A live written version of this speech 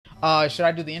Should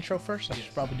I do the intro first? I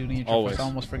should probably do the intro Always. first. I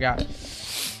almost forgot.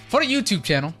 For the YouTube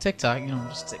channel, TikTok,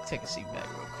 just take a seat back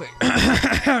real quick.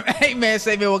 Hey man,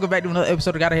 welcome back to another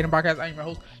episode of GHM Podcast. I'm your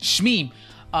host, Shmeem.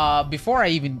 Before I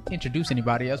even introduce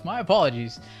anybody else, my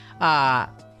apologies.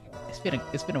 It's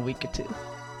been a week or two.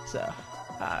 So,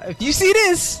 if you see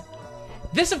this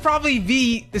will probably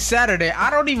be the Saturday. I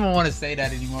don't even want to say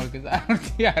that anymore because I don't know.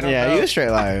 Yeah, you're a straight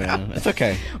liar, man. It's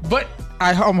okay. But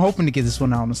I'm hoping to get this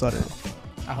one out on the Saturday.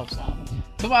 I hope so.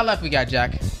 To my left, we got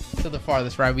Jack. To the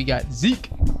farthest right, we got Zeke.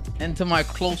 And to my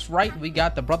close right, we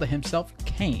got the brother himself,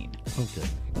 Kane. Okay.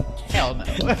 Hell no.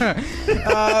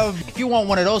 If you want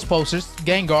one of those posters,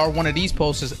 Gengar, one of these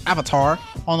posters, Avatar,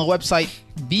 on the website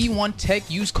V1 Tech,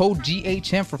 use code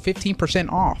GHM for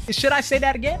 15% off. Should I say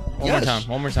that again?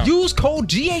 One more time. Use code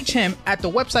GHM at the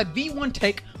website V1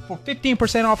 Tech for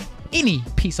 15% off any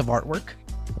piece of artwork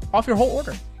off your whole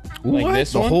order. Like what?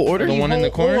 this the one? whole order? The one in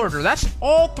the corner? Order. That's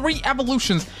all three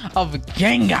evolutions of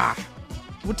Gengar.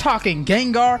 We're talking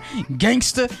Gengar,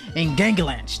 Gangsta, and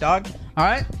Gangalanche, dog. All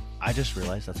right? I just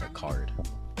realized that's a card.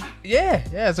 Yeah,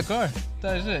 it's a card.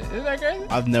 That shit. Isn't that crazy?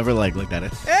 I've never looked at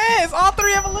it. Yeah, it's all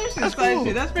three evolutions. That's cool.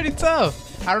 Shit. That's pretty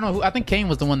tough. I don't know who. I think Kane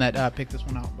was the one that picked this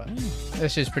one out, but that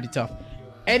shit's pretty tough.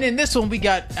 And in this one, we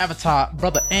got Avatar,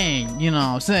 Brother Aang, you know what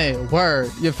I'm saying?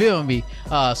 Word, you feel me?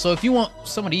 So if you want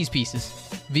some of these pieces,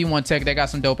 V1 Tech, they got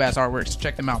some dope ass artworks.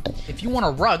 Check them out. If you want a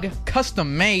rug,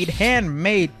 custom made,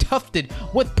 handmade, tufted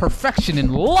with perfection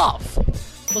and love,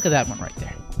 look at that one right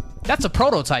there. That's a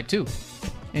prototype too.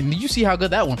 And you see how good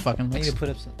that one fucking I looks. need to put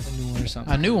up a new one or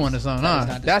something. A new one or something, huh? That is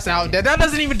not That's out there. That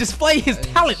doesn't even display his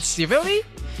talents. You feel me?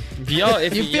 If You y'all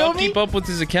feel me? keep up with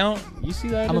his account, you see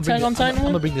that I'm Attack on Titan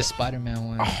gonna one? bring the Spider-Man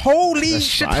one. Holy The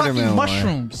shiitake Spider-Man one.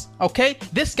 mushrooms. Okay?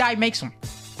 This guy makes them.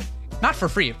 Not for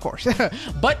free, of course.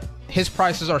 But his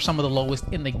prices are some of the lowest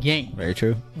in the game. Very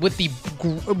true. With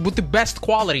the best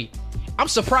quality. I'm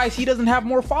surprised he doesn't have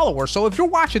more followers. So if you're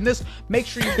watching this, make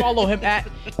sure you follow him at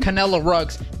Canela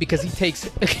Rugs because he takes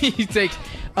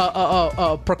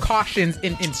precautions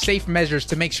in safe measures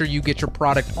to make sure you get your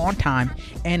product on time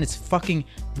and it's fucking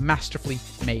masterfully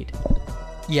made.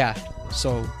 Yeah.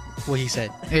 So what he said.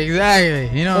 Exactly.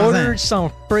 You know what I'm Ordered saying?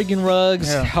 some friggin' rugs.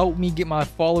 Yeah. Help me get my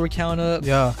follower count up.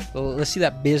 Yeah. Let's see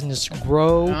that business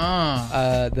grow.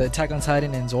 The Attack on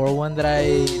Titan and Zoro one that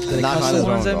the Not custom as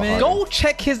ones I long, made. Go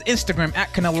check his Instagram at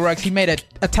Canela Rugs. He made a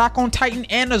Attack on Titan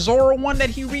and a Zoro one that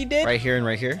he redid. Right here and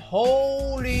right here.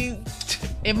 Holy.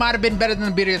 It might have been better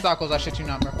than the birria tacos. I shit you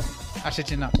not, bro. I shit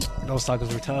you not. Those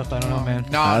tacos were tough. I don't know, man.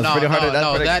 No, That's pretty hard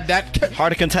that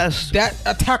Hard to contest. that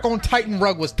Attack on Titan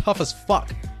rug was tough as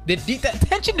fuck. The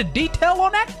attention to detail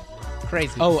on that,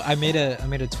 crazy. Oh, I made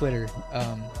a Twitter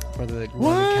for the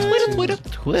rug account too.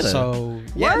 Twitter. So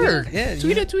Word. yeah,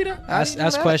 Tweet yeah. it.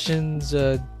 Ask questions,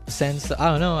 send stuff. I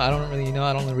don't know. I don't really know.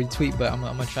 I don't really retweet, but I'm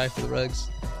gonna try for the rugs.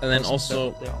 And then Post some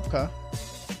also, stuff up there. Okay.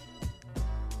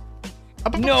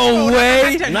 No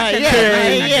way. Not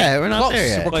yet. Yeah, we're not Close. there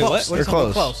yet. We're Wait, close. what? We're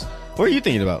We're close. What are you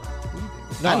thinking about?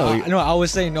 I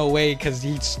was saying no way because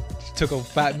he took a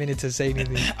fat minute to say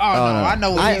anything. Oh, no, I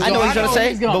know what he's I know what he's going. gonna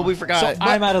say, going. but we forgot. So,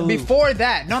 I'm out of loop. Before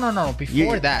that, no. Before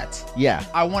Yeah. that, Yeah.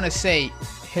 I want to say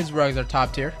his rugs are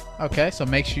top tier. Okay, so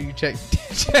make sure you check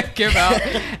him out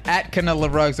at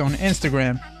Canela Rugs on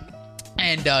Instagram.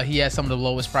 And he has some of the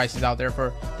lowest prices out there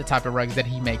for the type of rugs that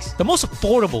he makes. The most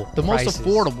affordable. The most prices.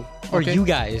 affordable For you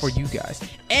guys. For you guys.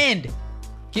 And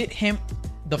get him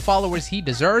the followers he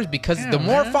deserves because Yeah, the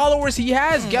more man. followers he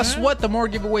has, guess what? The more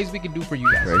giveaways we can do for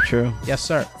you guys. Very true. Yes,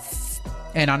 sir.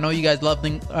 And I know you guys love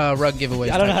the rug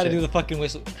giveaways. I don't know type how to shit. do the fucking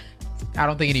whistle. I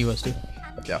don't think any of us do.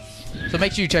 Yeah. So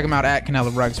make sure you check him out at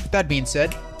Canela Rugs. With that being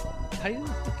said, How do you do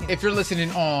the fucking... if you're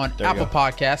listening on There you Apple go.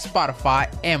 Podcasts, Spotify,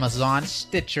 Amazon,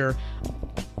 Stitcher,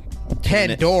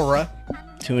 Tune in. Pandora,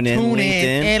 Tune in. TuneIn, LinkedIn.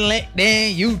 and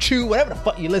LinkedIn, YouTube, whatever the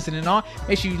fuck you're listening on,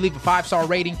 make sure you leave a 5-star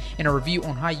rating and a review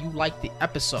on how you like the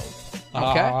episode.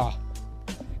 Okay?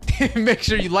 Make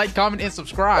sure you like, comment, and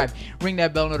subscribe. Ring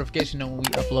that bell notification when we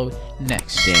upload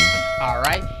next. Ding. All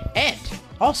right? And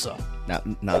also,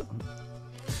 Not.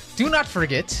 do not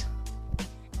forget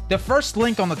the first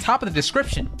link on the top of the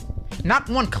description. Not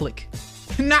one click,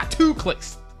 not 2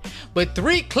 clicks, but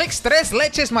 3 clicks, tres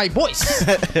leches, my boys.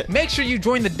 Make sure you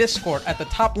join the Discord at the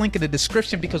top link in the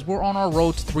description because we're on our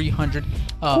road to 300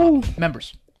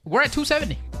 members. We're at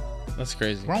 270. that's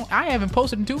crazy. I haven't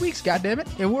posted in 2 weeks, goddammit,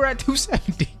 and we're at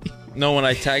 270. No, when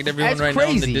I tagged everyone That's right now in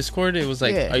crazy. the Discord, it was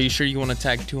like, Yeah. "Are you sure you want to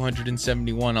tag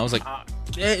 271?" I was like,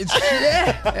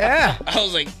 yeah. I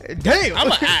was like, Damn.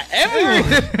 I'm at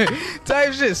everyone.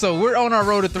 Type shit. So we're on our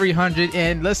road to 300,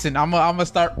 and listen, I'm gonna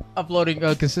start uploading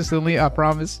consistently. I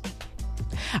promise.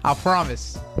 I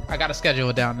promise. I got to schedule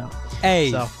it down now.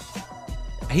 Hey, So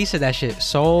he said that shit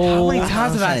so. how many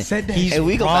times have I said that? He's Hey,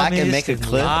 we go back and promised make a and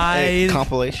clip, a lied.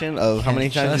 compilation of how many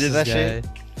Can't times you did that trust shit.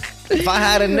 this guy. If I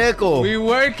had a nickel, We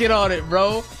working on it,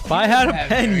 bro. If I had a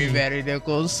penny. Very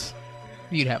nickels,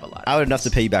 you'd have a lot. I would have enough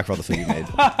to pay you back for all the food you made.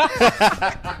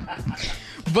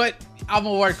 But I'm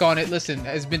gonna work on it. Listen,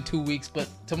 it's been 2 weeks, but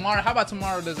tomorrow. How about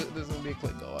tomorrow? There's gonna be a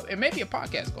clip go up, and maybe a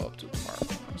podcast go up too tomorrow. You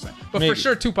know what I'm saying, but Maybe. for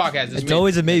sure 2 podcasts this It's week.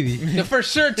 always a maybe. For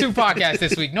sure 2 podcasts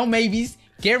this week. No maybes.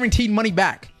 Guaranteed money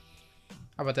back.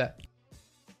 How about that?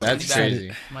 That's Money back.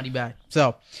 crazy. Money back.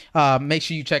 So make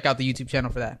sure you check out the YouTube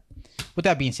channel for that. With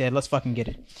that being said, let's fucking get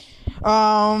it.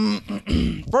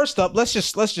 First up, let's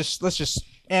just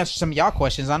answer some of y'all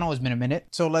questions. I know it's been a minute,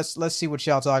 so let's see what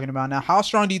y'all talking about now. How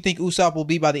strong do you think Usopp will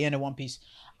be by the end of One Piece?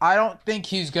 I don't think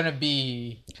he's gonna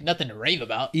be nothing to rave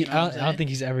about. You know what I'm I don't saying? think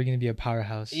he's ever gonna be a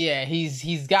powerhouse. Yeah,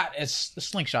 he's got a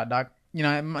slingshot, dog. You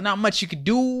know, not much you could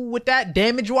do with that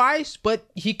damage wise, but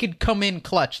he could come in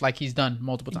clutch like he's done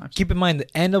multiple times. Keep in mind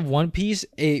the end of One Piece.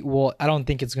 I don't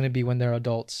think it's gonna be when they're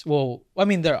adults. Well, I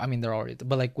mean they're already,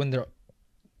 but like when they're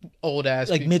Old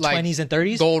ass, like mid 20s and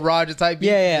 30s. Gold Roger type.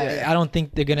 Yeah. I don't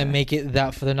think they're gonna make it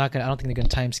that. They're not gonna. I don't think they're gonna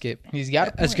time skip. He's got.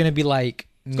 A point. It's gonna be like.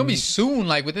 It's gonna be soon,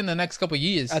 like within the next couple of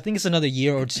years. I think it's another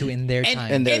year or two in their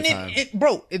time. And their and time.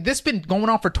 bro, this been going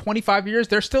on for 25 years.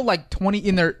 They're still like 20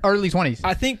 in their early 20s.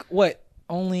 I think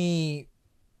only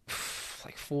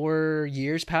like 4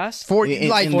 years passed.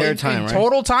 In their time, right?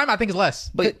 Total time, I think it's less.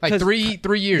 But- Like 3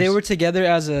 years. They were together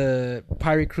as a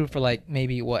pirate crew for like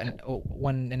maybe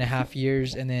 1.5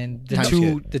 years, and then Time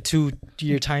skip. the 2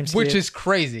 year time skip. which is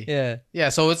crazy. yeah. Yeah,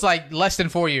 so it's like less than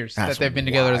 4 years That's that they've been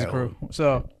together as a wild. crew.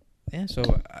 So, Yeah, so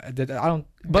I don't.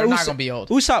 But They're not gonna be old.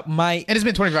 Usopp might. and it's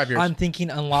been 25 years. I'm thinking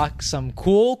unlock some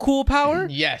cool power.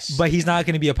 Yes. But he's not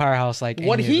going to be a powerhouse like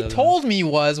What any of he the other told me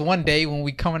was one day when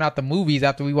we coming out the movies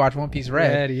after we watched One Piece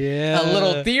Red, ones. Yeah. a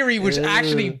little theory which Yeah.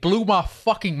 actually blew my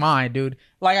fucking mind, dude.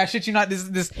 Like, I shit you not,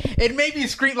 this it made me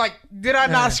scream. Like, did I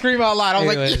not scream out loud? I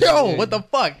was like, yo, what the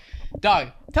fuck, dog?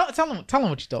 Tell him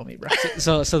what you told me, bro.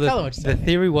 So Tell him what you the said.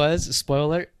 theory was, spoiler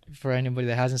alert for anybody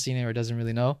that hasn't seen it or doesn't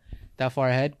really know that far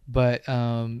ahead, but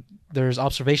there's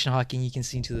observation hawking you can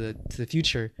see into the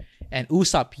future, and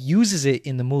Usopp uses it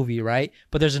in the movie, right?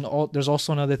 But there's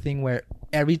also another thing where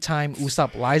every time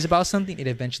Usopp lies about something, it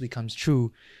eventually comes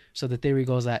true. So the theory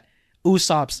goes that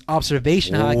Usopp's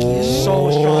observation haki is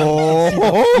so strong he can see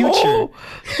the future.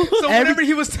 So whenever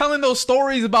he was telling those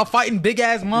stories about fighting big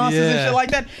ass monsters and Yeah. shit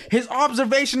like that, his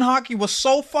observation hockey was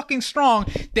so fucking strong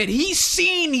that he's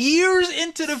seen years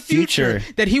into the future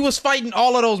that he was fighting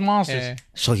all of those monsters. Yeah.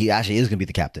 So he actually is gonna be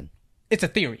the captain. It's a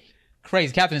theory.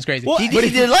 Crazy. Captain is crazy. But he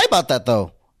didn't lie about that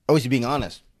though. Or was he being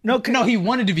honest? No, he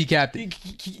wanted to be captain.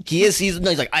 He is. He's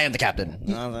like, I am the captain.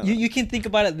 You can think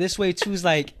about it this way too. Is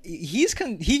like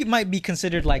he might be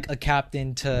considered like a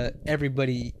captain to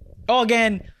everybody. Oh,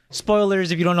 again,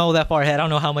 spoilers if you don't know that far ahead. I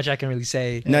don't know how much I can really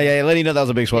say. No, yeah, letting you know that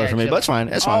was a big spoiler for me, chill. but it's fine.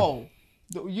 It's fine. Oh,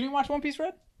 you didn't watch One Piece,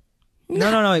 Red?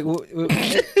 No.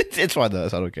 It's fine though.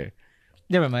 It's not okay.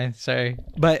 Never mind. Sorry,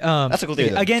 but That's a cool theory,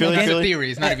 though. Again, Feeling- That's Really? a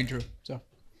theory. It's not even true. So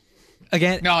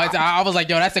again. no, I was like,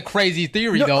 yo, that's a crazy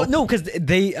theory, though. No, because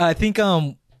they. I think.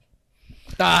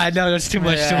 No, that's too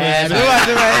much. Yeah, Too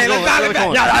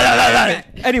yeah,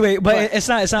 much. Anyway, but it's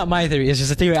not my theory. It's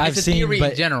just a theory I've a seen. theory in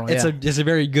but general, it's a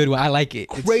very good one. I like it.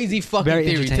 It's Crazy fucking very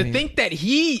theory. To entertaining. think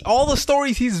that all the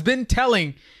stories he's been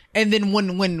telling, and then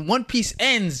when One Piece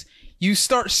ends, you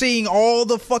start seeing all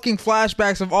the fucking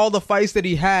flashbacks of all the fights that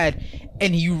he had,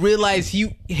 and you realize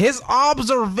his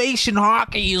observation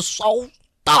hockey is so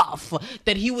tough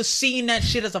that he was seeing that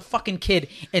shit as a fucking kid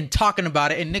and talking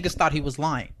about it, and niggas thought he was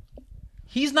lying.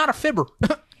 He's not a fibber.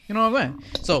 You know what I'm saying?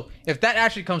 So if that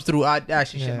actually comes through, I'd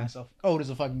actually shit myself. Oh, there's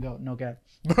a fucking goat. No cap.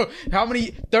 Bro, how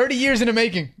many? 30 years in the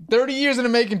making. 30 years in the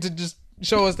making to just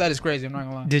show us that is crazy. I'm not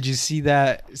gonna lie. Did you see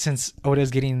that since Oda's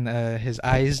getting his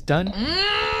eyes done?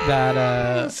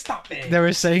 That Stop it. they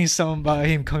were saying something about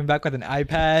him coming back with an eye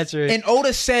patch or And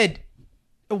Oda said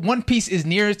One Piece is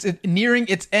nearing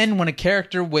its end when a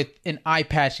character with an eye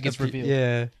patch gets revealed.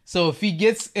 yeah. So if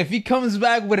he comes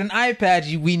back with an eye patch,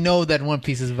 we know that One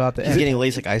Piece is about to He's end. getting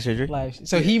LASIK eye surgery.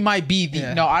 So he might be the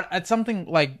Yeah. it's something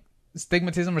like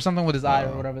stigmatism or something with his eye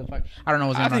or whatever the fuck. I don't know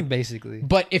what's I going think on. basically.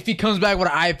 But if he comes back with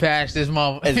an eye patch, this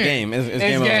motherfucker. It's game. It's It's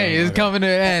game. game. It's over. coming to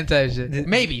an end type shit.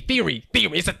 Maybe. Theory.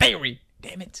 It's a theory.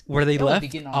 Damn it. where they That would be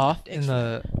left getting off in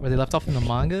the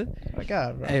manga. Oh my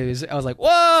God, bro. I was like,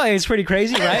 whoa, it's pretty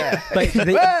crazy, right?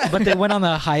 but they went on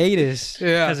a hiatus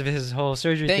Yeah. because of his whole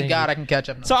surgery thing. Thank God I can catch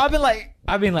up now. So I've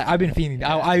been feeling.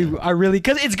 I really,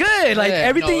 because it's good. Like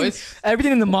Yeah, no,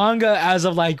 everything in the manga as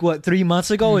of like 3 months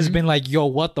ago has been like, yo,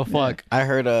 what the fuck? I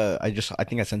heard. I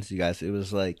think I sent it to you guys. It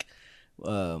was like,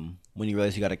 when you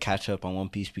realize you got to catch up on One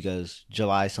Piece because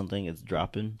July something is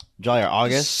dropping. July or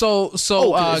August. So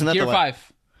isn't that Gear the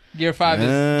 5. Gear 5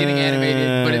 is getting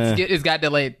animated, but it's got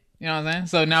delayed. You know what I'm saying?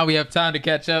 So now we have time to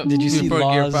catch up. Did you see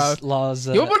before Gear 5. Laws?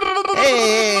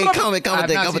 Hey, comment. I've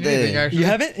not seen anything, actually. You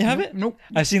haven't? Nope.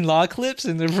 I've seen Law clips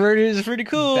and it's pretty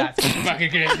cool. That's fucking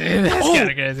crazy. That's kind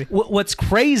of crazy. What's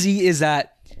crazy is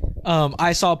that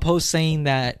I saw a post saying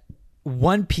that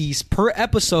One Piece per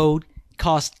episode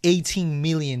cost 18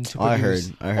 million to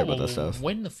produce. I heard about that stuff.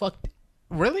 When the fuck?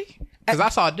 Really? Because I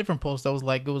saw a different post that was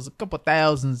like, it was a couple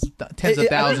thousands, tens of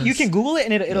thousands. You can Google it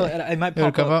and it might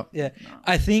pop come up. Yeah,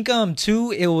 I think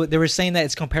too. They were saying that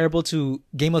it's comparable to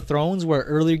Game of Thrones, where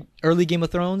early Game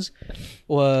of Thrones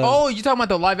was. Oh, you talking about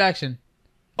the live action?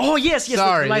 Oh yes.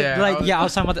 Sorry, I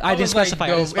was talking about. I didn't specify.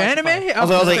 Anime? I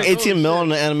was like 18 mil on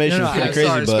the animation. No, is pretty yeah, crazy,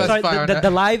 sorry, but specify.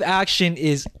 The live action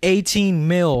is 18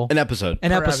 mil an episode.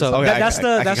 an episode. Okay, That's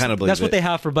I can kinda believe that's what it. they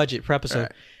have for budget per episode.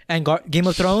 Right. And Game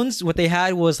of Thrones, what they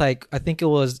had was like, I think it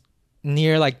was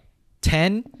near like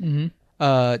 10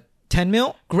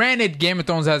 mil. Granted, Game of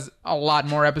Thrones has a lot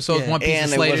more episodes. Yeah. One Piece And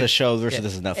is it was slated. a show versus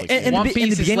this is Netflix. And- One in the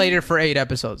Piece is beginning- slated for 8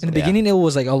 episodes. In the beginning, it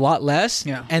was like a lot less.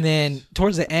 Yeah. And then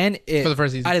towards the end, For the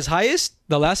first season. at its highest,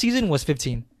 the last season was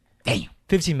 15. Damn.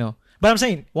 15 mil. But I'm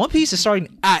saying One Piece is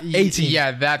starting at 18.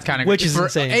 Yeah, that's kind of Which is for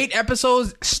insane. 8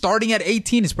 episodes starting at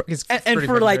 18 is And pretty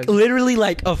for fucking like crazy. literally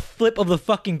like a flip of the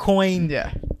fucking coin,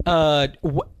 Yeah.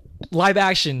 live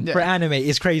action Yeah. for anime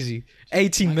is crazy.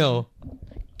 18 mil.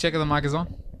 Check if the mic is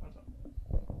on.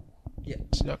 Yeah.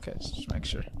 Okay, just make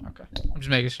sure. Okay, I'm just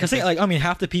making sure. Because like, I mean,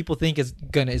 half the people think it's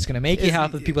gonna make it.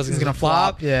 Half the people think it's it's gonna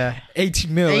flop. Yeah.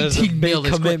 18 mil is a 18 big mil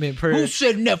is commitment per. Who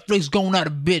said Netflix going out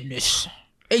of business?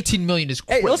 18 million is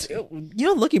Hey, crazy.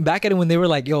 looking back at it when they were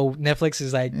like, "Yo, Netflix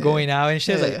is like going out and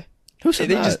shit," Yeah. like Who said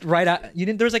they that? just right out. You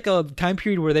didn't. There was like a time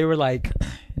period where they were like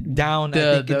down,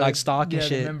 I think, in like stock and The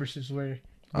shit. memberships were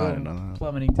I don't know.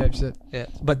 plummeting type shit. Yeah,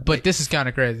 But this is kind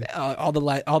of crazy. all the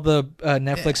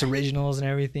Netflix originals and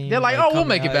everything. They're like, oh, we'll coming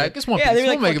make it out. back. It's One Yeah, Piece. they were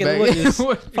We'll like, make it fucking,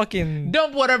 back. fucking.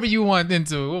 Dump whatever you want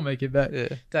into it. We'll make it back. Yeah.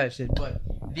 Type shit. But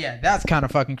yeah, that's kind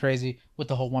of fucking crazy with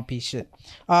the whole One Piece shit.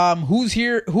 Who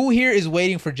here is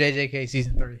waiting for JJK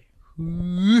season 3?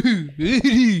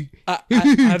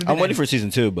 I'm waiting for season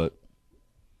 2, but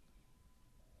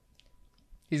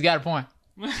He's got a point.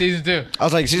 Season 2. I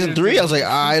was like season 3. I was like,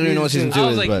 I don't even know what season 2 I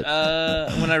was is, like,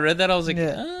 but when I read that, I was like,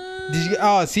 Did you?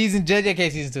 Oh, season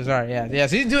JJK season 2. Sorry, yeah.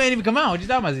 Season 2 ain't even come out. What you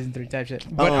talking about? Season 3 type shit.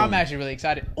 But I'm actually really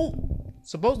excited. Oh,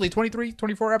 supposedly 23,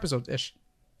 24 episodes ish.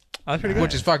 That's pretty good.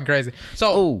 Which is fucking crazy.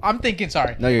 So Oh. I'm thinking.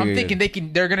 Sorry, No, you're I'm good.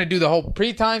 thinking they're gonna do the whole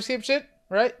pre-time skip shit,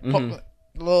 right?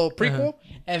 Little prequel,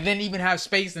 and then even have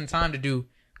space and time to do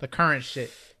the current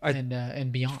shit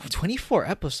and beyond. 24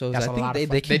 episodes. That's I a think lot of they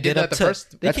fun. can They did get that up the to.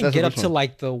 first- They That's can the get up first to one.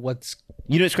 like the what's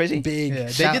you know what's crazy? big. Yeah,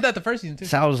 they Sal- did that the first season too.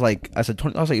 Sal was like, I said,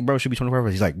 20, I was like, bro, it should be 24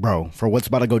 hours. He's like, bro, for what's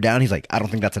about to go down, he's like, I don't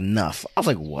think that's enough. I was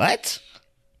like, what?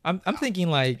 I'm thinking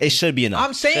like It should be enough.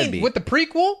 I'm Should saying be. with the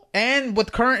prequel and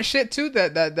with current shit too.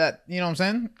 That you know what I'm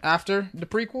saying after the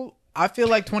prequel, I feel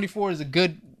like 24 is a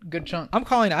good chunk.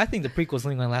 I think the prequel's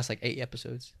only gonna last like 8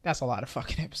 episodes. That's a lot of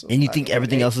fucking episodes. and you think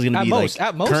everything else is gonna At be most,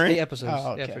 like current? 8 8 episodes.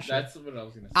 Oh, okay. Yeah, for sure. that's what I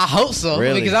was gonna say. I hope so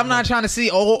Really? because I'm not trying to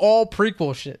see all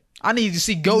prequel shit. I need to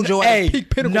see Gojo at his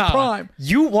peak pinnacle prime.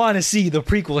 You want to see the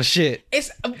prequel shit? It's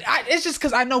just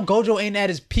because I know Gojo ain't at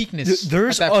his peakness.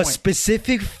 There's at a that point.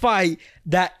 specific fight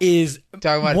that is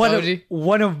Talking about Toji?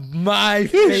 one of my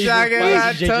favorite Talking about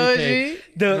fights in JJK.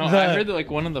 Toji? No, I heard that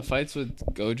like one of the fights with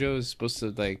Gojo is supposed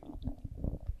to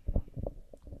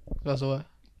That's what?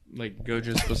 like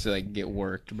Gojo's supposed to like get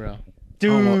worked, bro.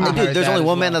 dude. I Dude, heard there's that only as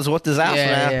one man well. that's whooped his ass,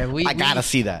 man. we I gotta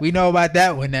see that. We know about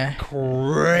that one now.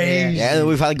 Crazy. Yeah, and then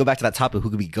we finally go back to that topic. Who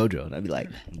could be Gojo? And I'd be like,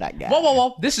 that guy.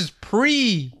 Whoa! This is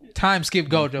pre-time skip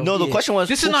Gojo. No, the question was,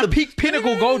 This who is not could- peak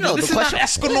pinnacle Gojo. No, This the is not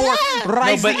question- Escanor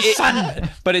Rising Sun.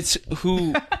 But it's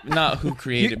who, not who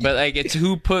created, but like it's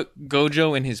who put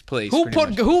Gojo in his place. pretty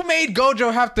much. Who made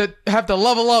Gojo have to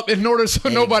level up in order so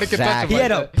nobody could touch him? Exactly. He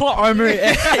like had a that? plot armor.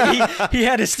 he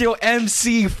had to steal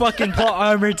MC fucking plot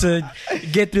armor to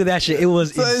get through that shit. It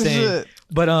was Same insane. shit.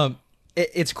 But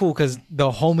it's cool because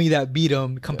the homie that beat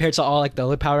him, compared to all like the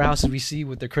other powerhouses we see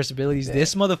with their curse abilities,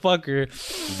 this motherfucker.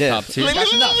 Yeah. Top tier.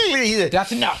 That's enough.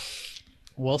 That's enough.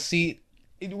 We'll see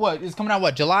What is coming out?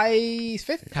 What, July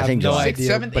 5th? I think no July. 6th, idea,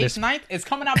 7th, but 8th, 9th? It's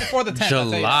coming out before the 10th. I'll tell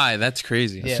you that. July. That's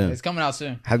crazy. Yeah, Soon. it's coming out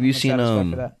soon. Have you I'm seen excited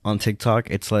for that. on TikTok?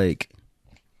 It's like,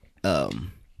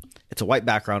 it's a white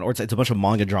background, or it's a bunch of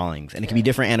manga drawings, and it can be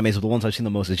different animes. But the ones I've seen the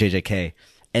most is JJK,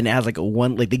 and it has like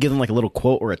they give them like a little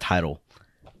quote or a title,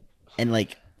 and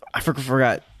like I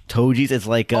forgot Toji's. It's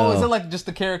like is it like just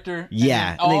the character?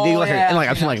 yeah, And then, and they like yeah, and like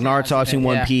I've seen like Naruto, I've seen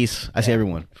One Piece, I see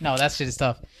everyone. No, that shit is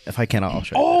tough. If I cannot, I'll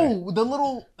show you. Oh, the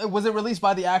little was it released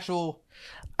by the actual?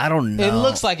 I don't know. It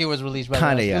looks like it was released by.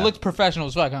 Kinda, the, yeah. It looks professional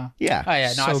as fuck, huh? Yeah. Oh yeah,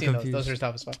 no, So I seen confused. those. Those are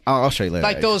tough as fuck. I'll show you later.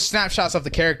 Like those snapshots of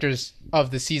the characters of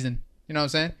the season. You know what I'm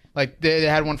saying? Like they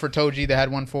had one for Toji, they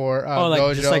had one for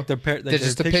Gojo. just like They're their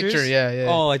just the pictures? picture, yeah.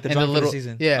 Oh, like the And drop of the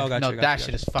season. Yeah, Oh, gotcha, no, gotcha, that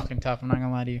shit is fucking tough. I'm not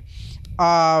gonna lie to you.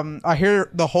 I hear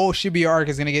the whole Shibuya arc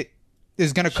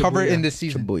is gonna cover it in this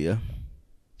season. Shibuya.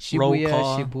 Roll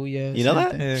call. Shibuya. You know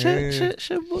that? something.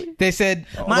 Shibuya. They said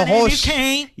My the name whole is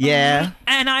Kane. Yeah.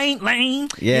 And I ain't lame.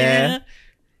 Yeah.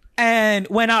 And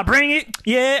when I bring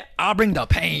it, I'll bring the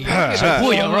pain.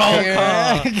 Shibuya roll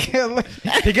call.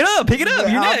 Pick it up. You're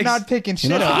I'm next. not picking shit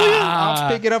know up. Shibuya? I'll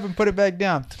pick it up and put it back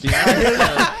down.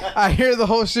 I hear the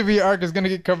whole Shibuya arc is gonna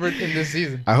get covered in this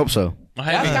season. I hope so.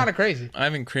 That's kind of crazy. I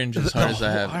haven't cringed as hard as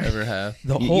I have ever have.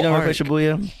 The You whole never arc. played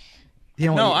Shibuya? You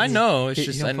don't No, want- I know. It's you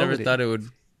just don't I fuck never with it. thought it would. You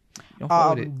don't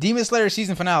fuck with it. Demon Slayer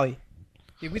season finale.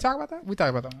 Did we talk about that? We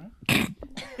talked about that, right?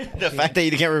 The fact that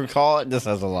you can't recall it, this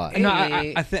says a lot. No,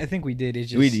 I think we did.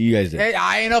 It's just You guys did. Hey,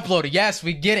 I ain't uploaded. Yes,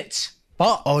 we get it.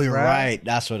 Fuck. Oh, you're right.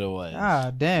 That's what it was.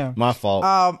 Ah, damn. My fault.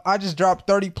 I just dropped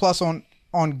 30 plus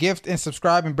on gift and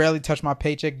subscribe and barely touch my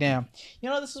paycheck. Damn. You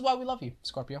know, this is why we love you,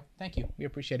 Scorpio. Thank you. We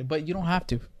appreciate it. But you don't have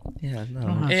to. Yeah,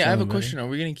 no. Hey, I have a question. Are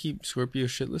we gonna keep Scorpio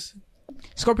shit listed?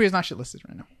 Scorpio is not shit listed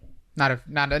right now.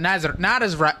 Not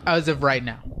as of right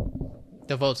now.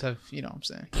 The votes have, you know what I'm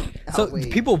saying. So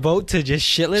people vote to just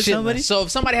shitless Shit somebody? list. So if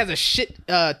somebody has a shit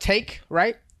take,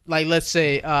 right? Like let's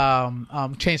say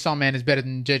Chainsaw Man is better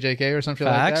than JJK or something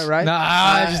like that, right?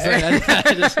 Nah,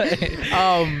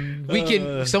 We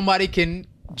can somebody can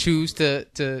choose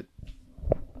to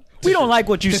we don't like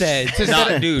what you said.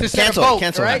 Nah, dude, to set a cancel, vote,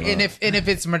 cancel right? that. And if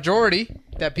it's majority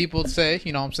that people say,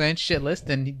 you know what I'm saying, shit list,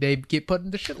 then they get put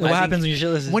in the shit list. What happens when you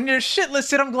shitless? When you're shit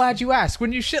listed? I'm glad you asked.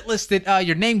 When you're shit listed,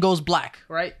 your name goes black,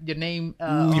 right? Your name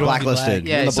Blacklisted.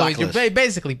 yeah, You're on the so blacklist. you're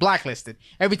basically blacklisted.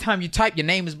 Every time you type, your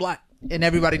name is black, and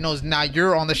everybody knows now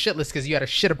you're on the shit list because you had a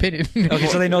shit opinion. Okay,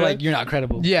 so they know like you're not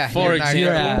credible. yeah. For you're not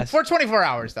example- credible. for 24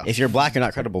 hours though. If you're black, you're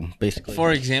not credible, basically.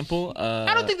 For example,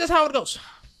 I don't think that's how it goes.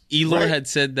 Elor Right. had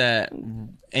said that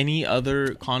any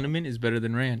other condiment is better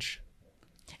than ranch.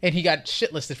 And he got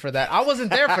shit listed for that. I wasn't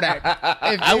there for that.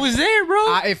 I was there,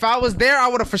 bro. If I was there, I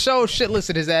would have for sure shit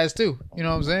listed his ass too. You know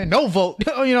what I'm saying? No vote.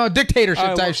 You know, dictatorship All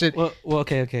right, type shit. Well,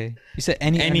 okay. You said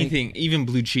Anything, even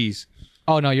blue cheese.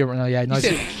 Oh no, you're no, yeah, no.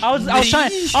 said I was trying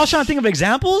to think of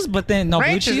examples, but then no blue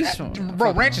Ranch cheese.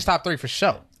 Ranch is top 3 for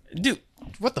sure. Dude,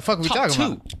 What the fuck are we top talking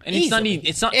two. about? And it's not even,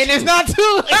 it's not And two. it's not 2.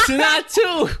 It's not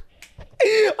two.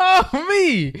 Oh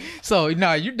me. So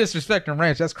no, you're disrespecting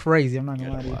Ranch. That's crazy. I'm not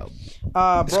gonna lie to you.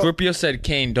 Bro, Scorpio said,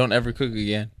 Kane, don't ever cook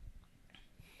again.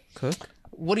 Cook,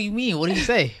 what do you mean? What do you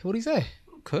say? What do you say?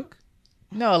 cook.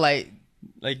 No, like,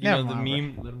 Like, you Never know the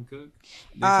mind, meme, let him cook?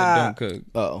 They said, don't cook.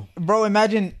 Oh. bro,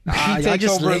 imagine he y'all takes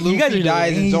just over, you guys Luffy are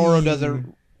dies, and lame. Zoro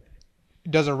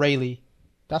does a Rayleigh.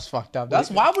 That's fucked up.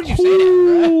 Why would you say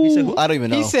that, bro? You said who? I don't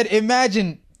even know. He said,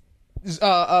 imagine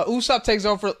Usopp takes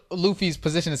over Luffy's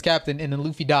position as captain, and then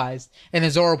Luffy dies, and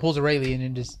then Zoro pulls a Rayleigh and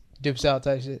then just dips out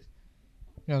type shit.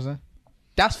 You know what I'm saying?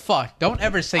 That's fucked. Don't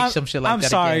ever say some shit like I'm that.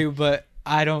 sorry, again. but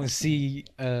I don't see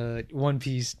One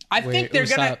Piece. I where think they're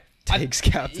gonna- Usopp takes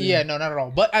captain. Yeah, no, not at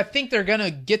all. But I think they're gonna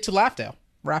get to Laugh-Tale.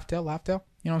 Laugh-Tale.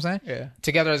 You know what I'm saying? Yeah.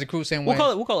 Together as a crew, same way.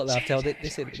 We'll call it Laugh Tale. They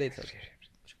said they.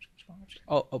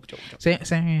 Oh, Joe. Same.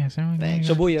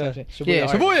 Shibuya. Yeah,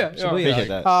 Shibuya. Appreciate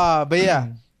that. But yeah,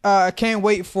 I can't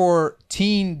wait for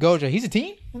Teen Gojo. He's a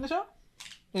teen in the show,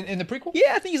 in the prequel.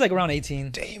 Yeah, I think he's like around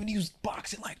 18. Damn, and he was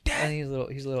boxing like I that.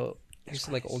 think he's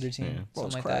like older teen,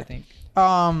 something like that. I think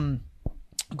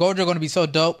Gojo gonna be so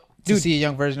dope to Dude. see a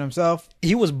young version of himself.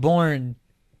 he was born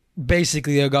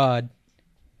basically a god.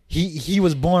 He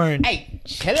was born. Hey,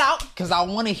 chill out, cause I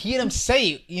want to hear them say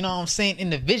it. You know what I'm saying in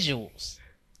the visuals.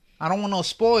 I don't want no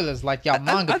spoilers like y'all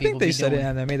manga I people. think they be said doing. it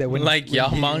and they made that Like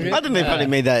y'all manga? I think they probably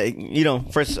made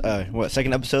that, first,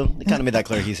 second episode? They kind of made that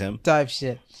clear he's him. Type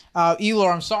shit.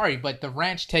 Elor, I'm sorry, but the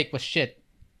ranch take was shit.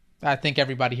 I think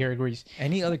everybody here agrees.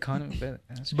 Any other condiment?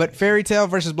 But Fairy Tail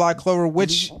versus Black Clover,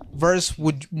 which verse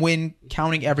would win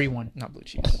counting everyone? Not blue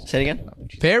cheese. Say it again?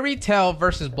 Fairy Tail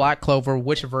versus Black Clover,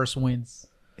 which verse wins?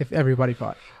 if everybody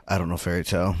fought? I don't know fairy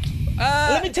tale.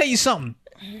 Let me tell you something.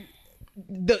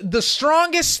 The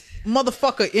strongest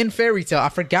motherfucker in Fairy Tale, I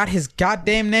forgot his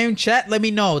goddamn name. Chat, let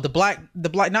me know. The black.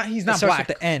 Not he's not starts black.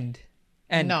 At the end.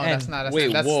 And no, that's not. That's,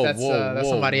 Wait, that's, whoa, that's, whoa, that's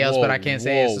whoa, somebody else, but I can't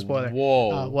say it's a whoa, spoiler.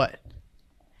 whoa. What?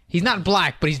 He's not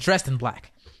black, but he's dressed in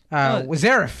black.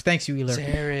 Zareth. Thanks you, Eler.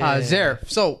 Zareth.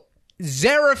 So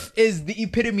Zareth is the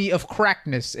epitome of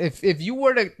crackness. If you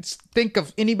were to think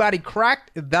of anybody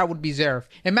cracked, that would be Zareth.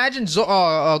 Imagine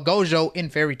Gojo in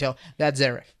Fairy Tale. That's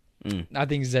Zareth. I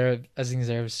think Zareth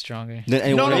is stronger. Then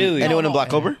anyone, anyone in Black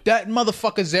Cobra? That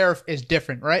motherfucker Zareth is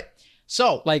different, right?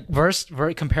 So, like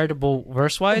very comparable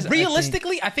verse wise.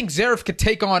 Realistically, I think Zareth could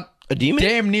take on a demon,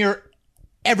 damn near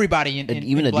everybody in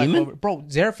even in a demon. Clover. Bro,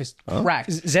 Zareth is cracked.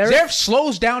 Zareth? Zareth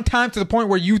slows down time to the point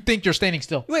where you think you're standing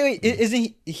still. Wait,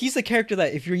 isn't he's the character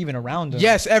that if you're even around him?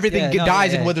 Yes, everything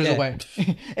dies and withers away.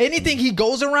 Anything he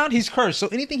goes around, he's cursed. So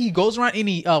anything he goes around,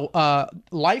 any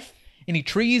life, any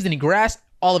trees, any grass,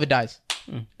 all of it dies.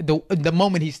 The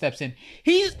moment he steps in,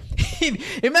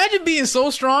 imagine being so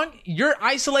strong, you're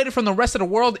isolated from the rest of the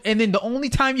world, and then the only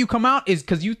time you come out is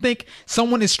because you think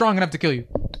someone is strong enough to kill you,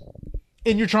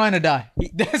 and you're trying to die.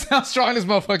 That's how strong this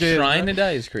motherfucker is. Trying to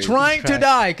die is crazy. Trying to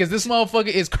die because this motherfucker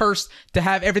is cursed to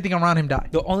have everything around him die.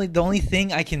 The only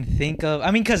thing I can think of, I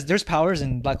mean, because there's powers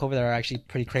in Black Clover that are actually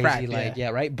pretty crazy, Cracked,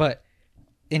 right. But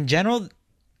in general,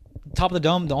 Top of the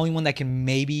Dome, the only one that can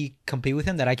maybe compete with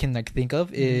him that I can think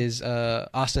of is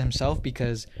Asta himself,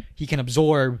 because he can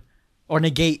absorb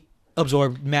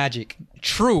magic.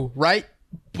 True, right?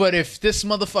 But if this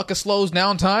motherfucker slows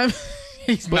down time,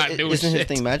 he's not doing Isn't shit.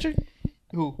 his thing magic?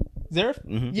 Who? Zareth?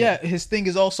 Mm-hmm. Yeah, his thing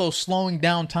is also slowing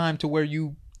down time to where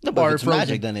you No, but are if it's frozen.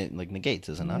 magic, then it negates,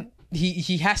 is it not?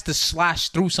 He has to slash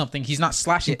through something. He's not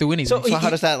slashing through anything. So how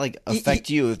does that affect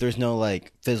you if there's no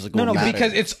physical? No, matter?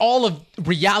 Because it's all of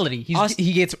reality.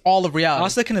 He gets all of reality.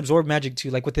 Asta can absorb magic too.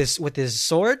 Like with his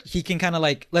sword, he can kind of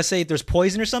let's say if there's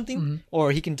poison or something,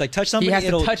 or he can touch something. He has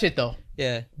to touch it though.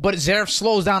 Yeah. But Zareth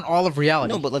slows down all of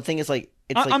reality. No, but the thing is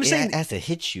I'm saying it has to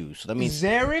hit you. So that means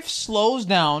Zareth slows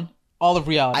down all of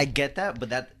reality. I get that, but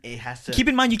that it has to Keep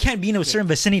in mind, you can't be in a certain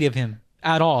vicinity of him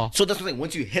at all. So that's the thing.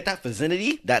 Once you hit that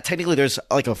vicinity, that technically there's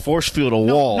like a force field, a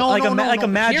wall. Like a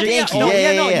magic.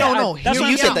 No. That's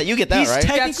you get that. You get that, He's right?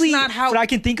 technically, That's not how- what I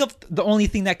can think of, the only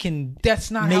thing that can That's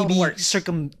not how it maybe works.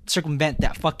 circumvent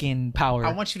that fucking power.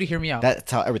 I want you to hear me out.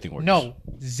 That's how everything works. No,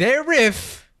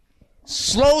 Zareth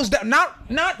slows down. Not.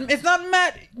 It's not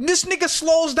Matt. This nigga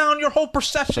slows down your whole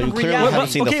perception So you of clearly reality. haven't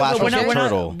seen the Flash we're versus not,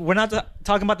 Turtle. we're not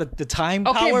talking about the time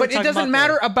power. Okay, we're but it talking doesn't about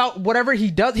matter about whatever he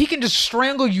does. He can just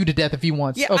strangle you to death if he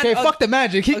wants. Yeah, okay, fuck the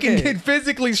magic. He okay. can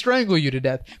physically strangle you to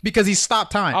death because he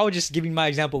stopped time. I was just giving my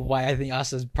example of why I think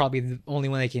Asta is probably the only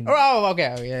one that can Oh,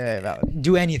 okay. Oh, yeah, valid.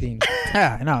 do anything.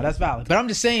 Yeah, no, that's valid. But I'm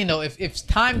just saying though, if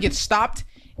time gets stopped,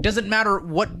 it doesn't matter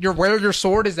where your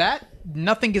sword is at.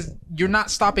 You're not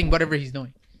stopping whatever he's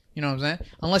doing. You know what I'm saying?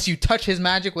 Unless you touch his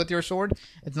magic with your sword,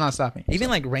 it's not stopping. Even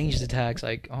like ranged attacks,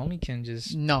 like homie can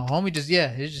just No, homie,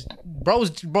 it's just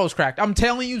bro's cracked. I'm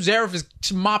telling you, Zareth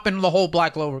is mopping the whole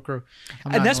Black Clover crew.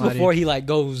 and that's before he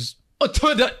goes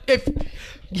if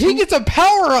he gets a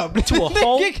power up to a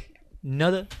whole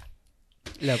another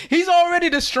level. He's already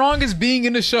the strongest being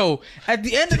in the show. At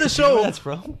the end of the show, That's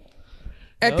bro.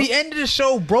 At the end of the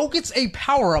show, bro gets a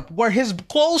power up where his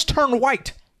clothes turn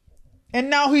white, and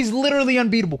now he's literally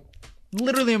unbeatable.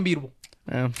 Literally unbeatable.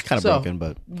 Yeah, kind of broken,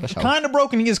 but Kind of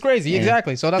broken. He is crazy.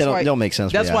 Exactly. So that's why don't make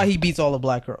sense. That's why he beats all the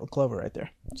Black Clover right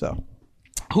there. So,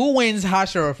 who wins,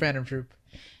 Hasha or Phantom Troop?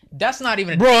 That's not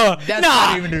even. Bruh, that's nah.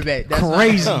 not even a debate. That's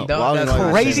Crazy. Not, Well, that's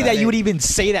no, Crazy that that. you would even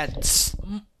say that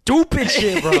stupid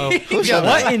shit, bro. said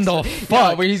What in the No,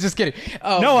 fuck? but he's just kidding.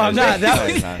 No, I'm not.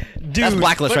 That's Dude,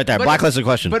 blacklist right there. Blacklist the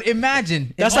question. But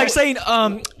imagine. that's like saying,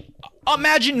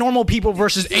 imagine normal people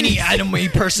versus any anime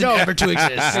person ever to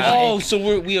exist. Oh,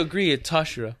 so we agree it's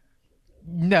Tashira.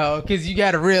 No, because you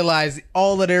got to realize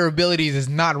all of their abilities is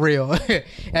not real.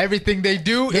 Everything they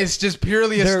do is just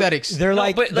purely aesthetics. They're No,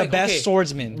 like but, the best okay,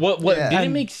 swordsmen. What Yeah. didn't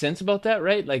And- make sense about that,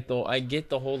 right? Like, though, I get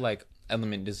the whole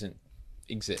element doesn't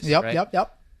exist. Yep, right?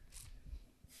 yep.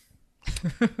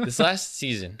 This last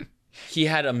season, he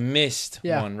had a mist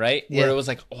one, right? Yeah. Where it was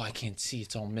like, oh, I can't see,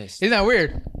 it's all mist. Isn't that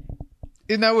weird?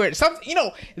 Some,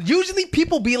 usually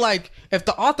people be like, if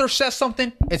the author says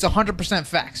something, it's 100%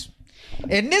 facts.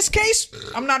 In this case,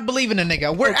 I'm not believing the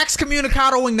nigga. We're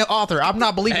excommunicadoing the author. I'm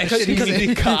not believing the shit he said.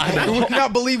 Excommunicado. We're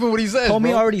not believing what he says,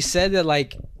 Homie bro. already said that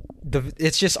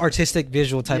it's just artistic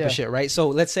visual type Yeah. of shit, right? So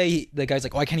let's say the guy's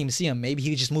like, oh, I can't even see him. Maybe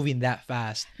he's just moving that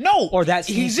fast. No, or that's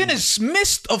he's in his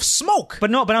mist of smoke.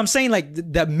 But I'm saying like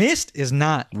the mist is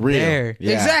not Real. there.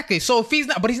 Yeah. Exactly. So if he's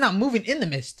not, but he's not moving in the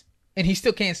mist, and he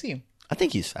still can't see him. I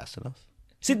think he's fast enough.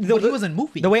 See, But he wasn't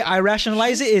moving. The way I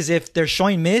rationalize it is if they're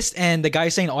showing mist and the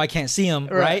guy's saying, "Oh, I can't see him,"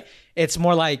 right? It's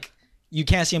more like you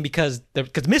can't see him because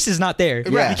mist is not there.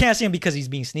 Yeah. You can't see him because he's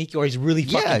being sneaky or he's really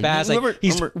fucking Yeah, fast.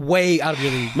 He's way out of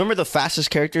your league. Remember the fastest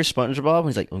character, SpongeBob?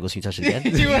 He's like, "Oh, go see touch again."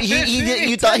 He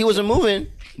You thought he wasn't moving,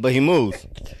 but he moved.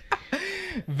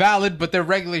 Valid, but they're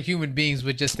regular human beings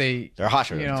with just a. They're hot.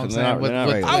 You know what I'm They're not- saying? they're not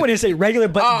With- regular. I wouldn't say regular,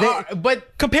 but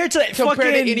but compared to fucking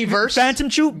any verse? Phantom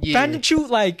Troop,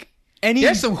 like any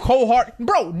there's some cold heart,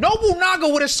 bro. Nobunaga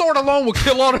with his sword alone would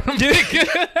kill all of them.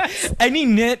 any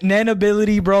net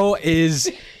ability, bro, is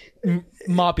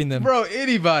mopping them. Bro,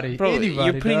 anybody. Bro,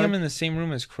 anybody, you're putting dog. him in the same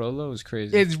room as Crollo is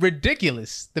crazy. It's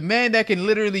ridiculous. The man that can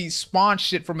literally spawn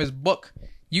shit from his book.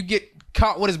 You get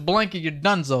caught with his blanket, you're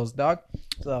dunzos, dog.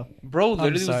 So, Bro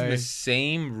literally was in sorry. the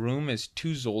same room as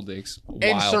two Zoldycks.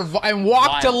 and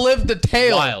walked to live the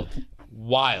tale.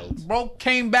 Wild. Bro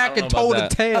came back I don't and know told about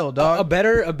the that. tale, dog.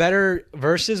 A better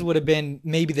versus would have been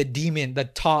maybe the demon, the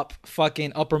top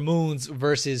fucking upper moons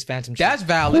versus Phantom Troop. That's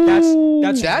valid.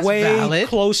 That's way valid.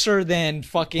 closer than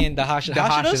fucking the Hashidas. The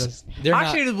Hashidas. They're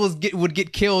not. Hashidas would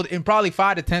get killed in probably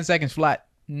 5 to 10 seconds flat.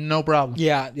 No problem.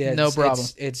 Yeah, No it's- problem.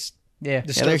 It's Yeah. Yeah, they're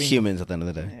disturbing. humans at the end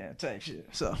of the day. Yeah, type shit.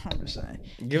 So I'm just saying.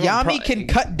 Give 'em Yami can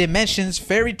cut dimensions.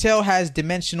 Fairy Tail has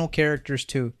dimensional characters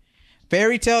too.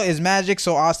 Fairy Tail is magic,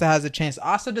 so Asta has a chance.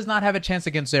 Asta does not have a chance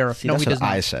against Zeref. See, No, that's he does what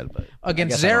not. I said, but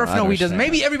Against I guess I Zeref, don't no, he doesn't. understand.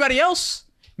 Maybe everybody else.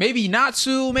 Maybe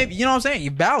Natsu. Maybe, you know what I'm saying? You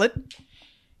valid.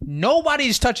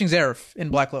 Nobody's touching Zeref in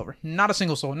Black Clover. Not a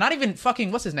single soul. Not even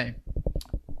fucking, what's his name?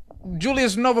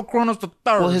 Julius Nova Chronos the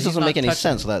Third. Well, his He's doesn't not make any touching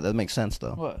sense. him. So that makes sense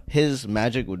though. What? His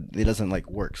magic it doesn't like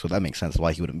work, so that makes sense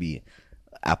why he wouldn't be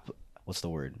what's the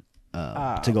word?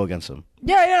 To go against him.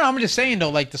 Yeah, I'm just saying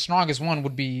though, like the strongest one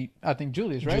would be, I think,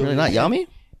 Julius, right? Really not Yami?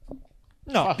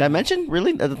 no. Dimension?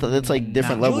 Really? That's like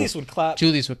different levels. Julius would clap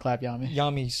Julius would clap Yami.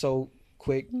 Yami so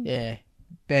quick. Yeah.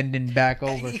 Bending back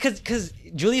over. Because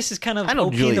Julius is kind of I know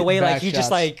OP in Julius. the way Back like he just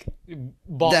shots. like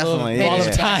ball Definitely, of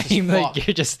yeah. time. Fuck. Like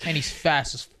you're just And he's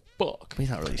fast as fuck. He's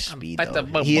not really speed But though.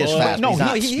 the He is boy- fast. No, but he's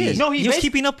not he speed. is. No, He was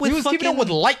keeping up with He was keeping up fucking- with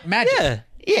light magic. yeah.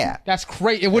 Yeah. That's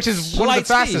crazy. Which is one of Light the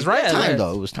fastest, speed, right? yeah. Time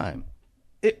though. It was time.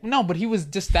 No, but he was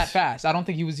just that fast. I don't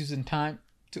think he was using time.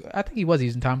 I think he was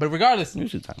using time, but regardless, It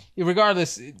was time.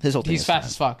 His whole thing he's is fast time.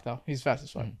 as fuck though. He's fast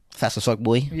as fuck. Fast as fuck,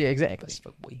 boy. Yeah, exactly.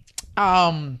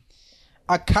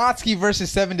 Akatsuki versus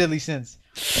Seven Deadly Sins.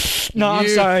 No, I'm You-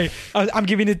 sorry. I'm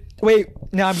giving it. Wait,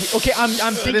 no. I'm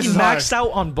thinking is maxed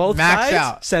out on both Maxed sides.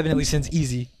 out. Seven Deadly Sins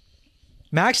easy.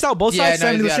 Maxed out both Yeah, sides. no,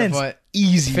 Seven he's Deadly got it, Sins but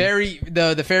easy.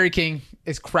 The Fairy King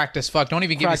is cracked as fuck. Don't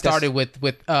even get me Cracked as- started with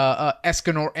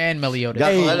Escanor and Meliodas.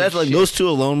 That's like those two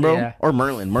alone, bro. Yeah. Or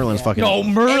Merlin. Merlin's fucking. No,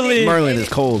 Merlin. Merlin is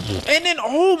cold. And then,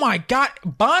 oh my god,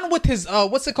 Bond with his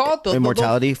what's it called? The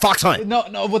Immortality. Fox Hunt. No,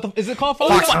 is it called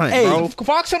Fox Hunt, Hey, bro.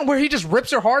 Fox Hunt, where he just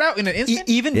rips her heart out in an instant.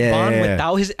 Even Yeah, Bond yeah, yeah.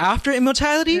 without his after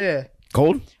immortality. Yeah.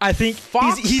 Cold. I think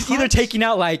Fox he's either Hunt? taking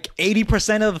out like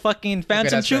 80% of the fucking Phantom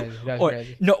that's Troop, crazy. That's or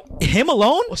crazy. no, him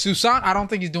alone. Susan, I don't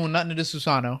think he's doing nothing to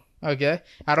Susano. Okay,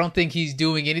 I don't think he's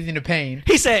doing anything to Pain.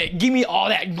 He said, "Give me all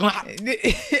that."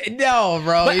 No,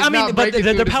 bro. But he's I mean, not but breaking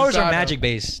through their to powers are Susanoo. magic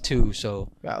based too, so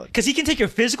Valid. because he can take your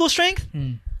physical strength,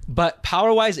 but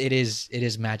power wise, it is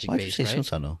magic Why'd you based, say right?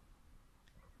 Sunsano?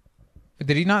 But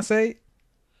did he not say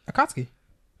Akatsuki?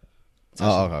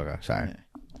 Oh, okay. Sorry.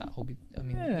 I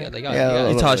mean, Yeah. they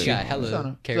Yeah, got, Itachi. got hella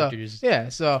So, characters.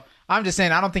 so I'm just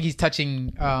saying I don't think he's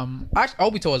touching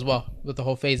actually Obito as well with the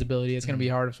whole phase ability. It's gonna be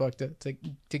hard as fuck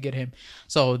to get him.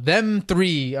 So them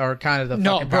three are kind of the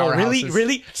No, fucking bro, powerhouses.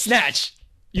 really, snatch.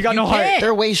 You got You no heart. can't.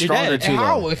 They're way You're stronger dead. too,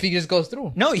 How though. if he just goes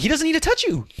through? No, he doesn't need to touch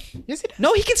you. Yes, he does.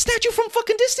 No, he can snatch you from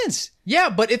fucking distance. Yeah,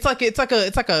 but it's like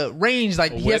a range.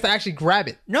 Like he has whip? to actually grab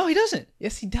it. No, he doesn't.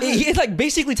 Yes, he does. It like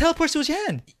basically teleports to his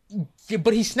hand. Yeah,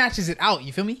 but he snatches it out.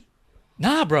 You feel me?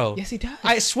 Nah, bro. Yes, he does.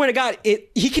 I swear to God,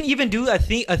 he can even do a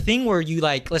thing where you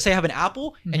like, let's say, I have an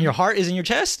apple and your heart is in your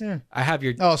chest. Yeah. I have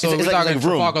your. Oh, so It's we're like talking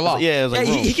room. Trafalgar Law. Yeah, it's like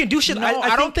yeah, room. he can do shit. No,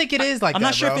 I don't think it is like I'm that,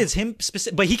 not sure bro. if it's him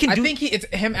specific, but he can I do. think it's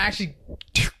him actually.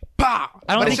 Pow!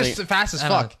 I don't but it's think- just fast as I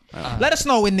don't fuck. Let us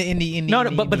know in the no,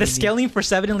 but the scaling for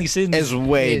Seven Deadly Sins It's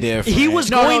way is- different. He was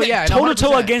No, going yeah, no, toe to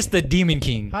toe 100%. against the Demon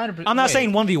King. 100%. I'm not Wait.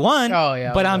 saying 1v1, Oh,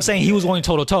 yeah, but okay. I'm saying he was going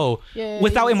toe to toe Yeah,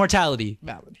 without he was- immortality.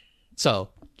 valid. So,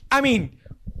 I mean,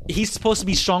 he's supposed to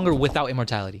be stronger without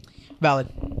immortality. Valid.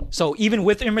 So even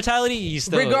with immortality, he's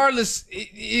still Regardless,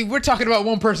 we're talking about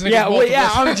one person. Yeah, against well, yeah.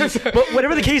 multiple. I'm just, but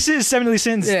whatever the case is, 7 deadly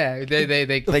sins. Yeah,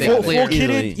 they got clear. it. Kid,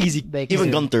 Easily. easy. They Even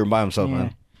clear. Gunther by himself, Yeah.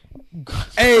 man.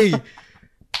 Hey,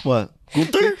 What?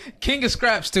 Gunther? King of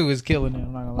Scraps too is killing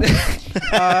him. I'm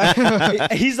not gonna lie.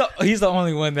 he's the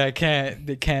only one that can't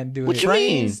do What it. you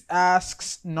mean? Brains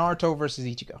asks Naruto versus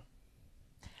Ichigo.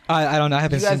 I don't know. I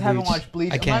haven't You guys seen haven't Bleach. watched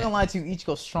Bleach. I I'm not can't. gonna lie to you.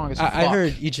 Ichigo's strong as fuck. I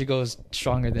heard Ichigo's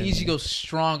stronger than Ichigo's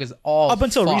strong as all. Up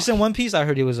until fuck. recent One Piece, I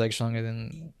heard he was like stronger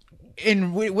than.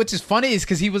 And which is funny is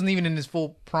because he wasn't even in his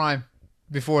full prime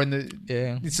before in the.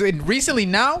 Yeah. So recently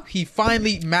now he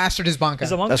finally mastered his Bankai.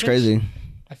 Is the monk That's finished? crazy.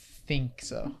 I think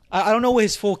so. I don't know what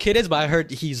his full kid is, but I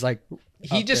heard he's like.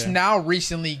 He up just there. now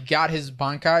recently got his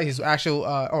Bankai, his actual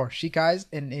or Shikais,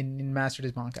 and mastered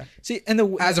his Bankai See, and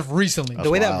the as of recently.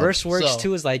 the way that wild. verse works So-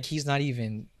 too is like he's not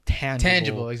even tangible.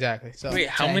 Tangible, exactly. So Wait,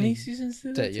 how many seasons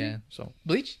did that? Yeah. So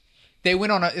Bleach, they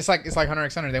went on a. It's like Hunter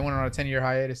x Hunter. They went on a 10-year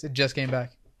hiatus. It just came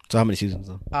back. So how many seasons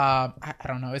though? I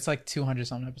don't know. It's like 200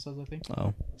 something episodes, I think.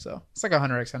 Oh. So it's like a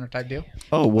Hunter x Hunter type deal.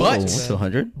 Oh, whoa. But- What's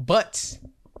 100? But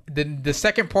the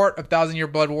second part of Thousand Year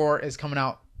Blood War is coming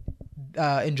out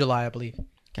in July, I believe.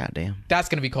 God damn. That's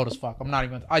gonna be cold as fuck. I'm not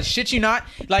even. I shit you not.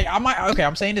 Like I might. Okay,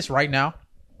 I'm saying this right now.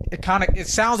 It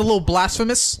sounds a little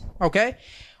blasphemous. Okay,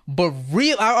 but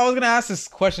real. I was gonna ask this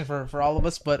question for all of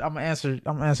us, but I'm gonna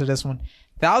answer this one.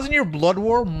 Thousand Year Blood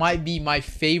War might be my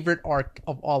favorite arc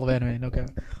of all of anime. Okay.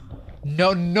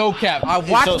 No cap. I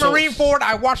watched So- Marineford.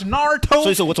 I watched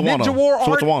Naruto. So what's a Wano? Ninja War So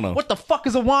what's a arc. Wano? What the fuck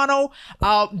is a Wano?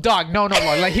 Dog. No.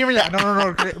 Like hear me out.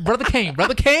 No. Brother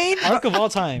Kane. arc of all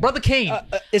time. Brother Kane.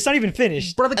 It's not even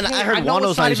finished. Brother And Kane. I heard know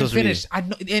Wano's it's not not even even supposed to be. finished. I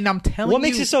know, and I'm telling What you,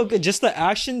 makes it so good? Just the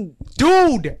action.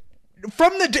 dude.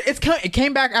 It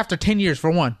came back after 10 years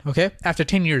for one. Okay, after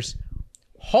 10 years.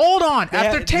 Hold on.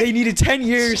 After 10, they needed 10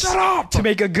 years Shut up! to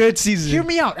make a good season. Hear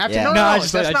me out. After Yeah. no, No, I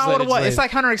that's just not let- what it was. let- It's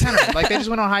like Hunter x Hunter. Like they just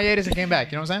went on hiatus and came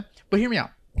back. You know what I'm saying? But hear me out.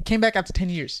 It came back after 10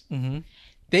 years. Mm-hmm.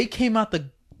 They came out the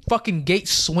fucking gate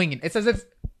swinging. It's as if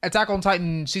Attack on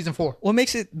Titan season 4. What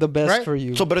makes it the best Right? for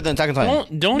you? So better than Attack on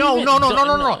Titan. Don't No.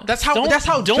 don't- That's how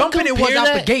don't jumping it was compare out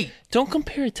the that- gate. Don't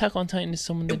compare Attack on Titan to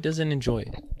someone that doesn't enjoy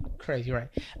it. Crazy, right?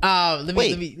 Let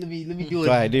Wait. me do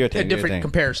Go ahead, do your a thing, do your different thing.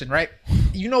 comparison, right?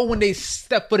 You know when they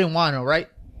step foot in Wano, right?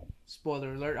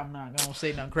 Spoiler alert! I'm not gonna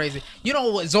say nothing crazy. You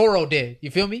know what Zoro did? You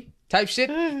feel me? Type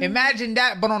shit. Imagine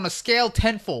that, but on a scale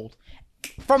tenfold.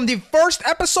 From the first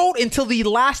episode until the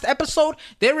last episode,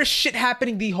 there is shit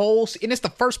happening the whole, and it's the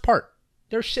first part.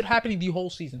 There's shit happening the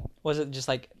whole season. Was it just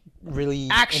like really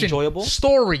Action, enjoyable?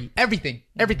 story, everything.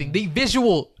 The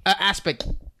visual aspect,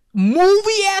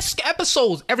 movie-esque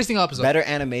episodes, every single episode. Better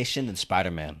animation than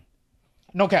Spider-Man.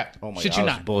 No cap. Oh my Shit God, you I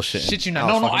was not. bullshitting. Shit you I not.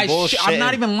 was No, fucking I'm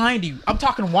not bullshitting. even lying to you. I'm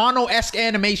talking Wano-esque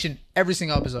animation every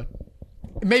single episode.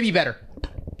 Maybe better.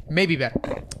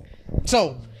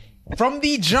 So, from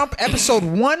the jump, episode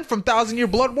 1 from Thousand Year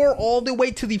Blood War all the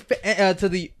way to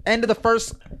the end of the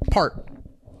first part.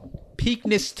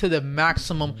 Peakness to the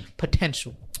maximum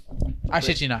potential. I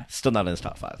shit you not. Still not in his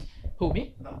top 5. Who,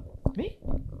 me? Me?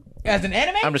 As an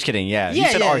anime? I'm just kidding. Yeah. yeah,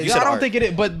 You said arc. You said I don't arc. think it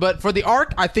is, but for the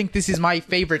arc, I think this is my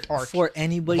favorite arc. For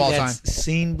anybody Of all that's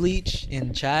seen Bleach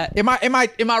in chat, Am I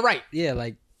right? yeah,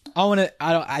 like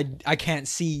I can't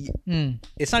see.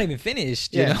 It's not even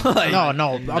finished. You Yeah. know? Like,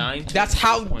 no. 9 to That's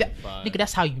how, 9.5. nigga.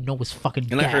 That's how you know it's fucking.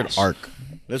 And I heard gas. arc.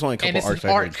 There's only a and couple it's arcs an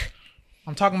I heard. arc.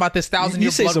 I'm talking about this Thousand You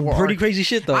Year say Blood some War pretty arc. crazy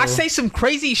shit though. I say some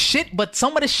crazy shit, but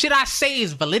some of the shit I say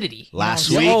is validity. You know Last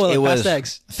what I'm week saying? Oh, it was Fast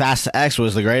X. Fast X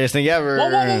was the greatest thing ever.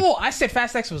 Whoa! I said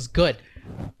Fast X was good.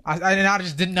 I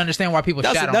just didn't understand why people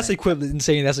that's shat on that's it. equivalent in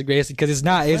saying that's the greatest because it's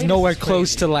not. It's nowhere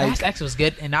close to like. Fast X was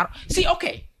good, and I don't see.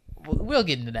 Okay, we'll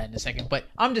get into that in a second. But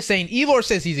I'm just saying, Elor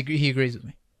says he agrees with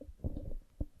me.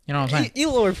 You know what I'm saying?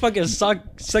 Elor fucking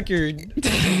suck your.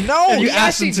 No, you he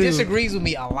asked him actually to. disagrees with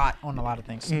me a lot on a lot of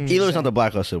things. Elo's not the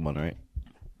blacklisted one, right?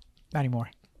 Not anymore.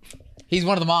 He's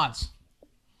one of the mods.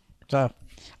 So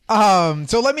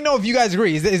let me know if you guys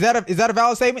agree. Is that a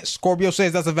valid statement? Scorpio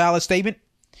says that's a valid statement.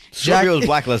 Scorpio's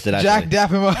blacklisted, Jack actually. dap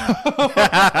him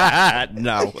up.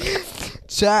 No.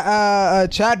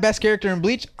 Chad, best character in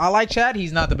Bleach. I like Chad.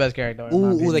 He's not the best character. in my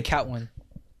Ooh, opinion. the cat one.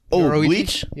 Oh, Yoroichi?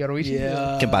 Bleach? Yoroichi?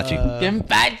 Yeah. Kenpachi.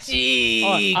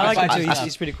 Kenpachi. I like him Kenpachi too. stuff.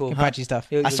 He's pretty cool. Kenpachi stuff.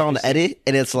 I saw in the edit,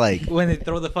 and it's like, when they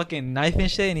throw the fucking knife and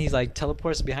shit, and he's like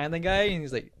teleports behind the guy, and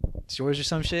he's like, "It's yours" or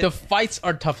some shit. The fights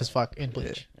are tough as fuck in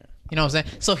Bleach. You know what I'm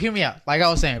saying? So hear me out. Like I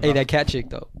was saying, bro. Hey, that cat chick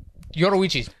though.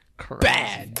 Yoroichi's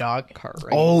bad, dog. Crazy.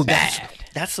 oh, Bad.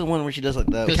 that's the one where she does like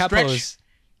the. The cat stretch. pose.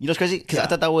 You know what's crazy? Because I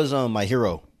thought that was My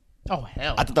Hero. Oh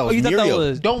hell. I thought that Oh, was you thought Mirio. that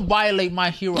was? Don't violate my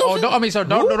hero. Oh,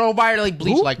 don't violate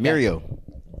Bleach Who? like that. Mirio.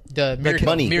 The Miriko,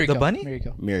 bunny. Miriko, The bunny?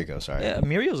 Miriko, sorry. Yeah,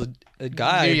 Mirio's a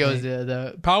guy. Mirio is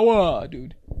the power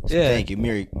dude. Yeah. Thank you,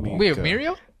 Wait, Miriko.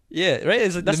 Mirio? Yeah, right.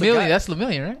 That's the Lemillion, guy. that's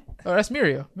Lemillion, right? Oh, that's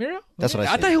Mirio. Mirio? That's what I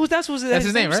I said. thought he was. That's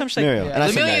his name, right? Some shit. Mirio. Yeah. And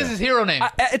I said Lemillion that. is his hero name.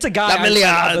 It's a guy.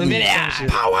 Lemillion.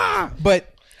 Power.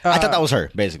 But I thought that was her,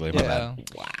 basically. My Yeah.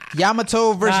 bad.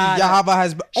 Yamato versus Yahaba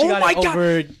has. She Oh got my it god!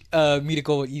 over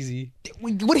Miriko easy.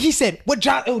 What he said? What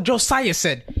Josiah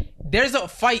said? There's a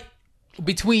fight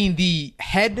between the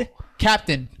head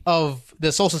captain of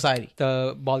the Soul Society.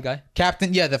 The bald guy.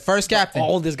 Captain, yeah, the first captain.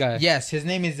 All this guy. Yes, his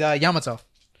name is Yamato,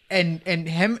 and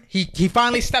him he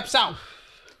finally steps out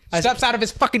of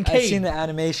his fucking I've cave. seen the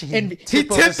animation. And he tipped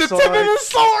the tip of his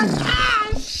sword.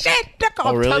 Ah, shit!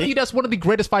 I'm really? telling you, that's one of the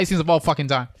greatest fight scenes of all fucking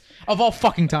time.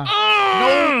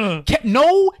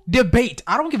 No debate.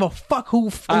 I don't give a fuck who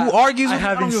argues. I with me.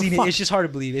 haven't don't give a seen it. fuck. It's just hard to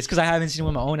believe. It's because I haven't seen it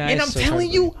with my own eyes. And I'm so it's hard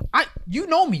telling to believe. you, you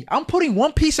know me. I'm putting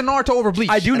One Piece and Naruto over Bleach.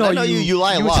 I do know, I know you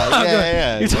lie a lot. talking-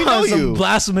 Yeah. You're We know talking some you.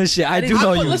 blasphemous shit. I do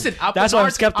know you. Listen, That's why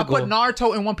I'm skeptical. I put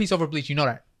Naruto and One Piece over Bleach. You know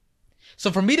that.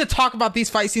 So for me to talk about these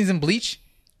fight scenes in Bleach,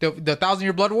 the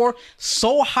 1,000-Year Blood War,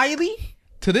 so highly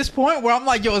to this point where I'm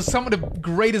like, yo, it's some of the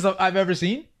greatest I've ever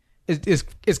seen. Is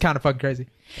kind of fucking crazy.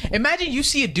 Imagine you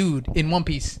see a dude in One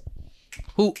Piece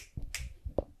who,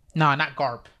 not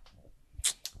Garp.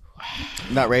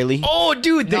 Not Rayleigh. Oh,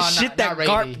 dude, the No, shit not that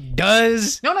Rayleigh. Garp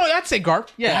does. No, I'd say Garp.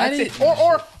 Yeah, I'd say,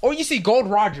 or you see Gold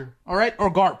Roger, all right,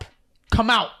 or Garp come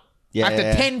out. Yeah, after yeah,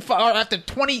 yeah. 10 or after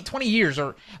 20 years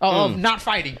or of not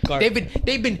fighting. They've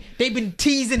been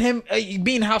teasing him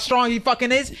being how strong he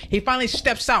fucking is. He finally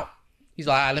steps out. He's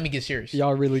like, let me get serious.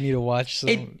 Y'all really need to watch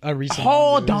some recent.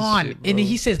 Hold manga. on. Shit, And bro.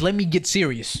 he says, let me get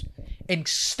serious. And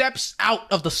steps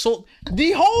out of the soul.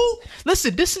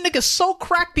 Listen, this nigga so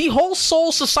cracked, the whole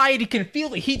Soul Society can feel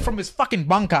the heat from his fucking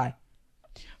bunkai.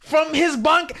 From his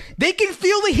bunk, they can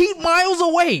feel the heat miles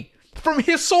away from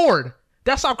his sword.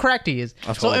 That's how cracked he is.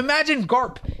 That's so cool. imagine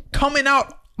Garp coming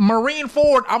out, Marine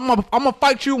forward. I'm gonna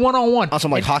fight you one-on-one. On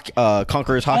some like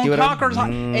Conqueror's hockey, whatever. Conqueror's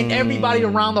hockey, and everybody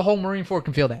around the whole Marine Fort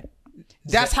can feel that.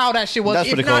 That's how that shit was. That's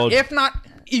pretty cold. If not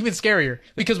even scarier,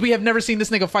 because we have never seen this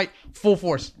nigga fight full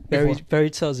force. before. Fairy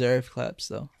Tail Zeref claps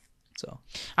though. So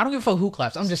I don't give a fuck who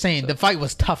claps. I'm just saying the fight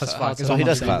was tough as fuck. so is So all he I'm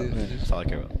does saying. clap. That's all I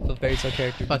care about. the Fairy Tail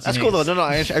character. Fuck That's you cool though.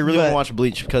 niggas. No, I really want to watch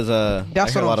Bleach because I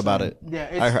That's heard what a lot I'm about saying.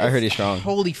 it. Yeah, I heard he's strong.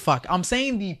 Holy fuck! I'm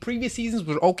saying the previous seasons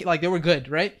were okay, like they were good,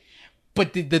 right?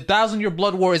 But the 1,000-Year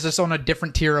Blood War is just on a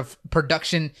different tier of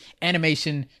production,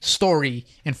 animation, story,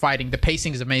 and fighting. The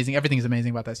pacing is amazing. Everything is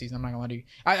amazing about that season. I'm not gonna lie to you.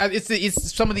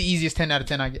 It's some of the easiest 10 out of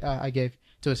 10 I gave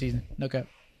to a season. No cap.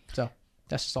 So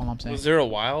that's just all I'm saying. Was there a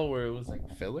while where it was like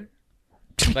filler?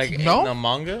 Like No. in the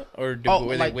manga? Or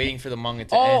were like- they waiting for the manga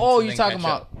to end? Oh, to you're then talking catch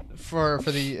about up? for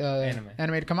the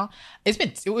anime to come out?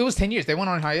 It was 10 years. They went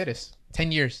on hiatus.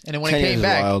 10 years, and then when 10 it years came is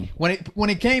back, wild. when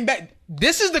it came back,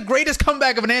 this is the greatest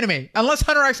comeback of an anime. Unless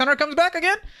Hunter x Hunter comes back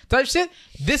again, type shit.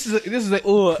 This is a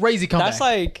Ooh, crazy comeback. That's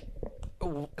like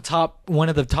one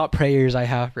of the top prayers I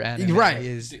have for anime. Right.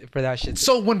 Is for that shit.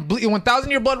 So when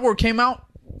 1,000-Year Blood War came out,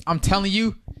 I'm telling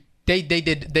you, they did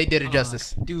it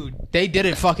justice. dude, They did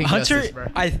it fucking Hunter, justice, bro.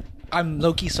 I'm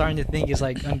low key starting to think it's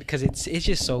like because it's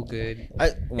just so good.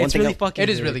 One It's thing really I- fucking. It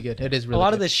is good. really good. It is really a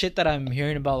lot good. of the shit that I'm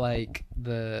hearing about, like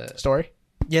the story.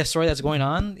 story that's going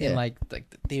on Yeah. and like the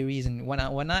theories and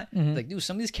whatnot. Mhm. Like, dude,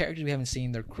 some of these characters we haven't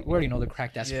seen, we already know they're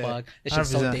cracked as Yeah. fuck. This shit's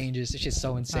so 100%. dangerous. This shit's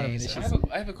so insane. This 100%.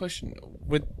 shit's, I have a question.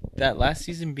 With that last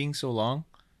season being so long,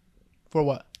 For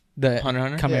what? the Hunter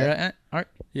x Hunter? Chimera arc.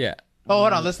 yeah. Oh,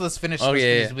 hold on. Let's finish. Oh, let's yeah,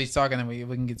 finish yeah. Bleach talk, and then we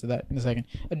can get to that in a second.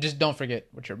 Just don't forget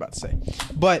what you're about to say.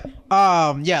 But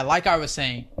yeah, like I was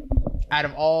saying, out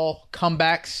of all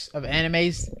comebacks of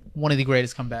animes, one of the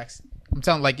greatest comebacks. I'm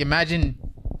telling, like, imagine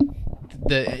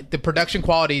the production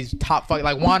quality is top.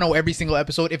 Like Wano every single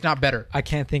episode, if not better. I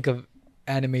can't think of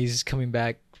animes coming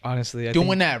back. Honestly, I Doing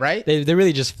think that, right? they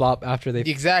really just flop after they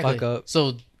Exactly. fuck up.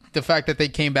 So the fact that they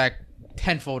came back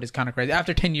tenfold is kind of crazy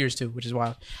after 10 years too, which is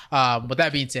wild. With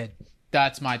that being said,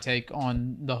 that's my take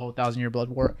on the whole 1,000-Year Blood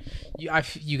War. You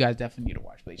guys definitely need to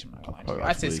watch Bleach. I'm not gonna lie to you.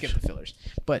 I'd say Bleach. skip the fillers,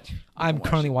 but I'm watch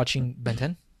currently watching Ben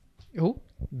 10. who?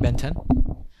 Ben 10.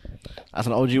 That's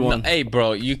an OG No, one. hey,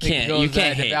 bro, you can't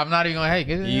hate. I'm not even gonna hate.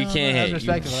 You can't hate. That's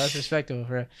respectable. That's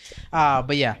respectable.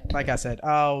 But yeah, like I said,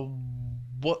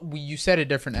 you said a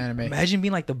different anime. Imagine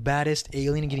being like the baddest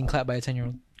alien and getting clapped by a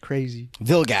 10-year-old. Crazy.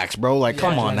 Vilgax, bro. Like,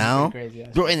 come on that's now. pretty crazy, yeah.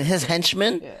 Bro, and his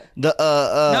henchman, Yeah. the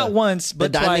Not once,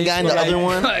 but diamond twice. guy and the Like, other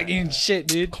one? Fucking shit,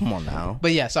 dude. Come on now.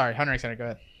 But yeah, sorry, Hunter x Hunter. Go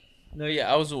ahead. No,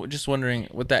 yeah, I was just wondering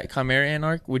with that Chimera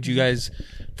arc, would you guys,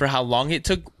 for how long it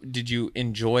took, did you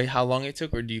enjoy how long it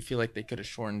took, or do you feel like they could have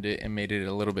shortened it and made it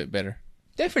a little bit better?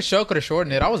 They for sure could have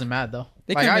shortened it. I wasn't mad though.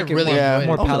 They Like could I make it really more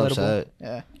enjoyed it. palatable. upset.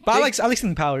 Yeah. But I like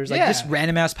seeing powers, like Yeah. just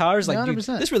random ass powers. Like, dude,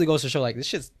 100%. this really goes to show, like, this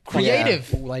shit's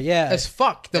Creative. Like, yeah, As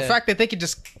fuck. The Yeah. fact that they could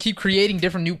just keep creating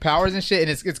different new powers and shit, and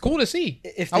it's cool to see.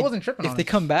 if I they- wasn't tripping If on they it.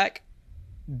 come back,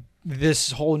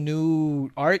 this whole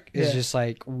new arc is Yeah. just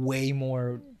like way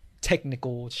more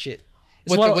technical shit.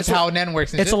 It's with, a lot of- with it's a- how Nen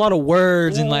works and It's shit. a lot of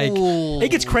words and like Ooh. it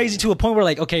gets crazy to a point where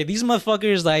like, okay, these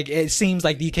motherfuckers, like, it seems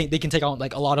like they can take on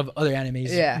like a lot of other animes.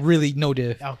 Yeah. Really no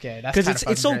diff. Okay, that's Because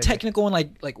kinda it's so fucking crazy. technical and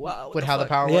like wow. what With how the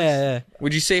power yeah, works? Yeah.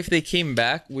 Would you say if they came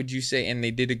back, would you say, and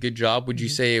they did a good job, would you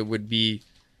say it would be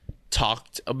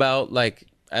talked about like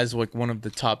as like one of the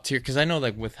top tier? Because I know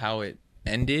like with how it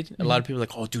ended, a lot of people are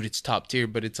like, oh, dude, it's top tier,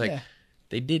 but it's like Yeah.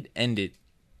 they did end it.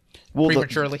 Well,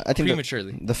 Prematurely. I think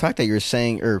Prematurely. The fact that you're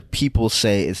saying or people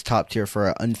say it's top tier for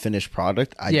an unfinished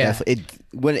product, Yeah.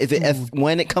 when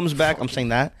it comes back, I'm saying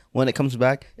that when it comes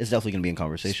back, it's definitely gonna be in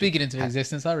conversation. Speak it into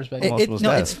existence. I respect it. Almost was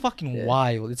No, dead. it's fucking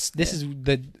wild. This is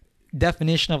the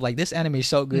definition of like this anime is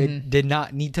so good, did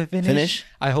not need to finish.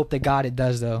 I hope to God it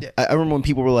does though. Yeah. I remember when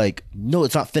people were like, "No,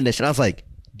 it's not finished," and I was like,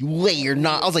 "Wait, you're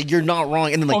not." I was like, "You're not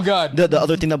wrong." And then like, Oh, God. the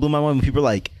other thing that blew my mind when people were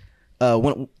like,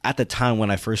 when at the time when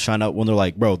I first found out, when they're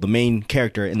like, "Bro, the main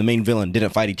character and the main villain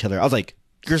didn't fight each other," I was like,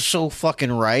 "You're so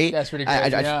fucking right." That's pretty crazy,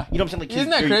 yeah. You know what I'm saying? Like, Isn't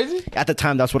that you're- crazy? At the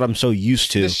time, that's what I'm so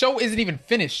used to. The show isn't even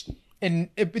finished, and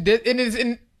it is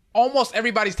in almost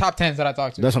everybody's top 10s that I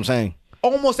talked to. That's what I'm saying.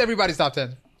 Almost everybody's top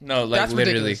 10. No, like That's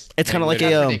literally. ridiculous. It's kind of like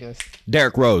That's a ridiculous.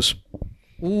 Derrick Rose.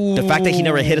 The fact that he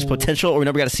never hit his potential, or we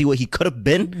never got to see what he could have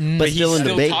been, but He's still in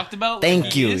still debate. talked about. Thank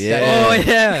like you. he is. Yeah. Oh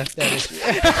yeah.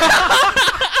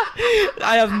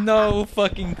 I have no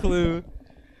fucking clue.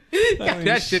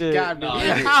 That shit got me. No,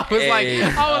 I dude. was like, Hey,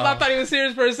 I thought he was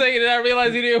serious for a second, and I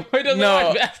realized he doesn't No.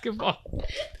 watch basketball.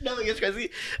 No, it's crazy.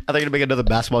 I thought you're gonna make another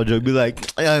basketball joke. Be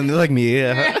like, like me.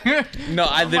 Yeah. No,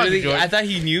 I literally, Jordan. I thought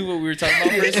he knew what we were talking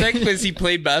about for a second because he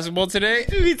played basketball today.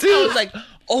 Me too. I was like,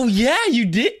 oh yeah, you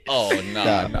did. Oh no,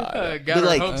 Nah. no. Got our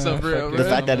like, hopes up real, The bro.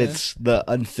 fact that it's the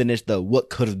unfinished, the what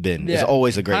could have been, is Yeah.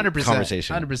 always a great 100%,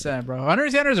 conversation. 100%, bro. Hunter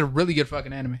x Hunter is a really good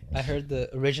fucking anime. I heard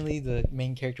originally the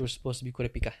main character was supposed to be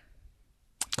Kurapika.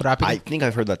 I think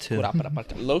I've heard that too.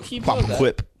 Low key, Pop bro.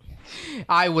 quip.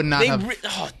 I would not have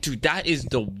Oh, dude, that is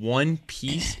the one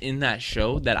piece in that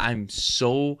show that I'm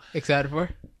so excited for.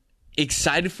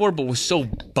 excited for, but was so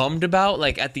bummed about.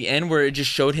 Like at the end, where it just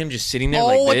showed him just sitting there Oh,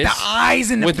 like with this, the eyes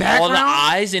in the with background. all the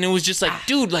eyes, and it was just like,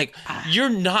 dude, like you're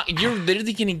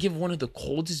literally gonna give one of the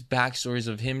coldest backstories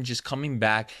of him just coming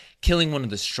back, killing one of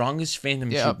the strongest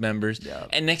Phantom Yep. Troop members,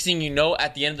 and next thing you know,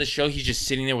 at the end of the show, he's just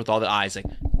sitting there with all the eyes. Like,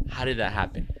 how did that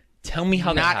happen? Tell me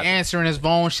how that Not happened. answering his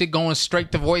phone, shit going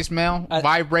straight to voicemail,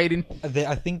 vibrating.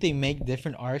 I think they make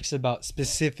different arcs about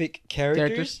specific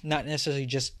characters. Not necessarily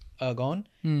just Gon.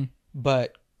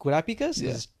 But Kurapika's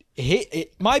is,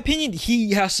 my opinion,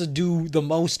 he has to do the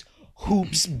most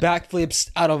hoops, backflips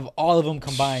out of all of them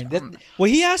combined. What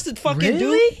he has to fucking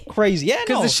Really? do, crazy. Yeah,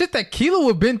 Because no. the shit that Kilo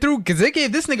had been through, because they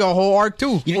gave this nigga a whole arc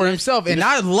too for himself, and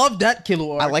I love that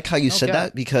Kilo arc. I like how you said Okay.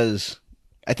 that because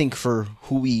I think for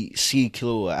who we see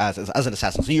Killua as an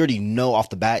assassin, so you already know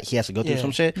off the bat he has to go through Yeah.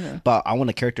 some shit. But I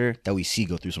want a character that we see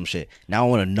go through some shit. Now I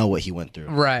want to know what he went through.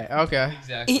 Right. Okay.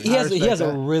 Exactly. he has respect a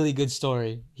that. really good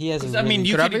story. He has. I mean,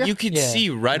 you Kurapika? could Yeah.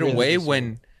 see right Really away good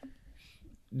when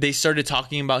they started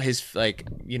talking about his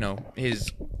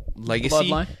his legacy,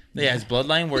 Bloodline? Yeah, his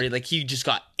bloodline, where he just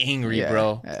got angry, Yeah,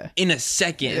 bro, yeah. in a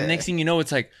second. And next thing you know,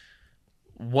 it's like,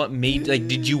 what made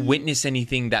did you witness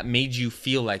anything that made you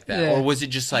feel like that, Yeah. or was it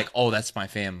just like, oh, that's my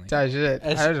family? Tight shit.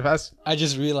 I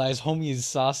just realized homie is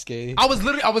Sasuke.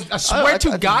 I swear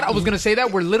to God, I was gonna say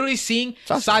that we're literally seeing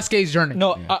Sasuke's journey.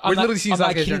 No, we're I'm literally not, seeing I'm not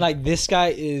Sasuke's kidding. journey. Like, this guy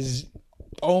is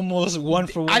almost one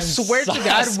for one. I swear to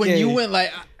God, when Sasuke. you went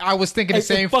like, I was thinking the It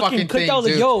same fucking clicked. thing, I was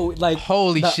like, dude. yo, like,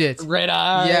 Holy the shit. red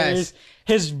eyes. Yes.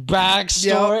 His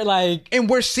backstory, Yep. like, And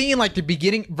we're seeing like the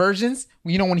beginning versions.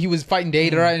 You know, when he was fighting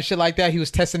Deidara and shit like that, he was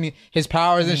testing his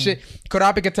powers and shit.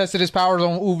 Kurapika tested his powers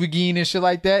on Uvagin and shit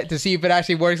like that to see if it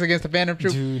actually works against the Phantom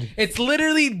Troop. Dude. It's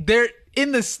literally they're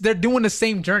doing the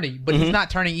same journey, but he's not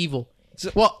turning evil.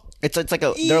 Well, It's like there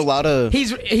are a lot of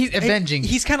he's avenging.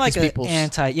 he's kind of like his an peoples.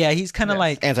 anti. Yeah, he's kind of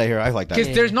like. anti-hero. I like that.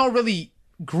 Because there's no really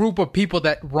group of people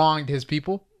that wronged his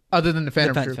people other than the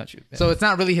Phantom Phantom Troop. Troop, yeah. So it's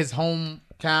not really his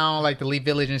hometown, like the Lee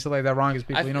Village and stuff like that, wronged his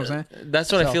people. You know what I'm saying?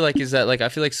 That's what I So- feel like is that I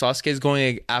feel like Sasuke is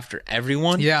going after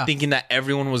everyone, Yeah. thinking that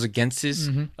everyone was against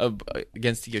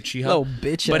against the Uchiha. Little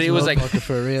bitch, But it was like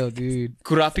for real, dude.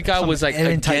 Kurapika was like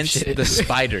Eren type against shit. the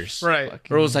spiders, Right.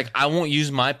 Where it was like, I won't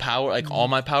use my power, like all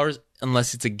my powers,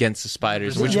 unless it's against the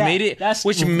spiders, which Yeah, made it that's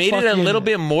a fucking- little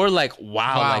bit more like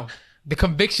wow. the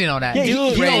conviction on that. Yeah,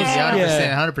 Dude, he crazy,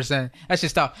 knows. 100%. That's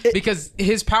just tough because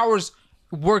his powers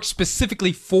work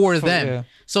specifically for them. yeah.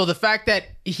 So the fact that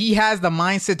he has the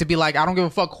mindset to be like, I don't give a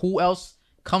fuck who else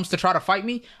comes to try to fight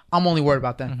me, I'm only worried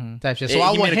about them. Type shit. So Yeah,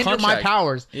 I he will made a hinder my contract.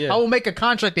 powers. Yeah. I will make a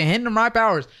contract and hinder my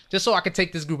powers just so I can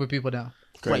take this group of people down.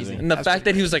 Crazy. And the fact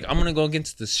that he was like, I'm gonna go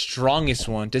against the strongest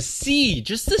one to see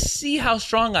how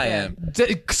strong I am.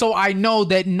 So I know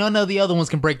that none of the other ones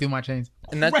can break through my chains.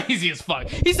 And that's- Crazy as fuck.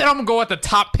 He said I'm gonna go at the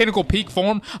top pinnacle peak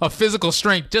form of physical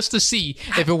strength just to see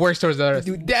if it works towards the others.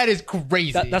 Dude, that is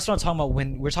crazy. That's what I'm talking about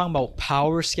when we're talking about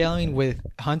power scaling with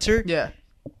Hunter. yeah.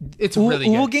 It's really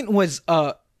good. Ugin was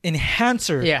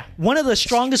enhancer. Yeah. One of the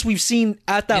strongest we've seen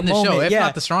at that In the moment. show, if yeah.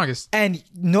 not the strongest. And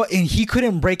he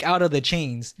couldn't break out of the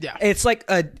chains. Yeah. It's like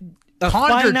a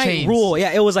Conjured finite chains. rule.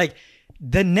 Yeah, it was like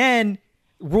the Nen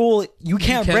rule. You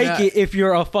can't break cannot. it if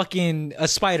you're a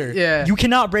spider. Yeah. You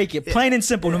cannot break it. Plain and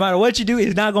simple. No matter what you do,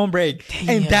 it's not gonna break.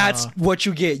 And Damn. that's what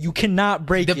you get. You cannot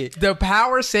break it. The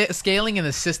power scaling in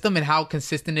the system and how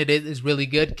consistent it is really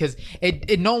good because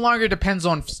it no longer depends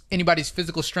on anybody's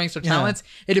physical strengths or talents.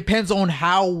 It depends on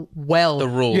how well The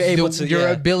rules. You're able to- your yeah.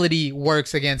 ability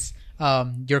works against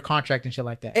your contract and shit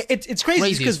like that. It's crazy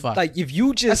Crazy as because fuck. like if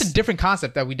you just That's a different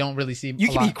concept that we don't really see. you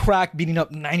a can be lot. cracked beating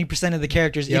up 90% of the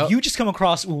characters. Yep. If you just come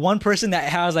across one person that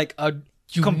has like a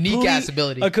Unique ass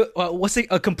ability.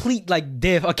 a complete like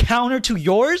diff, a counter to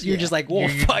yours, you're just like, whoa,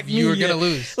 fuck me. you're gonna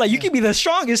lose. Like you can be the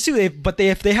strongest too,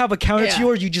 if they have a counter to Yeah.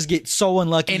 yours, you just get so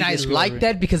unlucky. And you I get screwed like over.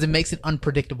 that because it makes it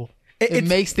unpredictable. It It's-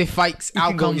 makes the fights can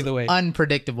go outcomes either way.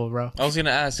 unpredictable, bro. I was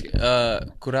gonna ask,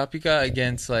 Kurapika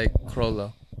against like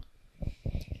Krollo.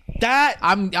 That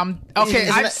I'm okay.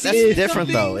 Isn't I've that- seen that's different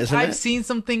some though, things- isn't I've it? seen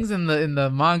some things in the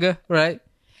manga, right?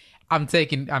 I'm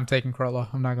taking Krollo.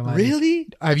 I'm not gonna lie. to you. really.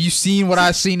 Have you seen what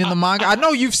I've seen in the manga? I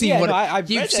know you've seen Yeah, what no, I've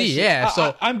you've read that seen. shit. Yeah,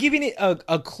 so I'm giving it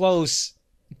a close.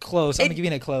 I'm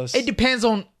giving it close. it depends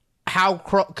on how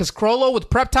because Krollo with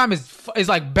prep time is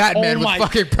like Batman with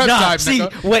fucking prep time. See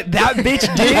nigga. what that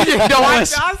bitch did? No, I-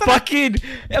 was I- fucking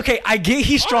okay. I get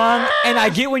he's strong, and I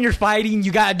get when you're fighting,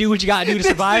 you gotta do what you gotta do to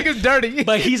survive. This nigga's dirty,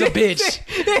 But he's a bitch.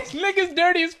 This nigga's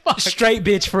dirty as fuck. Straight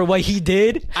bitch for what he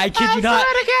did. I kid I you not.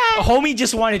 swear to God. Homie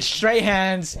just wanted straight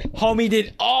hands. Homie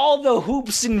did all the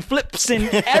hoops and flips and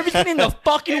everything in the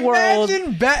fucking world.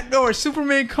 Imagine or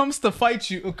Superman comes to fight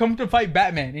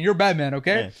Batman, and you're Batman,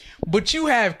 okay? Yeah. But you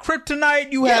have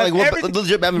kryptonite, you Yeah, have like what, everything.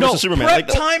 legit Batman No, versus Superman. prep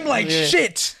Like, time like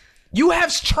shit. You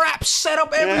have traps set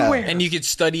up everywhere. And you could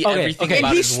study Okay, everything okay. And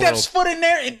about he his steps world. foot in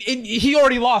there, and he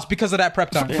already lost because of that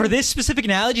prep time. For this specific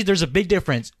analogy, there's a big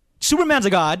difference. Superman's a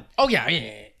god. Oh yeah.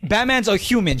 Batman's a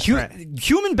human.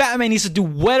 Human Batman needs to do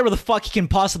whatever the fuck he can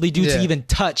possibly do Yeah. to even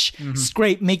touch,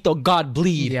 scrape, make the god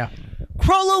bleed. Yeah.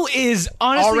 Krollo is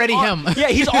honestly Already him. Yeah,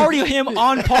 he's already him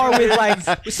on par with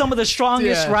like some of the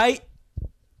strongest, Yeah. right?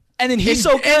 And then he's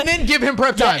so good. And then give him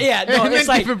prep time. Yeah, no, and it's then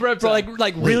like, give him prep bro, time.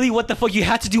 like really, what the fuck? You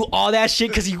had to do all that shit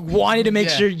because you wanted to make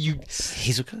Yeah. sure you,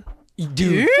 Hizuka?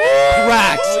 dude,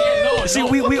 cracked. See,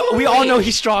 we all know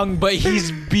he's strong, but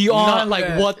he's beyond like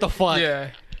Yeah. what the fuck. yeah.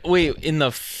 Wait, in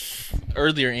the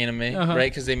earlier anime,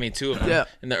 right? Because they made two of them. Yeah.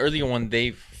 In the earlier one,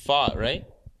 they fought, right?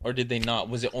 Or did they not?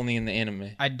 Was it only in the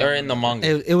anime? I don't or in the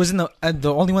manga? It was in the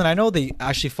only one I know they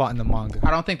actually fought in the manga. I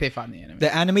don't think they fought in the anime.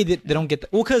 The anime they don't get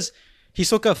because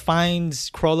Hisoka finds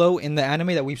Krollo in the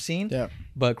anime that we've seen. Yeah.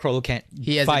 But Krollo can't.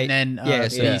 He has fight. a Nen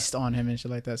so beast on him and shit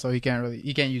like that, so he can't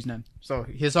use Nen. So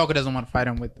Hisoka doesn't want to fight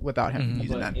him without him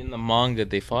using But Nen. in the manga,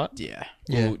 they fought. Yeah.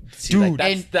 Yeah. Ooh, see, Dude,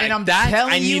 like, that's, and I'm that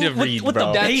telling I need you, to read, with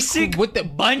bro. the basic with the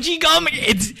bungee gum,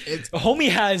 it's homie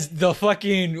has the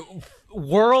fucking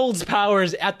world's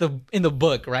powers in the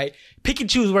book, right? Pick and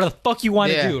choose what the fuck you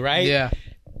want to do, right? Yeah.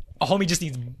 A homie just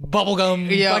needs bubble gum,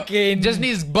 Yeah. fucking just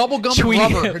needs bubble gum and Chewy.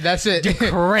 rubber. That's it.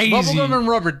 Crazy. Bubble gum and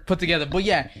rubber put together. But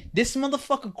yeah, this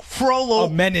motherfucker Krollo a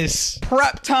menace.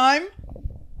 prep time.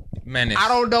 Menace. I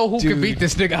don't know who can Dude. beat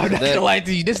this nigga. I'm not gonna lie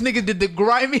to you. This nigga did the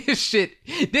grimiest shit.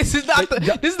 This is not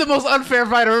this is the most unfair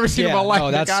fight I've ever seen in my life.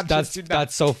 no, nigga.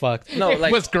 that's so fucked. No, It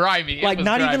like was grimy. It Like was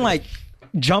not grimy. even like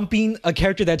jumping a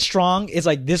character that's strong. It's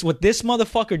like this. What this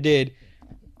motherfucker did.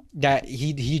 That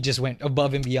he just went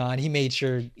above and beyond. He made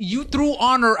sure. You threw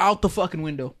honor out the fucking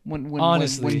window when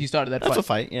Honestly. when you started that That's a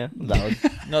fight. fight, yeah. Valid.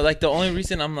 no, like the only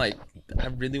reason I'm like, I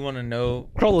really want to know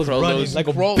Krollo's running like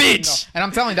a Krollo, bitch. no. And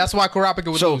I'm telling you, that's why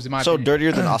Kurapika would lose. In my so opinion.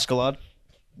 dirtier than Oscalad?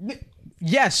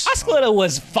 Yes. Ascaletta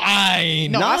was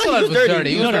fine. No, Nah, Ascalad he was was dirty. dirty.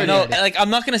 He was No, dirty. No, like I'm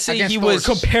not gonna say Against he Thor. was.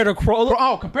 Compared to Krollo,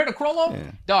 Oh, compared to Krollo,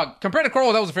 dog. Compared to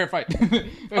Krollo, that was a fair fight.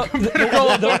 Compared to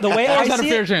Krollo, the way Thor's I had a see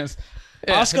fair it, chance.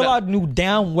 Ocelot knew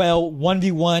damn well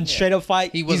 1v1 straight up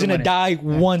fight. He's wasn't gonna die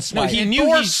one swipe. No, he And knew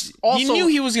Thor's he knew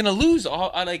he was gonna lose.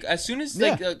 Like as soon as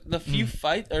like Yeah. the few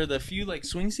fight or the few like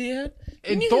swings he had,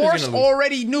 he And knew he was Thor's gonna lose.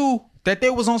 already knew that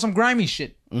they was on some grimy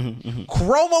shit.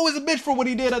 Crollo is a bitch for what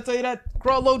he did. I'll tell you that.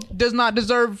 Crollo does not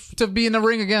deserve to be in the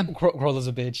ring again. Crowler's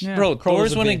a bitch. Yeah. Bro,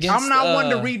 Thor's a went bitch. against. I'm not one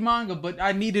to read manga, but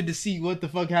I needed to see what the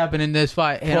fuck happened in this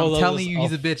fight. And Crollo I'm telling you,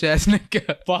 he's a bitch ass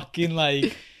nigga. Fucking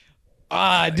like,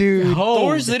 dude.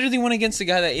 Thor's literally went against the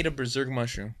guy that ate a berserk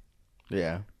mushroom.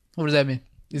 Yeah. What does that mean?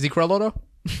 Is he Crollo though?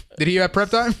 Did he have prep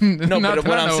time? No, Not but that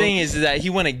what I I'm know. saying is that he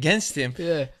went against him,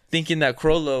 Yeah. thinking that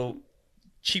Crollo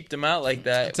cheaped him out like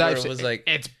that. Where it was like,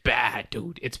 it's bad,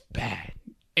 dude. It's bad.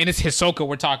 And it's Hisoka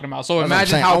we're talking about. So That's what I'm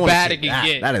imagine saying. I how wanna bad see it can that.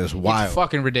 get. That is wild. It's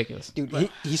fucking ridiculous. Dude, I'm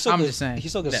Hisoka's just saying.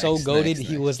 Hisoka's Next, so goaded. next, He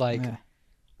next. was like Yeah.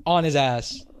 on his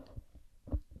ass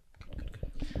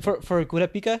for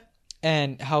Kurapika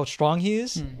and how strong he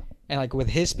is, and like with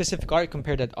his specific art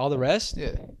compared to all the rest.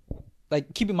 Yeah.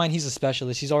 Like, keep in mind he's a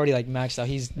specialist. He's already like maxed out.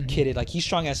 He's kidded. Like, he's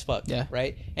strong as fuck. Yeah.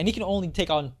 Right. And he can only take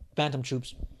on phantom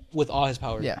troops with all his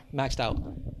power. Yeah. Maxed out.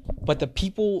 But the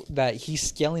people that he's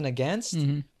scaling against,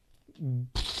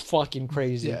 fucking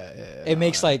crazy. Yeah. It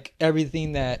makes like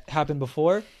everything that happened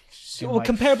before, well, like-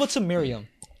 comparable to Miriam,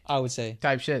 I would say,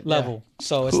 Type shit. level.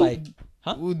 So it's like,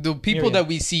 Yeah. The people Miriam. that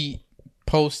we see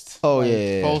post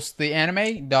post the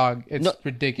anime, dog, it's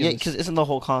ridiculous. Yeah, because isn't the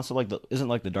whole concept like isn't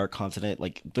like the dark continent,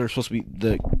 like they're supposed to be,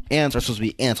 the ants are supposed to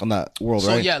be ants on that world, So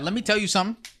right? yeah, let me tell you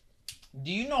something.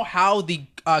 Do you know how the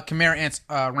Chimera ants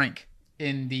rank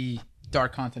in the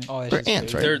Dark Continent? oh, They're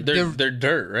ants, right? they're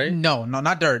dirt, right? No,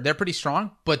 not dirt. They're pretty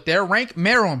strong, but their rank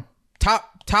Meruem,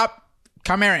 top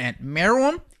Chimera ant.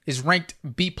 Meruem is ranked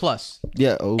B plus,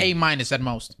 Yeah. Oh. A minus at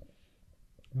most.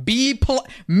 B plus.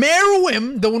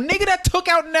 Meruem, the nigga that took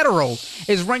out Netero,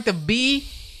 is ranked a B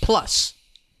plus.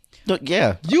 Look,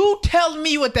 yeah. You tell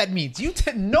me what that means.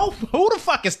 No, who the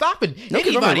fuck is stopping No, 'cause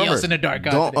anybody remember, else in the Dark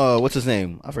Don't. Continent? What's his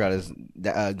name? I forgot his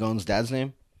Gon's dad's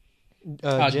name.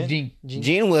 Jin.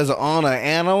 Gene was on an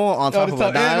animal on top of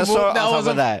a dinosaur. On top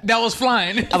of that. That was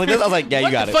flying. I was like, yeah, you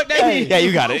What got the it. fuck that mean? Yeah,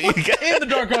 you got it. In the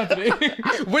Dark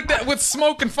Continent with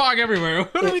smoke and fog everywhere.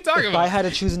 What are we talking If I about? had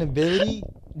to choose an ability,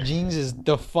 Jeans is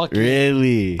the fucking.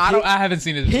 Really? I haven't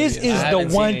seen it. His yet. is I the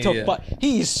haven't one seen it to yet. fuck.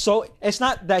 He is so. It's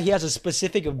not that he has a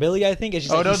specific ability. I think it's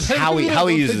just Oh, that no, he's, how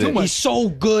he uses too it. much. he's so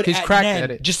good He's at cracked Nen.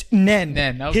 at it. Just Nen.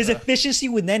 Nen, that was His tough. efficiency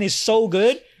with Nen is so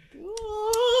good.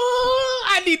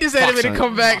 I need this anime to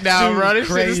come back now, Dude, bro. This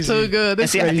shit crazy. is too good. And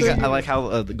This see, I crazy. think I like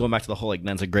how going back to the whole like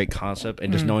Nen's a great concept,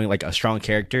 and just knowing like a strong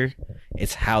character,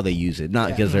 it's how they use it, not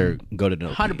because they're goaded.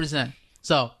 100%.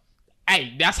 So,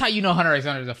 hey, that's how you know Hunter x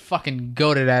Hunter is a fucking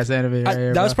goated ass anime. Right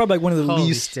here, That was bro. probably like one of the Holy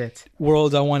least shit.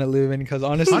 worlds I want to live in because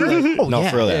honestly, Hunter? like, Oh, No, yeah.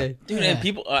 for real. yeah. Yeah. Dude, and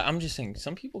people, I'm just saying,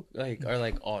 some people like are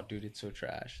like, oh, dude, it's so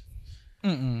trash.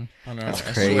 Mm-mm. I don't know. That's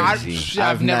I crazy. swear.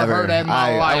 I've never heard that in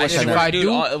my life. wish I If never- I Dude,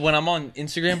 do, when I'm on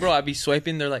Instagram, bro, I'd be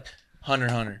swiping. They're like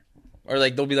Hunter, or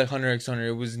like they'll be like Hunter x Hunter.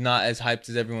 It was not as hyped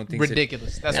as everyone thinks.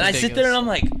 ridiculous. That's And ridiculous. I sit there and I'm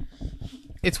like,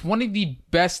 It's one of the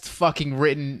best fucking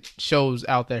written shows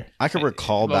out there. I could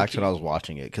recall back to when I Low-key. was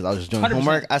watching it because I was just doing 100%.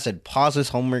 homework. I said, pause this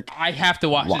homework. I have to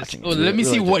watch Watching this. it. Oh, let me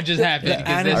see Really what just happened. The 'cause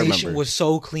this- animation remember. was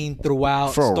so clean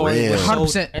throughout. For Story real. was so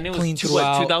 100%. and it was clean what,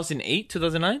 throughout. 2008,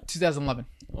 2009. 2011.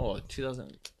 Oh,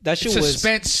 2000. That shit was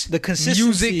Suspense, the consistency.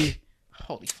 music.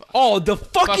 Holy fuck. Oh, the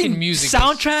fucking music is-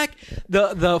 soundtrack,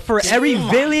 the for every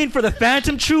villain for the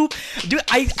Phantom Troop, dude.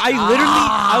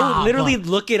 I would literally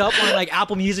look it up on like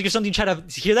Apple Music or something, try to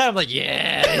hear that. I'm like,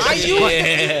 yeah,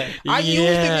 I use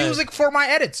the music for my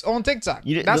edits on TikTok.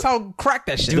 You did- That's the- how cracked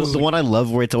that shit The, is. the one I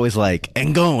love where it's always like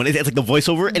and going. It's like the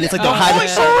voiceover and it's like the the high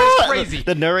voiceover is crazy.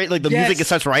 The narrate like the Yes. music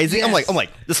starts rising. Yes. I'm like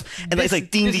this, and it's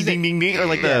like ding this ding is ding it. ding ding or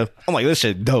like the. I'm like this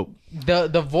shit dope. The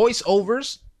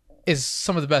voiceovers is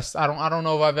some of the best. I don't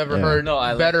know if I've ever heard No, I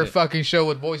liked better it. fucking show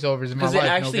with voiceovers in my Because life. it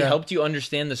actually no cap. helped you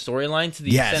understand the storyline to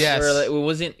the Yes. extent Yes. where like, it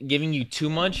wasn't giving you too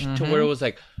much to where it was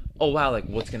like, oh wow, like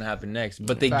what's gonna happen next?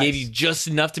 But they Facts. gave you just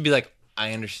enough to be like,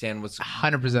 I understand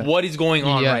 100%. what is going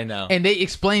on right now. And they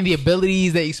explain the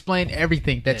abilities, they explain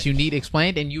everything that you need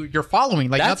explained, and you're following.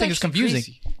 Like, That's nothing is actually confusing.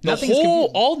 crazy. The Nothing is whole,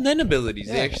 confusing. all Nen abilities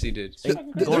they actually did.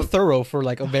 They're thorough for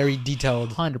like a very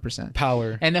detailed 100%.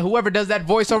 power. And then whoever does that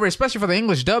voiceover, especially for the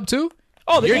English dub too,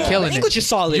 Oh, you're killing it. English is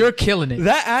solid. You're killing it.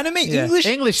 That anime Yeah.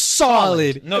 English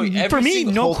solid. No, every for me,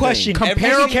 single no whole question. thing. Every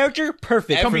Comparable- character,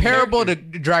 perfect. Every Comparable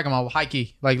character. to Dragon Ball, high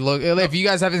key. Like, look, if you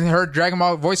guys haven't heard Dragon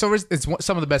Ball voiceovers, it's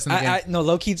some of the best in the game. No,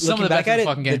 low key. Some of Looking the back best in at the it,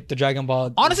 fucking game. the Dragon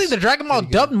Ball. Honestly, the Dragon Ball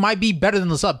dubbed might be better than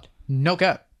the subbed. No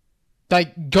cap.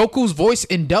 Like, Goku's voice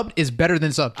in dubbed is better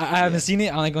than subbed. I haven't seen it.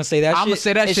 I'm not gonna say that. I'm gonna shit.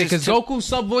 say that It's shit just because Goku's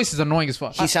sub voice is annoying as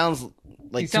fuck. He sounds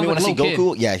like He to me sounds when I like see a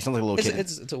little Goku, yeah, he sounds like a little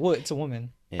It's kid. it's a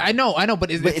woman. Yeah. I know,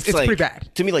 but it's like, pretty bad.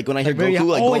 To me, like when I hear Like, Goku,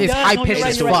 like oh, Goku, It's yeah, high no, you're pitched right,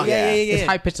 as you're fuck. right. Yeah. It's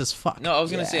high pitched as fuck. No, I was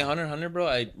gonna say Yeah. Hunter x Hunter,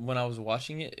 bro. When I was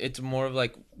watching it, it's more of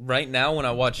like right now when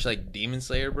I watch like Demon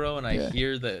Slayer, bro, and I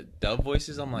hear the dub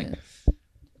voices, I'm like,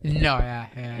 No, yeah.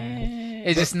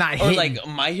 It's just not or hitting. like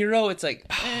My Hero, it's like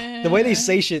The way they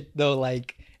say shit though,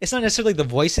 like it's not necessarily the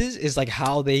voices, it's like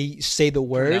how they say the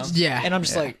words. Yeah. And I'm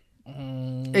just Yeah. like,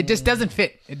 It just doesn't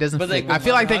fit. It doesn't But fit. like I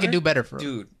feel like they Hunter, could do better for him.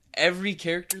 dude. Every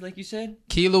character, like you said,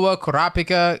 Killua,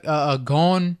 Kurapika,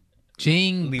 Gon,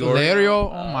 Jing, Leorio.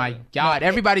 Leorio. Oh my god.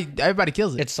 Everybody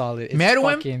kills it. it's solid. It's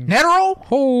Meruem? fucking- Netero?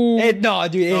 Oh. No,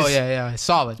 dude. It's, Oh yeah. It's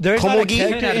solid. There's not a Komugi?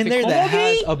 character in there that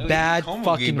has a Komugi? bad Komugi,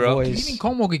 fucking bro. Even voice.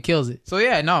 Komogi kills it. So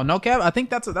yeah, no cap. I think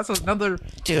that's another.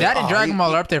 Dude, that and oh, Dragon you-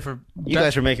 Ball are up there for. you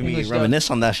guys are making me English reminisce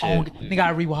on that Oh, shit. nigga,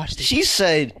 I rewatched it. She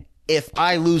said, "If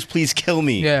I lose, please kill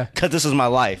me." Yeah. because this is my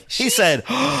life. She said,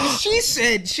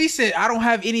 She said, I don't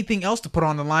have anything else to put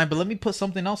on the line, but let me put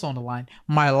something else on the line.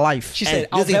 My life. She And said,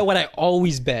 "I'll Disney- bet what I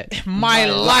always bet." My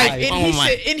life. And Oh he my-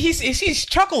 said, and he's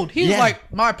chuckled. He was Yeah.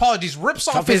 like, my apologies, rips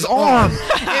off his his arm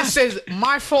and says,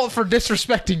 my fault for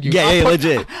disrespecting you. Yeah, I'll yeah, put-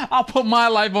 legit. I'll put my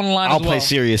life on the line "I'll as well. play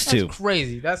serious too." That's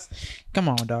crazy. Come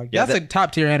on, dog. Yeah, That's a that-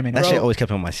 top tier anime. That bro. shit always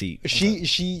kept me on my seat.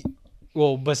 She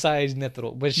well, besides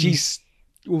Netero, but she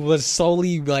was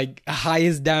solely like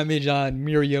highest damage on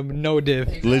Miriam, no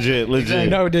diff. Legit.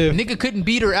 No diff. Nigga couldn't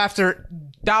beat her after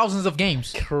thousands of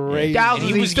games. Crazy. Thousands.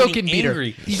 and he was still getting couldn't beat her.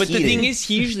 angry. He's But the eating. thing is,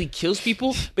 he usually kills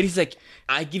people. But he's like,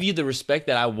 I give you the respect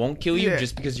that I won't kill you Yeah.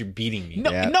 just because you're beating me.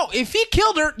 No, Yeah. no. If he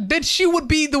killed her, then she would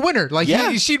be the winner. Like,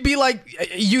 Yeah. she'd be like,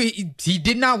 He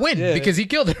did not win Yeah. because he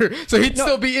killed her, so he'd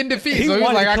still be in defeat. He So he was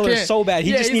wanted like, to I kill her can't. so bad.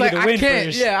 He just he's needed like, to win I can't,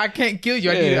 first. Yeah, I can't kill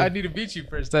you. Yeah. I need to beat you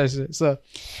first. That shit. So,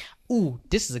 ooh,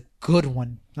 this is a good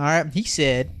one. All right. He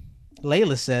said,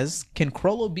 Layla says, can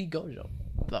Crollo beat Gojo?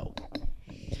 Though,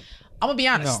 I'm gonna be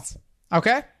honest.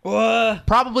 Okay.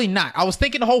 Probably not. I was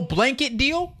thinking the whole blanket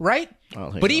deal, right? I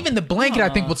don't think But so. even the blanket, I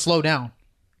think, would slow down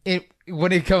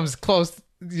when it comes close to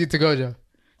Gojo.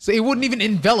 So it wouldn't even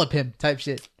envelop him, type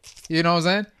shit. You know what I'm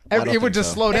saying? don't It would think just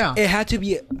so. slow down. It had to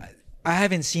be. I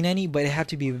haven't seen any, but it had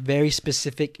to be a very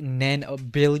specific Nen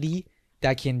ability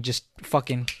that can just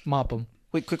fucking mop him.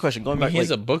 Wait, quick question. Going I mean, back, he has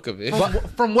like, a book of it.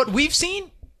 From what we've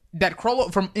seen, that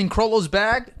Crollo in Crollo's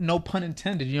bag, no pun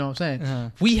intended. You know what I'm saying? Uh-huh.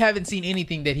 We haven't seen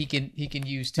anything that he can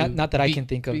use to Not that I beat- can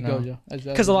think of. beat No. Gojo.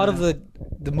 Because a lot of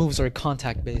the moves are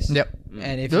contact based. Yep.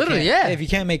 And if Literally, you can't, yeah. if you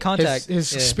can't make contact,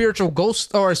 his yeah. spiritual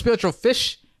ghost or spiritual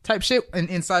fish type shit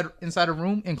inside a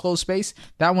room in closed space.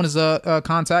 That one is a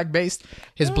contact based.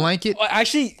 His blanket. Well,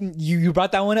 actually, you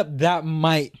brought that one up. That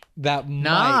might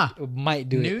Nah. might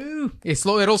do it.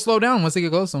 No, it'll slow down once they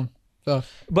get close to him. So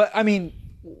But I mean,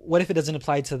 what if it doesn't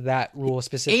apply to that rule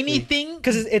specifically? anything,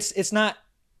 Because it's not.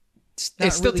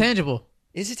 it's still really- tangible.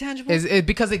 Is it tangible?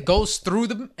 Because it goes through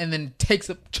them and then takes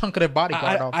a chunk of their body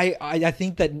part off. I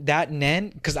think that Nen,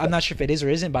 because I'm not sure if it is or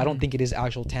isn't, but I don't think it is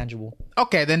actual tangible.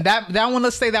 Okay, then that one.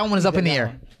 Let's say that one is up in the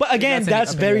air. But again, That's that's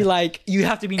up in very there. like you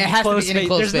have to be in It a has to close be in a space.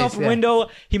 closed There's no space, yeah. window.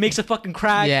 He makes a fucking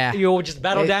crack. Yeah. You'll just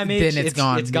battle damage. Then it's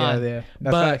gone. It's gone. Yeah.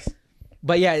 That's But facts.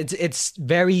 but yeah, it's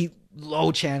very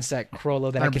low chance that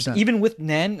Crollo that I 100%. can even with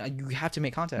Nen, you have to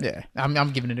make contact. Yeah,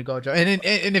 I'm giving it to Gojo.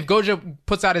 And if Gojo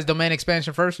puts out his domain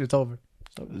expansion first, it's over.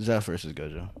 Zeph versus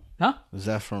Gojo. Huh?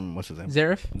 Zeph from what's his name?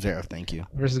 Zareth Zeph. Thank you.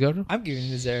 versus Gojo? I'm giving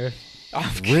it Zareth.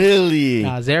 Really?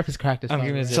 Nah, Zareth is cracked as I'm fuck.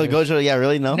 giving it So Zareth. Gojo, yeah,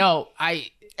 really? No. No,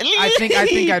 I think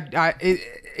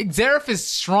Zareth is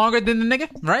stronger than the nigga,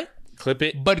 right? Clip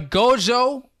it. But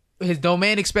Gojo, his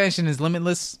domain expansion is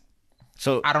limitless.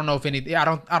 So I don't know if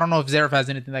I don't know if Zareth has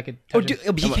anything that could. Oh, Touch dude,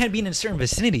 him. but he can't be in a certain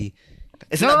vicinity.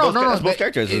 it's No, not no. both but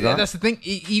characters. Is that? That's the thing.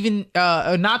 Even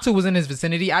Natsu was in his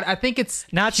vicinity. I think it's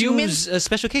Natsu's humans. a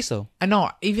special case though. I know.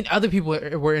 Even other people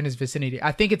were in his vicinity.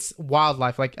 I think it's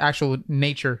wildlife, like actual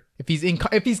nature. If he's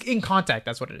in contact,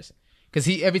 that's what it is. Because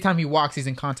every time he walks, he's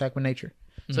in contact with nature.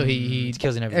 So he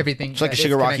kills and everything. It's like a that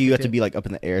Shigaraki. You have connected to be like up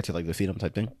in the air to like defeat him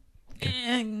type thing.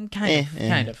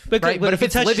 kind of. But, right? But if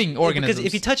it's living organisms, because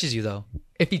if he touches you though,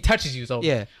 if he touches you, so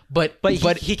yeah. But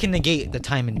he can negate the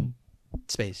time and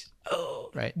space.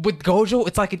 Right. with Gojo,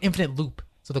 it's like an infinite loop.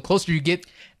 So the closer you get,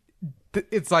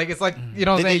 it's like you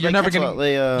know what I'm saying. You're like, never cancel gonna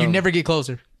out. They, you never get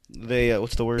closer. They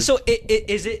what's the word? So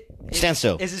is it Stand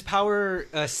still. Is his power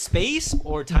space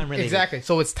or time related? Exactly.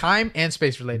 So it's time and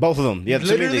space related. Both of them. Yeah, to me,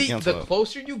 they Literally, cancel the out.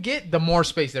 closer you get, the more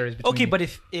space there is between. Okay, you. but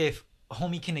if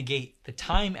homie can negate the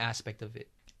time aspect of it,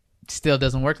 Still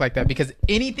doesn't work like that because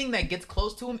anything that gets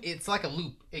close to him, it's like a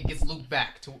loop. It gets looped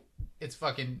back to its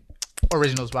fucking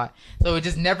originals by. So it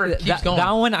just never keeps going.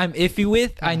 That one I'm iffy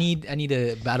with. I need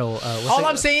a battle.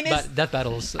 I'm saying is death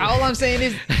battles. All I'm saying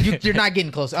is you're not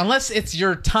getting close unless it's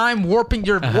your time warping.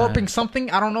 You're warping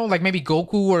something. I don't know, like maybe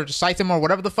Goku or Saitama or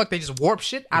whatever the fuck. They just warp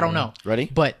shit. I don't know. Ready?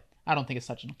 But I don't think it's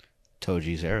touching them.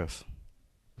 Toji's Aerith.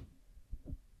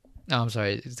 No, I'm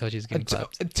sorry. Toji's getting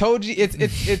clapped. Toji,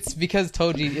 it's because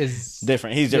Toji is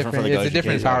Different. He's different from the It's Gojo a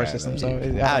different case. power Okay, system. okay. So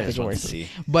I I just don't want think to it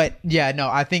works. see. But yeah, no,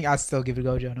 I think I still give it to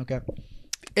Gojo. Okay.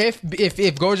 If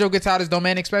Gojo gets out his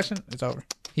domain expression, it's over.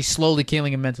 He's slowly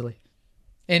killing him mentally.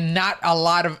 And not a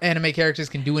lot of anime characters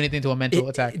can do anything to a mental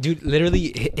attack. Dude, literally,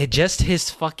 it just his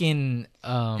fucking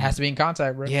Has to be in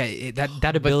contact, bro. yeah.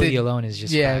 That ability alone is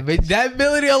just Yeah, whack. but that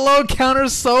ability alone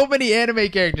counters so many anime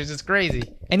characters. It's crazy.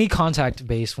 Any contact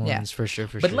based ones Yeah. for sure.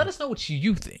 But let us know what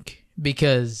you think,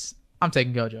 because I'm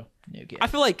taking Gojo. I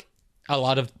feel like a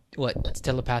lot of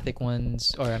telepathic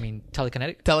ones, or I mean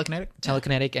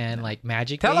telekinetic and like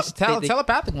magic.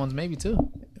 Telepathic ones maybe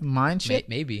too. Mind shit.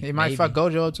 Maybe They might fuck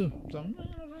Gojo up too. So,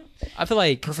 I feel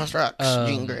like Professor X,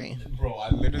 Jean Grey. Bro, I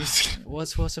literally.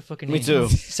 what's the fucking Me name? too.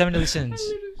 7 Deadly Sins.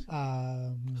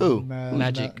 Who?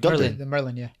 Magic. Gunther. Merlin. The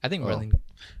Merlin, yeah. I think Merlin.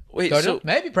 Wait, Gojo? so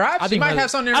Maybe, perhaps. I She think might Merlin.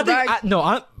 have something in her bag.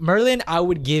 Merlin. I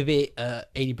would give it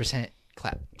 80%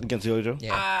 clap. Against Gojo?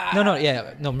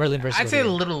 Yeah. No. Merlin versus. I'd say a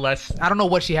Gojo. little less. I don't know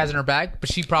what she has in her bag,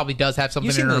 but she probably does have something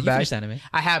You've seen in her you bag. finished anime.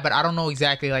 I have, but I don't know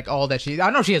exactly like all that she. I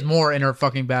know she has more in her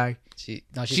fucking bag. She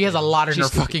has a lot in her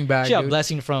fucking bag. She got a dude.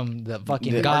 blessing from the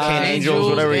fucking The gods. arcane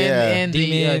angels, whatever, and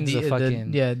Demons, the the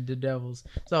fucking- the devils.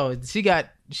 So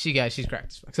she's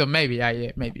cracked as fuck. So maybe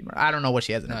I don't know what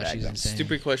she has in her No, bag. she's though. insane.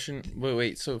 stupid question.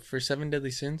 Wait. So for 7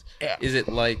 Deadly Sins, Yeah. is it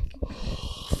like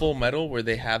Full Metal where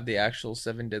they have the actual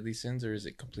 7 Deadly Sins, or is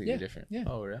it completely Yeah, different? yeah.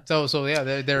 Oh yeah. So yeah,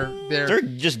 They're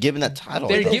just given that title.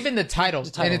 they're given the title,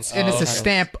 and it's a okay.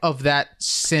 stamp of that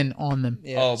sin on them.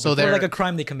 Yeah. Oh, So For they're like a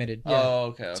crime they committed. Oh,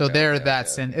 okay. so they're that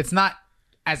sin. It's not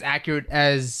as accurate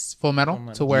as Full Metal, Full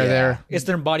Metal. to where Yeah. they're It's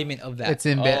their embodiment of that. it's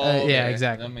in yeah,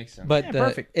 exactly. That makes sense. But Yeah,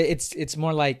 perfect. it's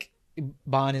more like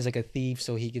Bond is like a thief,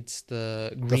 so he gets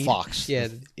the green. fox. Yeah,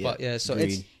 Yeah, So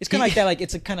greed. it's kind of like that. Like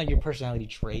it's a kind of your personality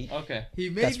trait. Okay. He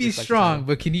may That's be reflected strong, on-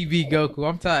 but can he beat Goku?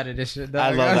 I'm tired of this shit. Dog. I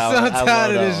love that I'm one. so I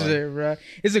tired love of this that one. shit, bro.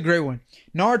 It's a great one.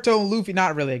 Naruto and Luffy,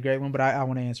 not really a great one, but I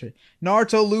want to answer it.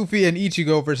 Naruto, Luffy, and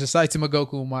Ichigo versus Saitama,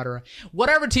 Goku, and Madara.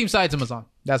 Whatever team Saitama's on.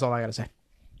 That's all I gotta say.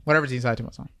 Whatever team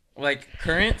Saitama's on. Like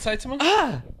current Saitama?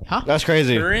 That's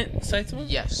crazy. Current Saitama?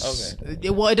 Yes. Okay.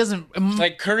 Well, it doesn't.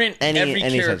 Like current Any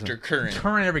character Saitama. current.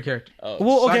 Current every character. Oh.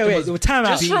 Well, okay, Saitama's wait. Time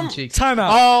out. just from- Time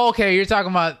out. Oh, okay. You're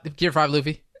talking about Gear 5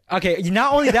 Luffy. Okay,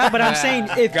 not only that, but I'm saying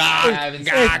if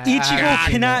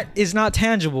Ichigo is not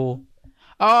tangible.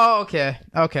 Oh, okay.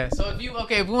 So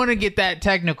if we want to get that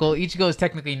technical, Ichigo is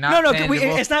technically not. No, tangible.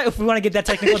 it's not. If we want to get that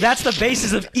technical, that's the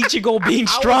basis of Ichigo being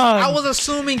strong. I was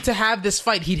assuming to have this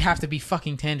fight, he'd have to be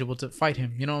fucking tangible to fight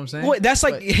him. You know what I'm saying? Well, that's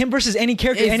like But him versus any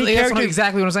character. it's- Any that's character.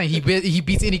 exactly what I'm saying. He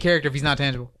beats any character if he's not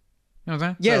tangible. You know what I'm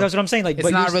saying? Yeah, So that's what I'm saying. Like, it's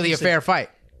but not you're- really a fair fight.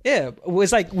 Yeah,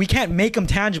 it's like we can't make him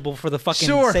tangible for the fucking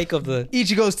Sure. sake of the.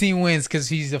 Ichigo's team wins because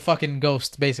he's a fucking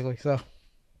ghost, basically. So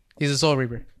he's a Soul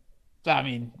Reaper. I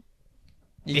mean,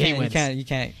 he wins. You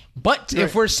can't. But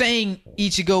if we're saying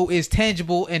Ichigo is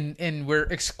tangible and we're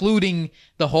excluding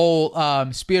the whole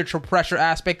spiritual pressure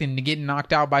aspect and getting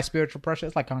knocked out by spiritual pressure,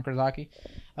 it's like Kankurazaki.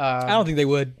 I don't think they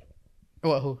would.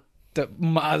 What? Who? The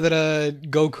Madara,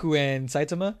 Goku, and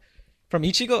Saitama from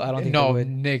Ichigo. I don't think No, they would.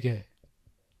 nigga.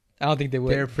 I don't think they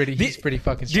would. They're pretty. He's pretty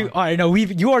fucking strong. Dude, all right, no,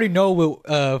 you already know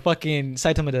what fucking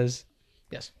Saitama does.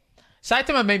 Yes.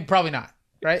 Saitama, maybe probably not.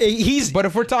 Right. He's. But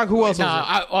if we're talking, who else?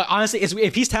 Nah, honestly,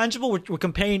 if he's tangible, we're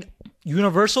comparing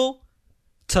Universal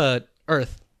to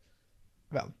Earth.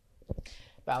 Valid.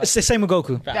 It's the same with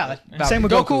Goku. Valid. Same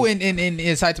with Goku. Goku. In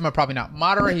Saitama, probably not.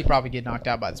 Madara, he'd probably get knocked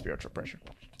out by the spiritual pressure.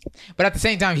 But at the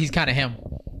same time, he's kind of him.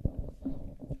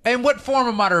 And what form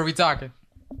of Madara are we talking?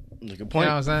 Good You point.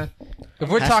 know what I'm saying? If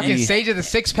we're Has talking to be. Sage of the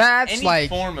Six Paths, Any like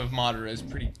form of Madara is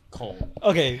pretty cold.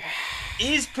 Okay,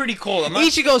 Is pretty cold. I'm not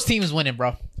Ichigo's team is winning,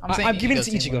 bro. I'm giving it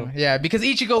to Ichigo's team Ichigo. winning. Yeah, because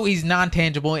Ichigo, he's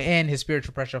non-tangible and his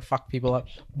spiritual pressure fuck people up.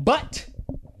 But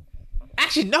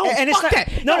actually, no, and it's fuck not.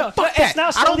 that. No, fuck that. it's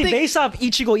not I don't solely think- based off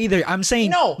Ichigo either. I'm saying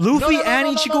No, Luffy no,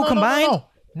 and Ichigo combined.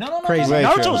 No, Crazy. Right,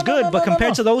 Naruto's sure. good, but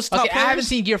compared to those top Okay, I haven't players,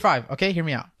 seen Gear 5. Okay, hear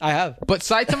me out. I have. But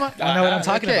Saitama, I know what I'm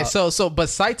talking about. But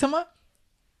Saitama,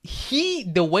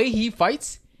 the way he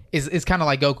fights is kind of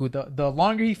like Goku. The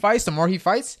longer he fights, the more he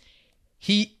fights,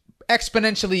 he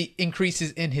exponentially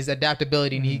increases in his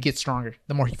adaptability and he gets stronger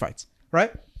the more he fights.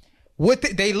 Right?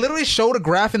 They literally showed a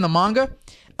graph in the manga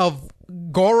of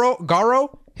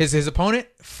Garo his opponent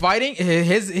fighting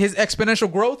his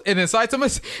exponential growth, and then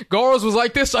Saitama's Goro's was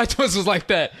like this, Saitama's was like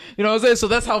that. You know what I'm saying? So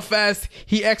that's how fast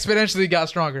he exponentially got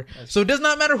stronger. So it does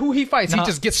not matter who he fights, he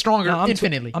just gets stronger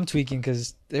infinitely. I'm tweaking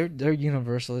because they're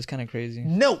universal. It's kind of crazy.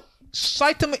 No,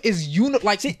 Saitama is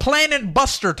planet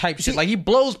buster type shit. Like he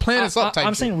blows planets up type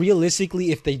I'm shit. saying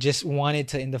realistically, if they just wanted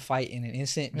to end the fight in an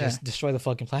instant, just destroy the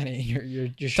fucking planet, and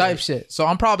you're type shit. So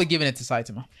I'm probably giving it to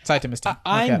Saitama. Saitama's team.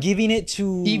 I'm giving it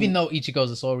to, even though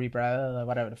Ichigo's a Soul Reaper,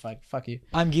 whatever the fuck you.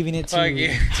 I'm giving it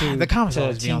to The comments to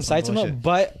always be Team on some Saitama. bullshit.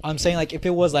 But I'm saying like if it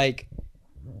was like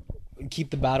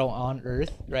keep the battle on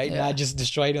Earth, right? Yeah. Not just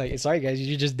destroy it. Like sorry guys,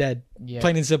 you're just dead. Yeah.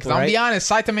 Plain and simple. I'll Right? be honest,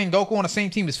 Saitama and Goku on the same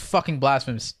team is fucking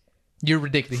blasphemous. You're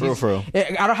ridiculous. For real.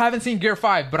 I haven't seen Gear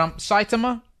 5, but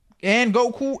Saitama and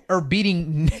Goku are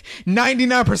beating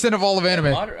 99% of all of anime.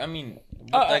 I mean,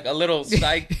 like a little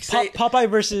side. Popeye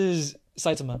versus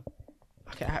Saitama.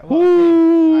 Okay, I'm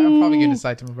probably giving it to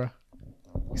Saitama, bro.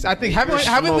 I think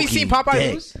haven't we seen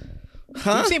Popeye lose?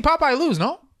 Huh? We've seen Popeye lose,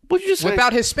 no? What'd you just say?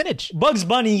 Without his spinach. Bugs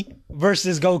Bunny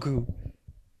versus Goku,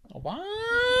 What?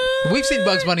 We've seen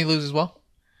Bugs Bunny lose as well.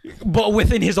 but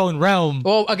within his own realm.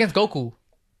 Well, against Goku.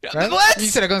 Right? What? You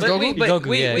said against Goku?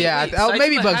 Goku, yeah.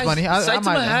 Maybe Saitama Bugs Bunny. I Saitama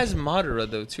might know. has Madara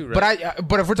though too, right?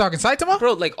 But if we're talking Saitama,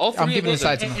 Bro, like all three of giving those it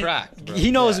are Saitama. cracked, bro.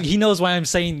 He knows why I'm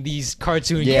saying these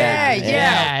cartoon. Yeah.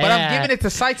 yeah. But I'm giving it to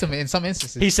Saitama in some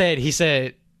instances. He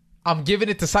said I'm giving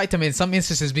it to Saitama in some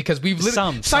instances because we've literally...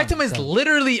 Some, Saitama is some.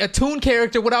 literally a Toon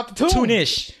character without the Toon.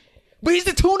 Toonish. But he's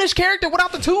the Toonish character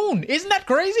without the Toon. Isn't that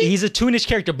crazy? He's a Toonish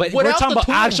character, but we're Without talking the about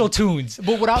toon. actual Toons.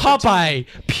 But without the Popeye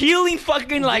peeling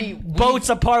fucking boats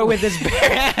apart with his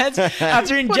bare hands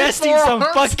after ingesting some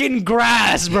forearms. fucking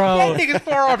grass, bro. That nigga's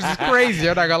forearms is crazy.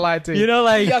 I'm not gonna lie to you. You know,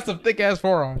 like he got some thick ass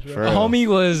forearms. Bro. For real. homie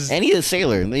was And he's a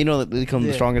sailor. You know, they become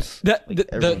the strongest.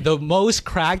 the most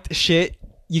cracked shit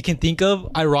you can think of.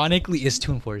 Ironically, is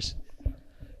Toon Force.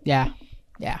 Yeah.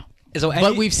 So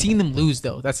But we've seen them lose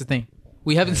though. That's the thing.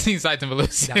 We haven't seen Saitama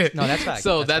lose. No, that's fact.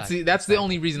 So That's that's the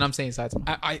only reason I'm saying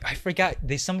Saitama. I forgot.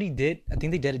 Somebody did. I think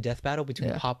they did a death battle between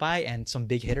Yeah. Popeye and some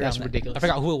big hitter. That's on that. ridiculous. I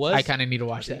forgot who it was. I kind of need to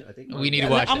watch that. We need to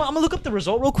watch I'm gonna look up the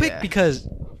result real quick Yeah. because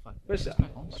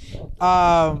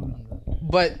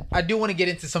But I do want to get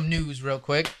into some news real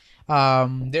quick.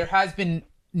 There has been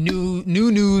new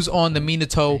news on the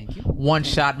Minato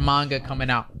one-shot manga coming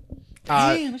out.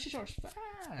 damn, this shit charged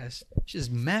fast. She's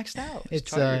maxed out.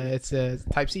 It's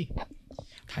Type C.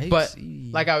 Type But C.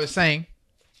 like I was saying,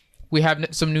 we have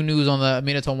some new news on the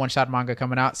Minato one-shot manga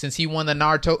coming out since he won the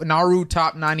Naru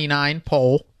Top 99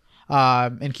 poll.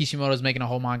 And Kishimoto's making a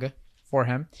whole manga for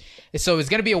him. So it's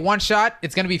gonna be a one-shot.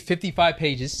 It's gonna be 55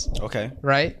 pages, Okay.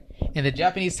 right? And the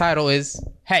Japanese title is,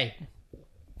 hey,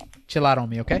 chill out on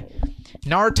me, okay?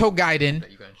 Naruto Gaiden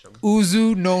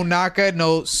Uzu no Naka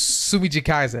no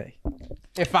Sumijikaze.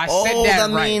 If I said that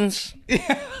right. means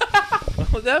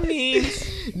What that means?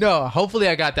 No, hopefully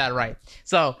I got that right.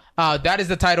 So that is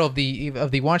the title of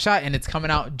the one shot, and it's coming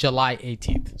out July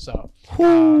 18th. So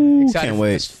excited can't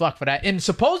wait. as fuck for that. And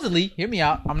supposedly, hear me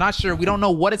out. I'm not sure. We don't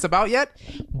know what it's about yet,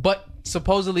 but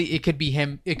supposedly it could be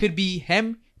him. It could be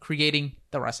him creating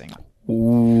the Rasengan.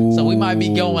 So we might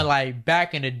be going like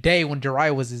back in the day when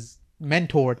Jiraiya was his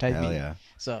mentor type. Hell thing. yeah.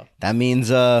 So That means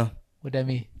what that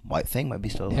mean? White Fang might be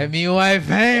still alive. Hit me White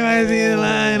Fang. I see the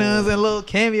line. It was a little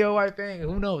cameo White Fang.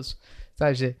 Who knows?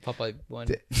 Type shit. Popeye won.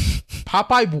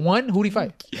 Popeye won. Who did he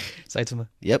fight? Saitama.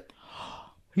 Yep.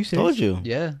 You Told you.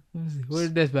 Yeah. Where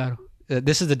did this battle?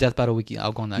 This is the death battle wiki.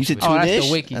 I'll go on that. You said Oh, that's the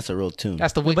Toon-ish? wiki. That's a real tune.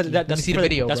 That's the wiki. But Let me that's see the for-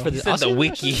 video. That's bro. for the You said the Austin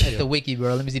wiki. That's the wiki,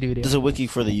 bro. Let me see the video. There's a wiki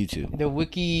for the YouTube. The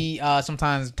wiki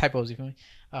sometimes typos. You feel me?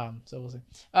 So we'll see.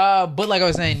 But like I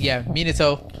was saying, yeah,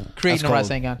 Minato creating a That's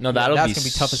Rasengan. No, that'll that's be gonna be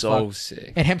tough as so fuck.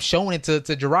 sick. And him showing it to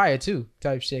Jiraiya too,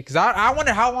 type shit. Because I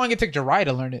wonder how long it took Jiraiya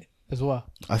to learn it as well.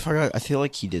 I forgot. I feel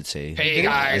like he did say. Hey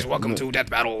guys, welcome to Death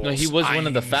Battle. No, he was one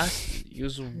of the fast. He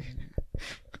was.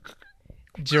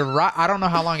 Jiraiya. I don't know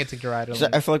how long it took Jiraiya to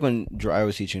learn. I feel like when Jiraiya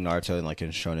was teaching Naruto and like in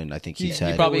Shonen, I think he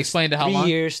said. he probably explained it how 3 long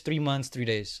years, 3 months, 3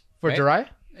 days. for right? Jiraiya.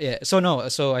 Yeah. So no.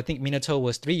 So I think Minato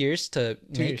was 3 years to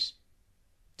 2 years.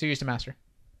 2 years to master.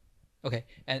 Okay.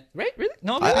 And right? Really?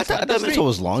 No. I that's thought three. Minato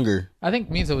was longer. I think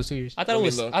Minato was 2 years. I thought Let it me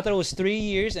was. look. I thought it was 3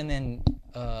 years, and then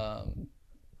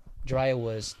Jiraiya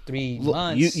was 3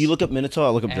 months. You look up Minato. I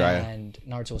look up Jiraiya. And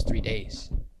Naruto was 3 days.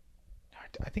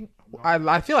 I think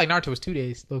I feel like Naruto was 2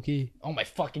 days, low key. Oh my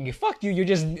fucking fuck you! You're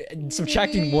just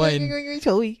subtracting one.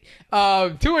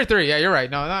 2 or 3. Yeah, you're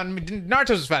right. No, Naruto's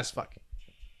was fast as fuck.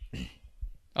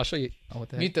 I'll show you. Oh, what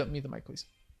the heck? Mute the mic, please.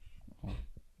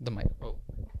 The mic.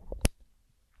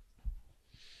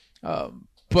 Oh.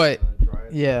 But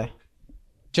yeah,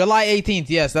 July 18th.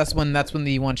 Yes, that's when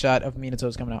the one shot of Minato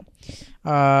is coming out.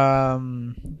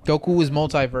 Goku is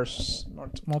multiverse.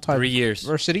 3 years.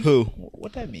 Versity. Who?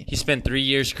 What that mean? He spent 3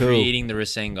 years creating the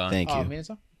Rasengan, Thank you.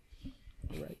 Minato.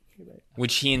 You're right.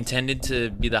 which he intended to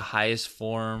be the highest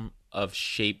form of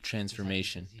shape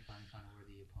transformation.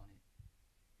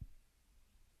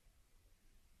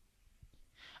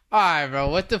 All right, bro.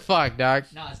 What the fuck, dog?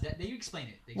 No, it's you explain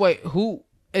it. Wait, who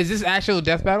is this? Actual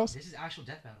death battles? This is actual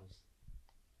death battles.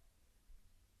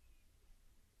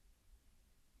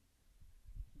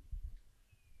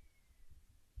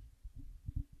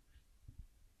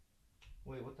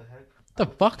 Wait, what the heck? The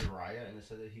fuck? Raya, and it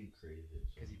said that he created it.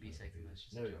 Because he beats like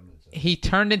No, I'm gonna say. He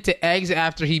turned into eggs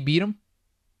after he beat him.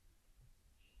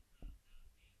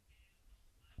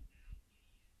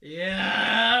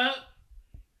 Yeah.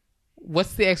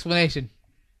 What's the explanation?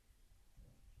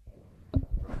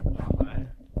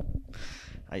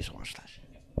 I used to watch that shit.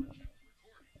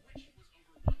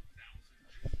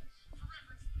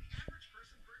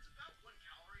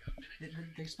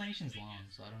 The explanation's long,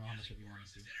 so I don't know how much of you want to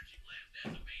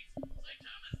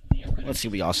see. Let's see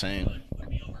what y'all saying.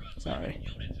 Sorry.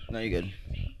 No, you're good.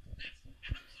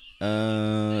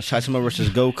 Saitama versus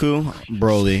Goku,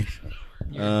 Broly.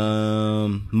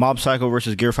 Mob Psycho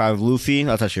versus Gear 5 Luffy.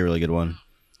 That's actually a really good one.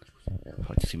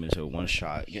 Fuck, 2 minutes of one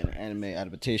shot. Get an anime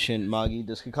adaptation. Magi,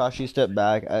 does Kakashi step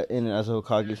back in as a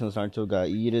Hokage since Naruto got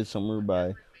yeeted somewhere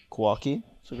by Kawaki?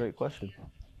 That's a great question.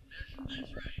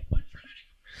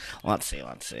 Let's see.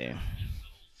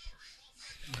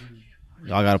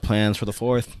 Y'all got plans for the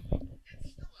 4th?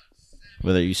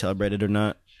 Whether you celebrate it or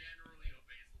not?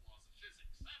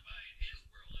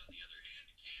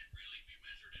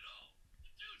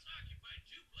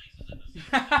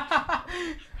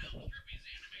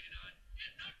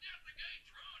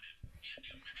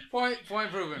 Point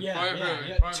proven. Yeah.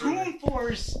 Toon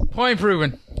Force. Point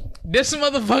proven. This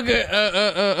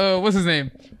motherfucker, what's his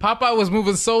name? Popeye was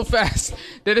moving so fast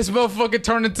that this motherfucker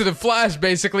turned into the Flash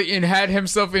basically and had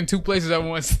himself in 2 places at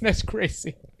once. That's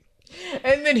crazy.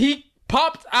 And then he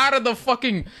popped out of the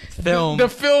fucking Film. the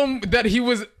film that he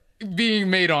was being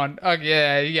made on. Okay,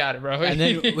 yeah, you got it, bro. And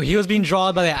then he was being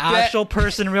drawn by the actual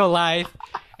person in real life,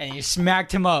 and you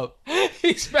smacked him up.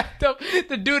 he smacked up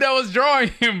the dude that was drawing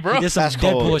him, bro. He did some That's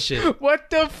Deadpool cold. shit. What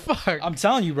the fuck? I'm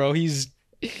telling you, bro. He's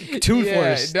Toon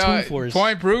Force. Toon Force.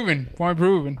 Point proven.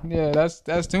 Yeah, that's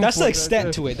Toon Force. That's the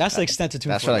extent to it. That's the extent to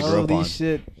Toon That's Force. what I grew up Holy on.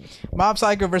 shit. Mob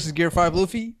Psycho versus Gear 5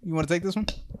 Luffy. You want to take this one?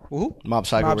 Who? Mob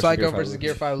Psycho, Mob Psycho versus versus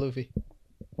Gear 5 Luffy.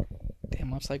 Damn,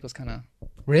 Mob Psycho's kind of.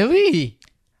 Really?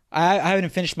 I haven't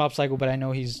finished Mob Psycho, but I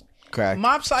know he's. Crack.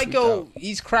 Mob Psycho,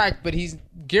 he's cracked, but he's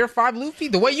Gear 5 Luffy?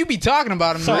 The way you be talking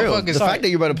about him, For real. motherfucker, The fact that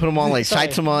you're about to put him on like Sorry.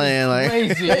 Saitama and like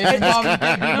crazy. And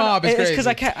Mob is It's crazy. because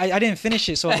I didn't finish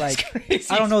it, so like crazy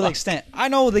I don't know the fuck. extent. I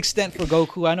know the extent for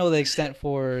Goku. I know the extent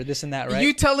for this and that, right?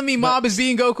 You telling me Mob is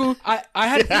being Goku? I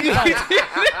had to think about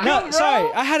it. No, sorry.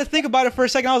 I had to think about it for a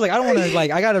second. I was like, I don't want to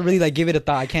like. I gotta really like give it a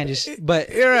thought. I can't just. But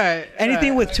You're right.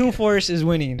 anything with Toon Force is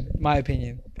winning, in my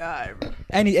opinion. Alright, bro.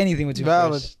 Anything with Toon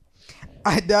Valid. Force.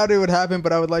 I doubt it would happen,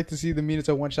 but I would like to see the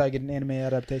Minato one shot get an anime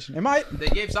adaptation. It might. They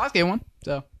gave Sasuke one,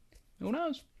 so who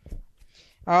knows?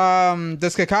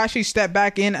 Does Kakashi step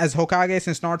back in as Hokage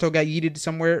since Naruto got yeeted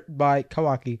somewhere by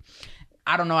Kawaki?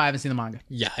 I don't know. I haven't seen the manga,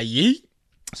 Yeah.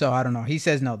 so I don't know. He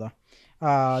says no though.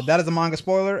 That is a manga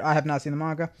spoiler. I have not seen the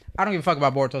manga. I don't give a fuck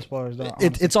about Boruto spoilers though.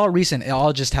 It's all recent. It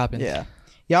all just happened. Yeah.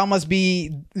 Y'all must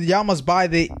buy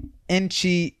the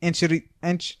Enchi.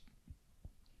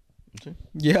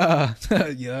 Yeah.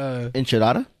 Yeah.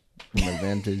 enchilada. An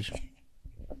advantage.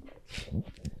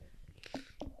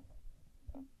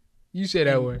 You say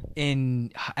that word.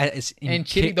 It's in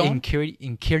Enchiridion?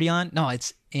 in Kirion. No,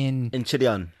 it's in.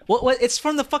 Enchiridion. What? It's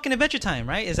from the fucking Adventure Time,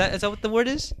 right? Is that what the word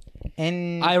is?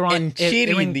 Iron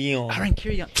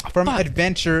Kirion. From Fuck.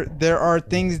 Adventure, there are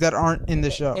things that aren't in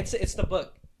the show. It's the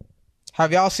book.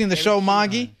 Have y'all seen the show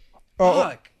Magi?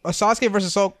 Fuck. Sasuke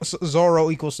versus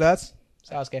Zoro equals stats.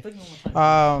 Sasuke.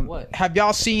 What? Have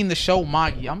y'all seen the show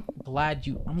Magi? I'm glad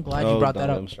you Oh, brought that don't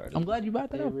up. get him started. I'm glad you brought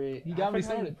that up. You got me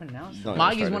started. Don't get me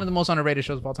Magi is started. one of the most underrated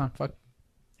shows of all time. Fuck.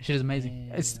 Shit is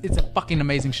amazing. It's a fucking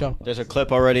amazing show. There's a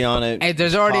clip already on it. Hey,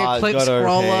 there's already a Pause, clip go to our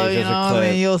scroller, page, you there's a know what I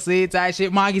clip. mean? You'll see it's that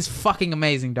shit. Magi's fucking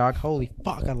amazing, dog. Holy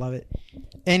fuck, I love it.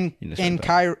 And You just said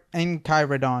that.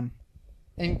 Kyridian.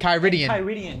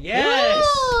 Kyridian. Yes.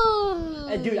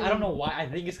 Dude, I don't know why. I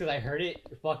think it's because I heard it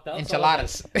fucked up.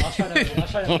 Enchiladas. So I was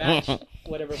trying to match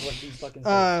whatever what these fucking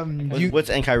say. What's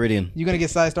Enchiridion? You gonna get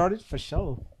side started for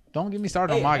sure? Don't get me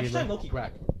started on Magi, Adventure Time bro. Loki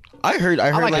crack. I heard I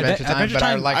like like Adventure Time, Adventure but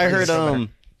I Time- like. I heard Adventure Time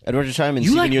Adventure Time and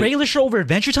You Steven like regular show over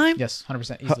Adventure Time? Yes,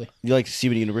 100% easily. You like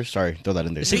Steven Universe? Sorry, throw that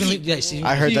in there. I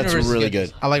I heard that's Universe is really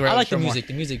good. I like I regular like show the more. music.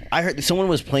 The music. I heard someone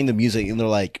was playing the music and they're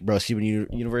like, "Bro, Steven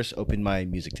Universe opened my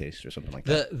music taste" or something like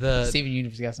that. The Steven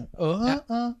Universe got some.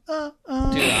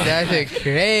 That shit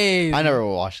crazy. I never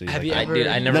watched it. Have like you that. ever-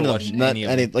 I never watched any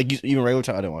of it. like even regular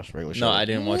time. I didn't watch regular show. No, I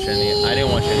didn't watch any. I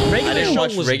didn't watch any. regular I didn't show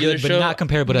watch was regular good, show. but not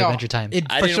comparable to No, Adventure Time. It,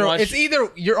 I for didn't sure, watch- it's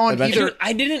either you're on Adventure- either Dude,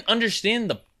 I didn't understand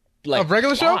the like a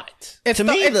regular show. plot. It's To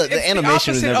me, the it's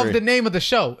animation was opposite never- of the name of the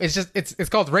show. It's just it's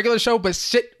called regular show, but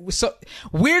so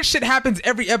weird shit happens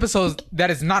every episode that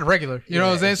is not regular. You know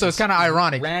what I'm saying? So it's kind of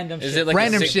ironic. Random Is shit. it like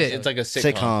Random a shit. It's like a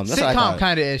sitcom. Sitcom. That's what I Sitcom thought.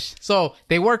 kind of ish. So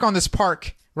they work on this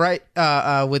park, right?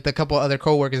 With a couple other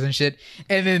coworkers and shit,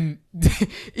 and then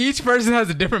each person has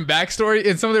a different backstory,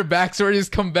 and some of their backstories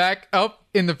come back up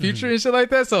in the future and shit like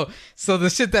that. So the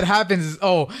shit that happens is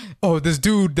oh this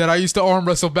dude that I used to arm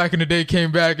wrestle back in the day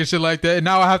came back and shit like that, and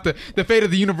now I have to. The fate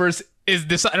of the universe is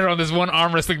decided on this one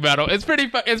arm wrestling battle. It's pretty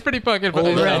fucking. The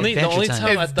Over only Adventure time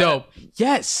Time. I It's thought dope.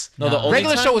 Yes. No, the only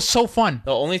regular time- show is so fun.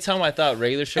 the only time I thought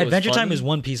regular show Adventure was Time funny is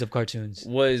one piece of cartoons.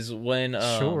 was when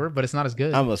Sure, but it's not as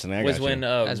good. I'm listening. I was got when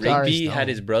you. Rigby had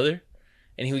his brother,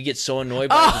 and he would get so annoyed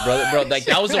by his brother. Bro, like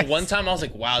that was the one time I was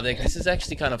like, wow, like, this is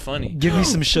actually kind of funny. Give me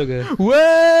some sugar.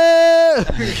 Whoa!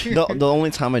 the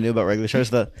only time I knew about regular shows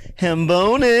is the him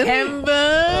boning. That's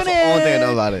the only thing I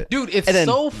know about it. Dude, it's And then-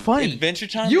 so funny. Adventure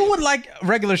Time. You would like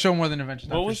regular show more than Adventure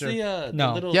Time. What for was sure. the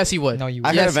No. little? Yes, he would. No, you.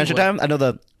 I Yes, heard he Adventure would. Time. I know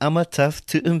the I'm a tough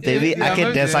tune, baby. Yeah, I can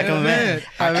I'm dance like a man.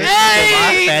 I can Hey! shake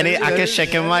my fanny. I can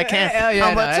shake in my can. Hell yeah,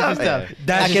 I'm no, a that's tough just tough. man.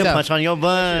 That's I just can tough. punch on your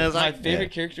buns. My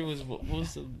favorite character was what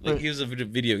was the, like he was a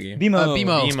video game. BMO. BMO.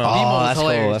 BMO. Oh, is that's cool,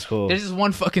 hilarious. that's cool. There's just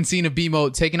one fucking scene of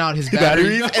BMO taking out his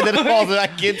batteries. Batteries, and then it falls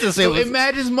back into So it.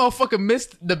 imagine this motherfucker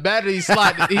missed the battery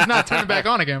slot. He's not turning back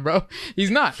on again, bro. He's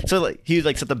not. So like he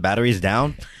like set the batteries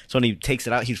down. So when he takes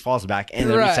it out, he falls back and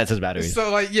then Right. resets his batteries.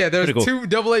 So like yeah, there's Pretty cool.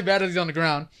 two AA batteries on the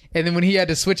ground, and then when he had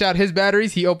to switch out his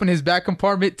batteries, he opened his back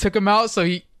compartment, took them out, so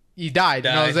he died.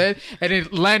 You know what I'm saying? And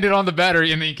it landed on the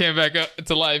battery, and then he came back up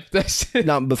to life. That shit.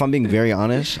 No, but if I'm being very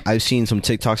honest, I've seen some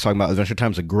TikToks talking about Adventure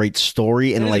Time's a great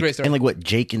story, and It is a like great story. and like what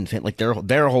Jake and Finn, like their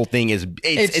whole thing is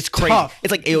it's crazy. tough.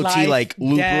 It's like AOT, like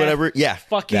loop death, or whatever. Yeah,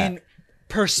 Fucking that.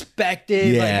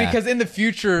 perspective. Yeah. Like, Because in the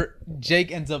future,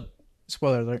 Jake ends up.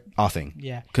 Spoiler alert. Off thing.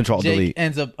 Yeah. Control Jake delete.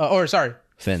 ends up, or sorry,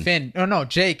 Finn. Oh no,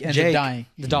 Jake ends up Jake, dying.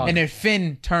 the dog. And then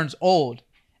Finn turns old,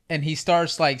 and he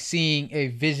starts like seeing a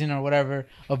vision or whatever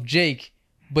of Jake.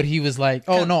 But he was like,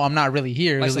 "Oh no, I'm not really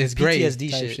here. Like It's some it's great."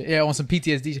 PTSD type shit. Yeah, on some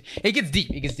PTSD shit. It gets deep.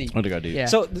 It gets deep. What did I do? Yeah.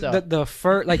 So the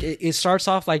first like it starts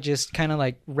off like just kind of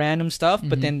like random stuff,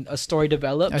 but then a story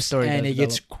develops, A story and does it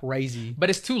gets crazy. But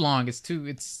it's too long. It's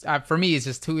for me. It's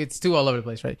just too. It's too all over the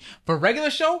place, right? For regular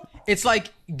show, it's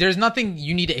like there's nothing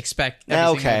you need to expect.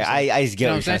 every single Okay, episode. I get You know what you're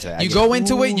I'm trying saying? to say. I You get go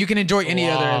into it, you can enjoy any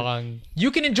other. Long.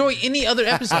 You can enjoy any other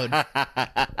episode.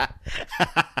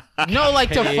 No, like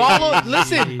to follow.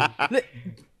 Listen,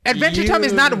 Adventure Time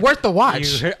is not worth the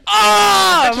watch.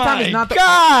 Oh Adventure Time my is not the.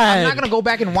 god! I'm not gonna go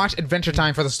back and watch Adventure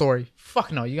Time for the story.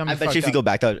 Fuck no, you got me. I bet fucked you if you up. go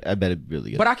back, I bet it'd be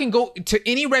really good. But I can go to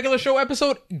any regular show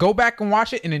episode, go back and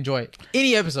watch it and enjoy it.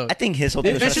 Any episode. I think his whole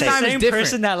thing was trying to Adventure say, Time is Same different.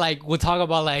 person that like would talk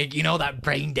about like that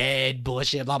brain dead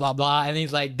bullshit, blah blah blah, and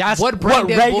he's like, that's What what, brain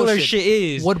dead regular bullshit? shit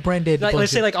is. What brain dead Like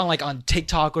let's say bullshit? like on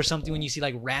TikTok or something, when you see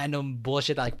like random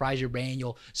bullshit that like fries your brain,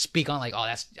 you'll speak on like, oh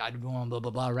that's I blah blah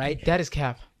blah, right? That is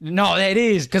cap. No, that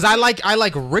is Because I like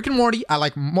Rick and Morty. I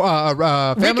like Family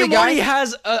Rick and Guy. Morty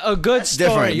has a good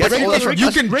story. different. Rick, That's Rick-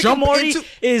 you can Rick jump and Morty into-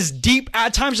 is deep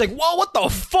at times. Like, whoa, what the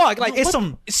fuck? Like, it's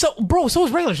some. So is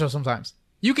regular show sometimes.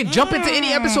 You can jump into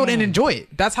any episode and enjoy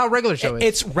it. That's how regular show is.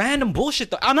 It's random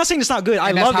bullshit. Though. I'm not saying it's not good. I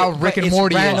And that's love how it. Rick but and it's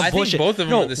Morty is. random I think bullshit. both of them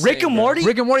no, are the Rick same, and bro. Morty.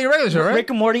 Rick and Morty regular show, right? Rick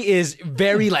and Morty is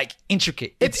very like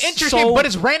intricate. it's intricate, so- but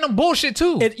it's random bullshit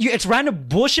too. it's random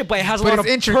bullshit, but it has a But lot it's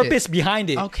of intricate. purpose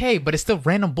behind it. Okay, but it's still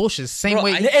random bullshit. Same Bro,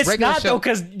 way It's regular not show. though,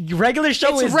 because regular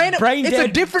show It's is random. brain It's a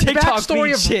dead different TikTok backstory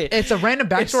feed of. shit. It's a random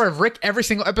backstory of Rick every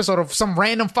single episode of some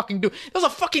random fucking dude. There's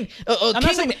a fucking not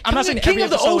saying- I'm not saying king every of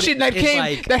the episode ocean that is came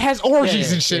like- that has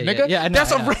orgies Yeah, and shit, yeah, nigga. yeah, I know,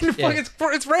 That's I a know. random Yeah.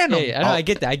 fucking. It's random. Yeah, I know,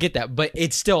 I get that, but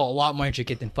it's still a lot more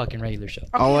intricate than fucking regular show. Okay,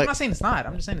 I'll I'm let- not saying it's not.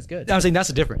 I'm just saying it's good. I'm saying that's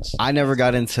the difference. I never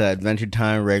got into Adventure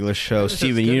Time, regular show, show's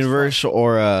Steven good as Universe,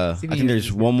 or I Steven think Universe there's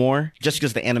is one more. Just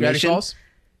because the Gravity animation. Falls.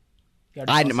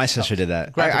 My sister did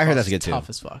that. Gravity I heard Falls that's is good too. Tough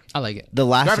as fuck. I like it. The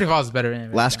Gravity Falls is better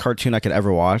than last cartoon I could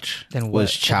ever watch Then was what?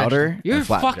 Chowder. You're and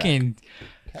Flapjack. fucking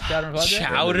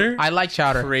Chowder. I like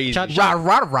Chowder. Crazy. Rah, Chowder-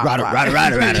 rah, rah, Rada, rah. rada,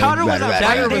 rada, rada, Chowder was rada, a rada,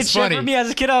 Chowder rada. was was funny. funny. For me as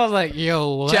a kid, I was like,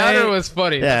 yo, what? Chowder was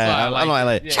funny. Yeah, That's why I know I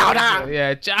like it. Chowder.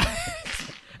 Yeah, Chowder.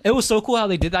 It was so cool how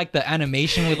they did like the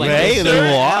animation with like Right? the They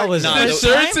shirt. walk. That was Nah, the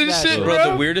shirts and shit,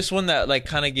 Bro, the weirdest one that like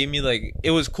kind of gave me like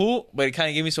it was cool, but it kind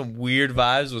of gave me some weird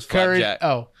vibes was Courage. Flapjack.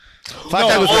 Oh.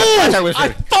 Flapjack was Flapjack was I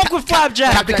fuck with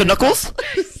Flapjack. Captain Knuckles.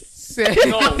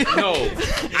 No.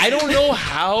 I don't know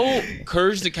how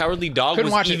Courage the Cowardly Dog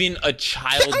Couldn't watch was it. even a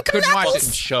child Couldn't watch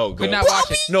it. show. Bro. Could not watch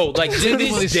it. No, like to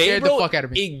Legitimately this day, scared the bro, fuck out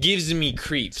of me. it gives me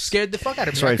creeps. Scared the fuck out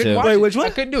of me. Sorry, I couldn't too. watch Wait, it. which one? I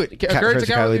couldn't do it. Courage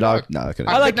the Cowardly Dog. No, I couldn't.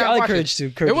 I like could not watch Courage it.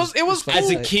 too. Courage It was fun. As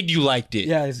a cool. kid, you liked it.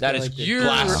 Yeah, it's that good, I is liked it. You're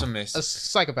blasphemous. a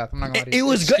psychopath. I'm not gonna lie to It you.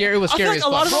 was good. scary. It was I feel scary like as a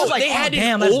lot fuck. of us Bro, like, they had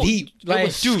damn, an that's old- deep. It Like,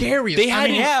 was scary. They as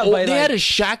had fuck. they had a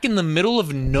shack in the middle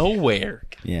of nowhere.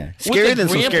 Yeah, With scarier a than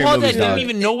some scary grandpa movies. that didn't Dog.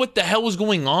 even know what the hell was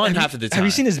going on half of the time. have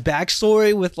you seen his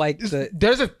backstory with like the?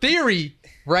 There's a theory,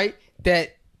 right,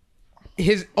 that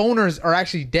his owners are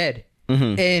actually dead,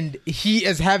 and he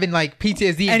is having like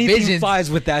PTSD and Anything visions,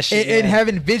 flies with that shit. and yeah.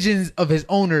 having visions of his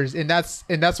owners, and that's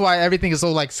why everything is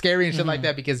so like scary and shit like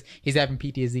that, because he's having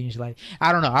PTSD and shit. Like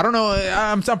I don't know.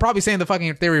 I'm probably saying the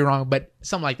fucking theory wrong, but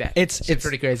something like that. It's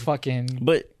pretty crazy. Fucking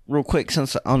But real quick,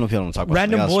 since I don't know if you want to talk about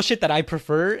random something else. bullshit that I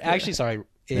prefer. Actually, sorry.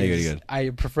 Yeah, you're is good. I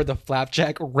prefer the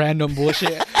Flapjack random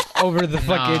bullshit over the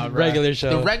fucking Nah, bruh. regular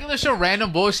show. The regular show,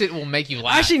 random bullshit will make you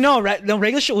laugh. Actually, no. The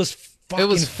regular show was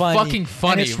fucking funny. fucking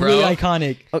funny, and it's bro. really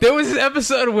iconic. There was an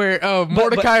episode where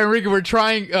Mordecai and Ricky were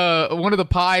trying one of the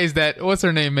pies that what's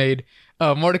her name made.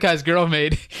 Mordecai's girl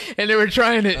made, and they were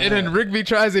trying it, and then Rigby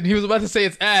tries it, and he was about to say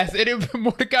it's ass, and it,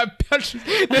 Mordecai punches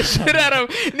the shit out of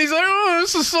him, and he's like, "Oh,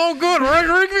 this is so good, right,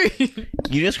 Rigby?"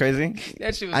 You know what's crazy?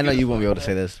 That shit was I know good you as won't be fuck, able to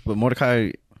say this, but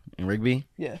Mordecai and Rigby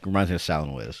Yeah. reminds me of Sal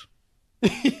and Wiz.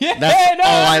 Yeah, That's no,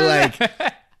 all I no, no.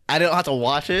 like. I don't have to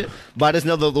watch it, but I just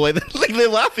know the way that, like, they're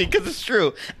laughing because it's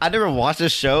true. I never watched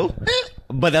this show,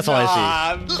 but that's all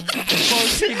I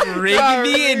see.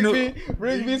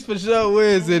 Rigby's for sure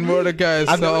Wiz and Mordecai's.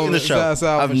 I've never seen the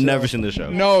show. I've never seen the show.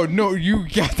 No, you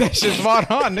got that shit spot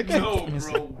on, nigga. No,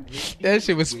 bro. That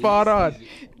shit was spot on.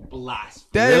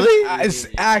 Blast. That Really? is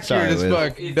accurate Sorry, as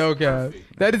fuck. Wiz. No cap.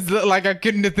 That is like I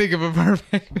couldn't think of a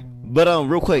perfect. But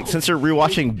real quick, since you're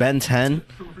rewatching Ben 10,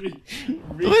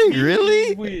 wait,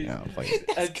 really? Oh, fuck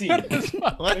it.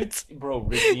 What? Bro,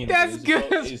 Ricky and That's Wiz, good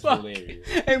bro, as is fuck. hilarious.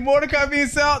 And Mordecai being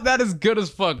Sal, that is good as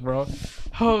fuck, bro.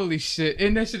 Holy shit.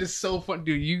 And that shit is so fun.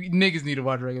 Dude, you niggas need to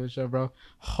watch a regular show, bro.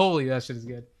 Holy, that shit is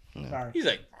good. Sorry. He's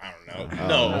like, I don't know. Oh.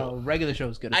 No. No, regular show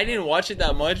is good. I didn't watch it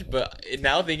that much, but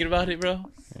now thinking about it, bro.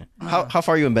 How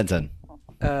far are you in Ben 10?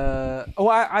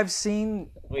 I've seen.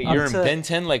 Wait, up you're in to- Ben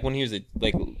 10 like when he was a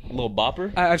like little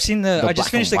bopper? I've seen the. The I just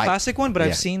black finished the and white. classic one, but Yeah.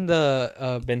 I've seen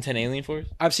the. Ben 10 Alien Force?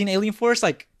 I've seen Alien Force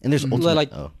like And there's Ultimate.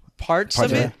 like oh. parts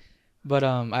Parts of of it, it? but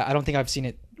I don't think I've seen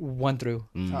it one through.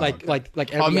 Like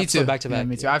every Oh, me episode too. back to Yeah, back.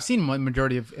 me too. I've seen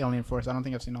majority of Alien Force. I don't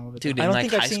think I've seen all of it. Dude, I in don't like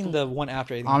think high I've seen school? the one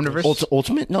after Alien Omniverse? Force.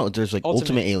 Ultimate? No, there's like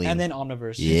Ultimate Alien. and then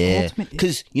Omniverse. Yeah, Ultimate-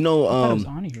 because I thought it was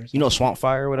on here or you know something. Swamp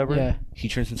Fire or whatever. Yeah. He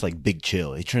turns into like Big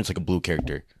Chill. He turns like a blue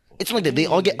character. It's like they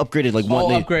all get upgraded. Like one. Oh,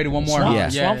 They, upgraded one more. Swamp, Yeah.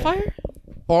 Swampfire?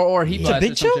 Or Heat It's a Blast.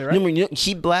 big or some chill? shit, right? Remember,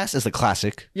 Heat Blast is the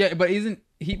classic. Yeah, but isn't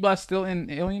Heat Blast still in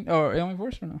Alien or Alien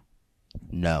Force or no?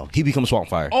 No, he becomes Swamp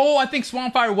Fire. Oh, I think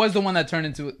Swampfire was the one that turned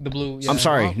into the blue. Yeah. I'm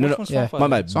sorry. Which No, no. one's Yeah. Swampfire? My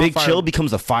bad. Swamp Big Fire. Chill becomes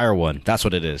the fire one. That's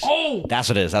what it is. Oh, That's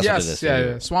what it is. That's what it yes, is. yeah.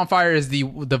 Swampfire is the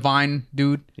vine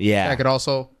dude. Yeah. That could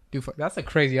also do. That's a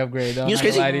crazy upgrade, though. You know, I'm it's not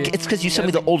crazy. gonna lie to you. It's because you sent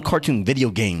me the old cartoon video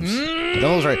games.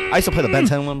 Those are. I used to play the Ben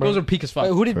 10 one, bro. Those are peak as fuck. Wait,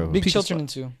 who did Bro. Big Peak Chill as turn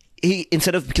fuck. into? He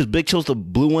because Big Chill's the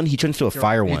blue one, he turns to a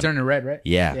fire He one. turned to red, right?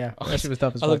 Yeah. Yeah. That shit was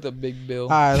tough as I fuck. looked up Big Bill. All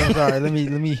right, I'm sorry.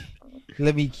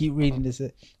 Let me keep reading this.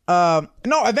 No,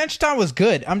 Adventure Time was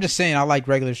good. I'm just saying I like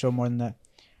regular show more than that.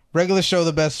 Regular show,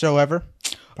 the best show ever.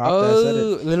 Pop that said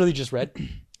it. Literally just read.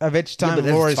 Adventure Yeah, Time but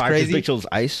that's lore is fire 'cause crazy. Big Chill's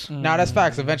ice. No, that's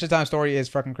facts. Adventure Time story is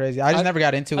fucking crazy. I just never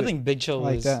got into it. I think Big Chill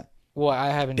like was. that. Well, I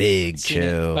haven't. Big seen it,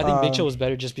 Chill. but I think Big Chill was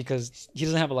better just because he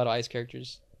doesn't have a lot of ice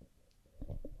characters.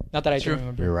 Not that I True. can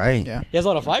remember. You're right. Yeah. He has a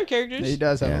lot of fire characters. He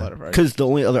does have a Yeah. lot of variety. Because the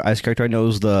only other ice character I know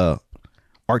is the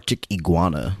Arctic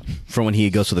Iguana from when he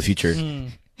goes to the future.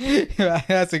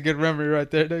 That's a good memory right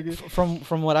there, nigga.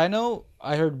 From what I know,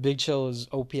 I heard Big Chill is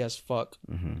OP as fuck.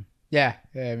 Yeah,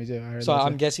 me too. I heard So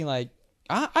I'm guessing like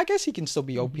I guess he can still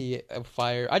be OP at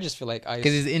fire. I just feel like ice.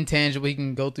 because he's intangible. He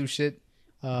can go through shit.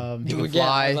 He can Dude,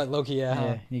 fly. yeah, like Loki.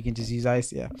 Yeah, he can just use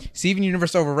ice. Yeah, Steven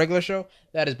Universe over regular show.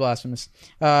 That is blasphemous.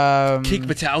 Kick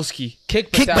Batowski.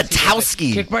 Kick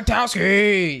Batowski. Kick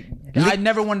Batowski. I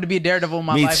never wanted to be a daredevil in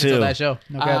my Me life too. until that show.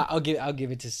 No cap. I'll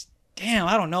give it to. Damn,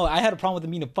 I don't know. I had a problem with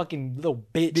him being a fucking little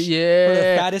bitch. Yeah. For the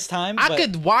fattest time. I but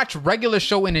could watch regular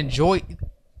show and enjoy.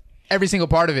 every single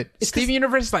part of it. It's Steven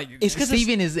Universe, like it's 'cause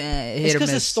Steven is It's hit or because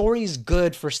the miss. story is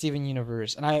good for Steven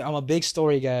Universe, and I'm a big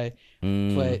story guy,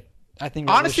 but I think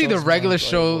regular Honestly, the show's more regular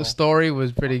show enjoyable. story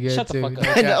was pretty good Shut the too. fuck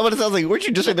up. And what it sounds like, weren't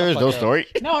you just saying there is no fuck up. story?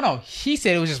 No, he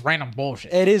said it was just random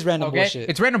bullshit. It is random Okay, bullshit.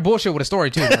 it's random bullshit with a story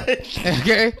too. Bro.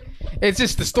 Okay, it's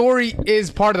just the story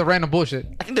is part of the random bullshit.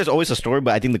 I think there's always a story,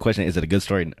 but I think the question is it a good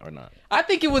story or not? I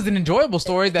think it was an enjoyable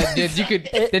story that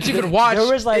you could watch.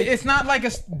 There was, like- it's not like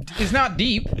it's not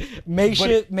deep.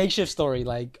 makeshift story.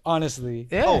 Like honestly,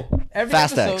 Yeah. Every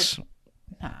Fast episode,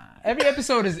 X. every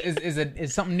episode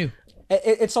is something new.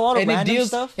 it's a lot of And it random deals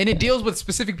stuff. and it deals with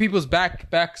specific people's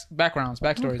backgrounds,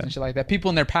 backstories, and shit like that. People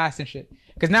in their past and shit.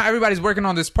 Because now everybody's working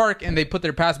on this park and they put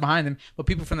their past behind them, but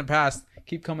people from the past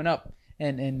keep coming up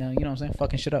and you know what I'm saying,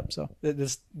 fucking shit up. So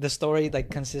The story like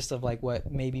consists of like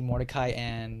what maybe Mordecai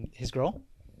and his girl,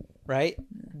 right?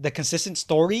 The consistent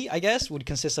story, I guess, would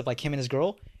consist of like him and his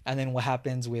girl, and then what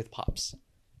happens with Pops.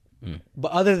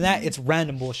 But other than that, it's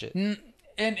random bullshit.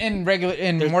 and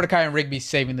Mordecai and Rigby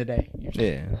saving the day.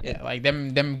 Yeah. Yeah, like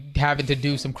them having to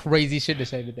do some crazy shit to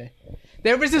save the day.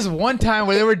 There was this one time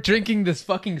where they were drinking this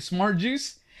fucking smart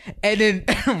juice, and then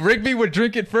Rigby would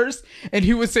drink it first, and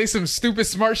he would say some stupid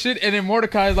smart shit, and then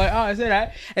Mordecai's like, "Oh, I said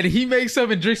that," and he makes up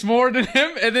and drinks more than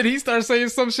him, and then he starts saying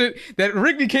some shit that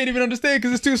Rigby can't even understand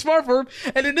because it's too smart for him,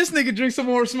 and then this nigga drinks some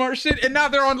more smart shit, and now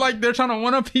they're trying to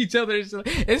one up each other.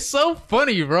 It's so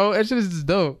funny, bro. That shit is just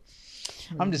dope.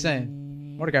 I'm just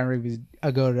saying, Mordecai and Rigby's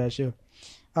a go to that show.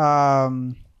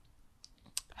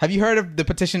 Have you heard of the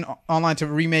petition online to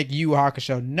remake Yu Yu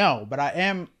Hakusho? No, but I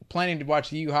am planning to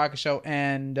watch Yu Yu Hakusho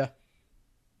and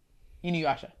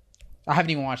Inuyasha. I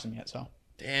haven't even watched them yet, so.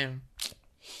 Damn.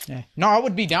 Yeah. No, I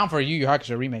would be down for a Yu Yu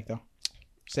Hakusho remake, though.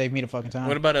 Save me the fucking time.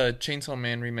 What about a Chainsaw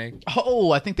Man remake?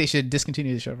 Oh, I think they should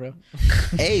discontinue the show, bro.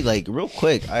 Hey, like real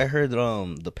quick, I heard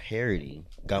the parody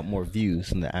got more views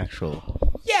than the actual.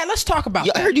 Yeah, let's talk about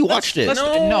Yeah, that. I heard you watched it. Let's, No,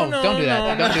 don't do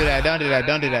that. no. Don't do that. Don't do that.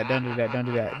 Don't do that. Don't do that. Don't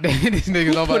do that. These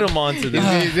niggas all Put about- him onto this.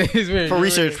 It's weird. For It's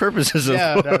research weird. purposes.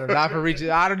 Yeah, no, not for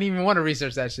research. I don't even want to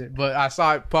research that shit, but I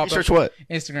saw it pop Research up what?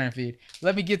 Instagram feed.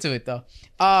 Let me get to it though.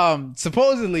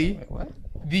 Supposedly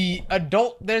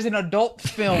there's an adult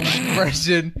film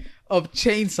version of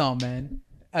Chainsaw Man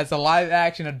as a live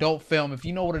action adult film. If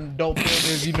you know what an adult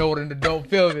film is, you know what an adult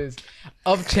film is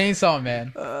of Chainsaw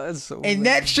Man. And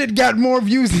that shit got more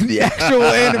views than the actual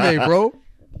anime, bro.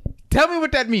 Tell me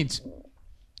what that means.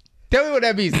 Tell me what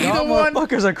that means. Either one,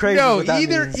 motherfuckers are crazy. no, what that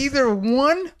either means. either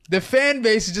one, the fan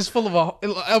base is just full of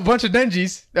a bunch of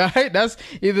Denjis. Right? That's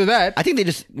either that. I think they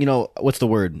just, what's the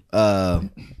word?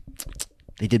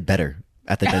 They did better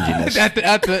at the dungeonness. at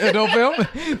the adult film,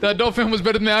 the adult film was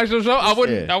better than the actual show. I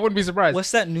wouldn't be surprised.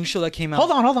 What's that new show that came out?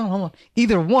 Hold on.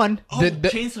 Either one, the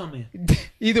Chainsaw Man.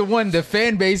 either one, the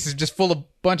fan base is just full of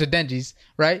bunch of Denjis,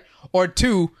 right? Or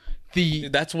two,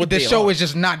 That's what the they show are. is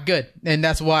just not good, and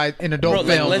that's why an adult Bro,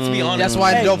 like, film. let's be honest. That's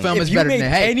why an adult film if is you better made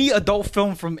than any adult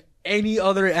film from any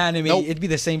other anime, Nope. it'd be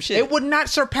the same shit. It would not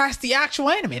surpass the actual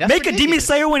anime. That's Make a Demon ridiculous.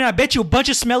 Slayer one, and I bet you a bunch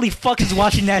of smelly fuckers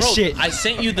watching that Bro, shit. I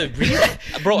sent you the reel.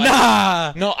 Bro,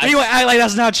 Nah. No, I- you act like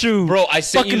that's not true. Bro, I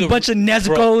sent fucking you the bunch of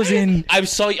Nezuko's and I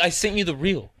sent you the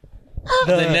reel.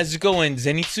 The Nezuko and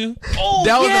Zenitsu. oh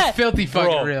That was yeah. a filthy fucking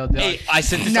Bro, reel, dog. hey, I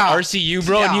sent this Nah. to RCU,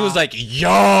 bro, and he Nah. was like,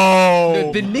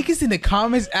 "Yo." The niggas in the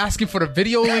comments asking for the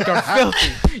video link are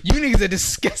filthy. You niggas are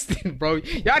disgusting, bro.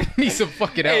 Y'all need some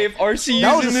fucking help. Hey, if RCU's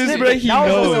That was in a this, snippet. bro, he That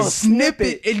was a little knows.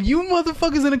 Snippet, and you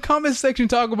motherfuckers in the comment section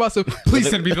talk about some. Please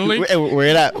send me the link. Where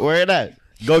it at? Where it at?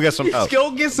 Go get some help.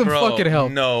 Go get some Bro, fucking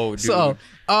help. no, dude. So,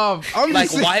 I'm Like,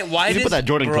 just saying, why You did put that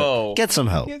Jordan bro? quote. Get some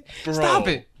help. Bro. Stop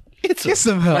it. Get Get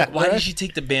some help. Why bro. did she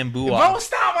take the bamboo Bro, off?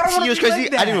 stop! I don't See, want it was to be crazy.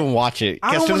 like that. I didn't even watch it. I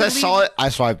As don't soon as wanna I saw leave- it, I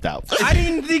swiped out. I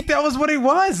didn't think that was what it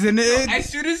was, and As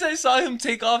soon as I saw him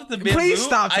take off the bamboo, Please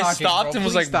stop I talking, stopped bro. and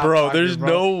was Please like, stop "Bro, talking, there's bro.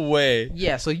 no way."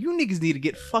 yeah. So you niggas need to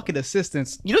get fucking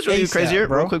assistance. You know what's really ASAP, crazier?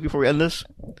 bro. Real quick before we end this,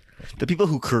 the people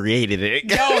who created it.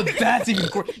 Yo, that's even.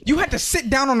 You had to sit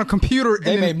down on a computer.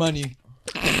 They and made then- money.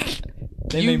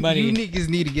 They you, made money. You niggas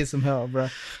need to get some help, bro.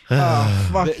 Oh,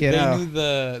 fuck they it up. knew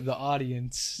the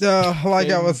audience. Like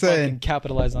They I was fucking saying.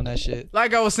 capitalized on that shit.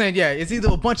 Like I was saying, yeah, it's either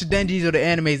a bunch of Denjis or the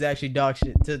anime is actually dog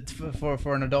shit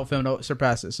for an adult film to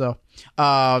surpass it. So,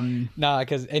 Nah,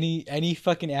 because any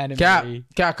fucking anime. cap,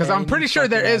 because I'm Any pretty sure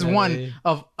there fucking is one anime.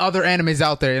 of other animes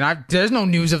out there, and there's no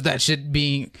news of that shit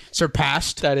being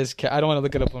surpassed. That is. I don't want to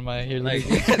look it up on my here. Like,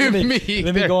 let me, Me let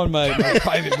me either. go on my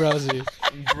private browser.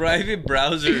 Private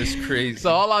browser is crazy.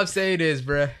 So all I'm saying is,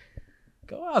 bruh,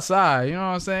 go outside. You know what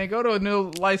I'm saying? Go to a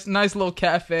nice little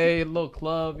cafe, a little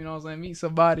club. You know what I'm saying? Meet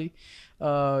somebody.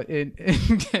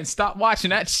 And stop watching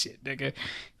that shit, nigga.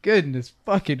 Goodness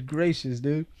fucking gracious,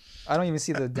 dude. I don't even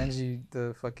see the Denji,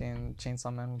 the fucking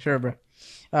Chainsaw Man. Sure, bro.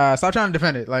 Stop trying to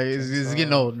defend it. Like it's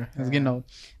getting old. It's getting old.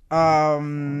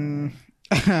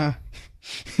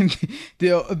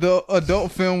 The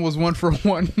adult film was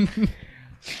 1-for-1.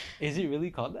 Is it really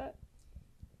called that?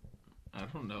 I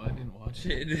don't know. I didn't watch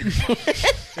it.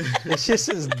 It's just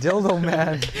says Dildo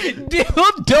Man.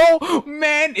 Dildo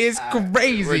Man is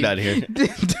crazy. We're not here.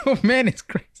 Dildo Man is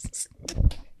crazy.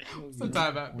 What's the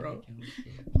time at, bro?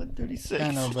 36.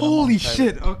 I know, but Holy I'm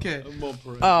shit. Okay.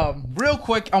 Real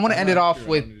quick, I want to end it off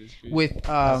with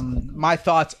my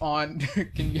thoughts on.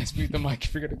 Can you guys mute the mic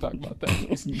if you're gonna talk about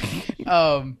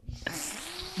that?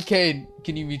 Kane,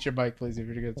 can you mute your mic, please, if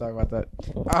you're gonna talk about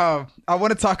that? I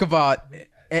want to talk about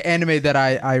an anime that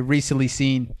I recently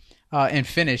seen and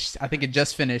finished. I think it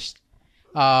just finished.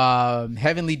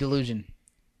 Heavenly Delusion.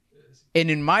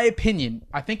 And in my opinion,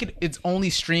 I think it's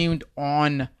only streamed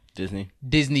on Disney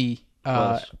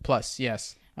Plus.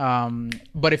 Yes.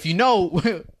 But if you know,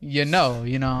 you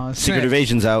know. Secret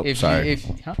Evasion's out. Sorry.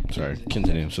 Huh? Sorry.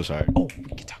 Continue. I'm so sorry. Oh, we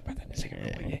can talk about that in a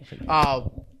second. Yeah.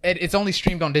 It's only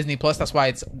streamed on Disney Plus. That's why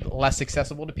it's less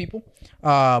accessible to people.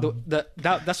 That's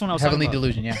when I was Heavenly talking about.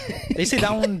 Delusion. Yeah. They say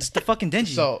that one's the fucking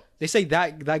Denji. So they say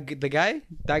that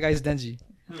guy's Denji.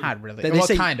 not really. They Well,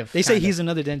 say, kind of. They say kind of. he's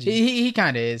another Denji. He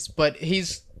kind of is, but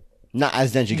he's Not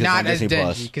as Denji because not on as Disney Denji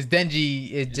Plus. because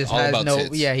Denji it just All has about no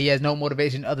tits. he has no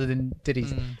motivation other than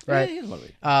titties, right? Yeah, he is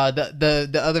motivated.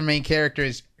 The other main character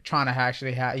is trying to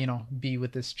actually be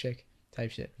with this chick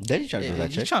type shit. Denji trying to do that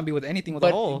He's chick. trying to be with anything with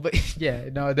a hole. But yeah,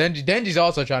 no, Denji's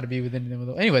also trying to be with anything with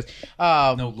a hole. Anyways,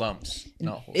 No lumps.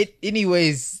 No.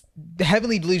 anyways, the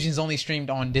Heavenly Delusion is only streamed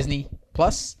on Disney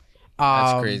Plus.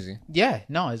 That's crazy. Yeah,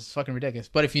 no, it's fucking ridiculous.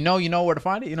 But if you know where to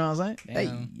find it. You know what I'm saying?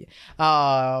 Damn.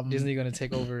 Hey. Disney gonna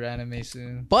take over anime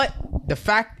soon. But the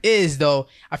fact is, though,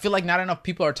 I feel like not enough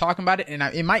people are talking about it, and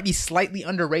it might be slightly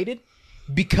underrated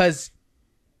because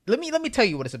let me tell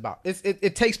you what it's about.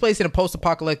 It takes place in a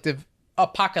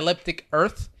post-apocalyptic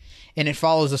Earth, and it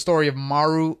follows the story of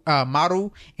Maru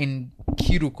and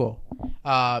Kiruko,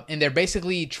 and they're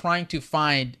basically trying to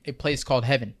find a place called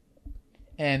Heaven.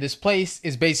 And this place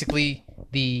is basically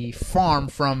the farm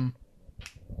from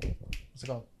what's it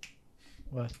called?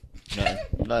 What?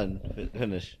 None.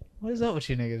 Finish. What is up with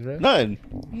you niggas, bro? None.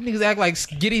 You niggas act like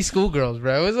giddy schoolgirls,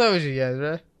 bro. What's up with you guys,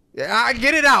 bro? I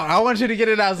get it out. I want you to get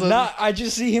it out. So, I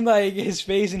just see him like his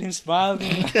face and him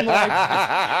smiling.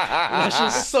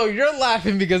 so you're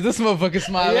laughing because this motherfucker's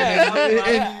smiling,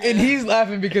 Yeah, and he's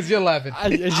laughing because you're laughing.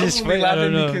 It's just I'm funny. I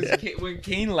don't know. because when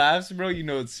Kane laughs, bro, you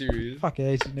know it's serious. Fucking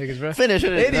hate you niggas, bro. Finish.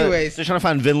 Anyways. They're trying to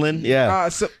find Vinland. Yeah.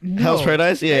 Hell's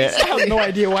Paradise. Yeah. I have no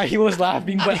idea why he was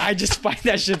laughing, but I just find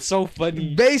that shit so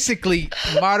funny. Basically,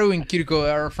 Maru and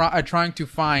Kiriko are trying to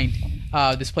find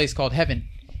this place called Heaven.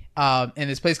 And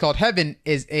this place called Heaven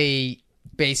is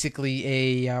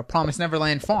basically a Promised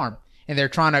Neverland farm, and they're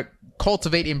trying to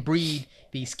cultivate and breed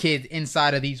these kids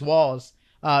inside of these walls,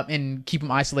 and keep them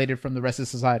isolated from the rest of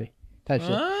society. Type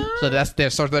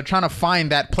shit. So they're trying to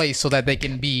find that place so that they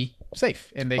can be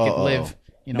safe and they can live.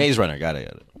 Maze Runner. Got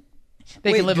it.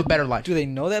 They can live a better life. Do they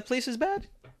know that place is bad?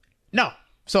 No.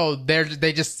 So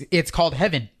it's called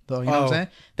Heaven, though. You know what I'm saying?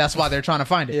 That's why they're trying to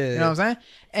find it. Yeah, you know what I'm saying?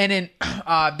 And then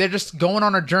they're just going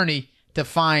on a journey to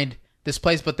find this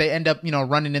place, but they end up,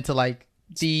 running into like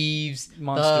thieves,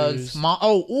 monsters. thugs.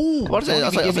 Don't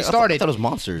even get me started. I thought it was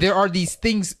monsters. There are these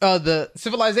things. The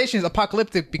civilization is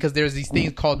apocalyptic because there's these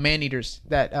things called man-eaters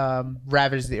that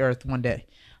ravage the earth one day,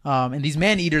 and these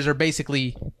man-eaters are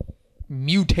basically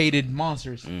mutated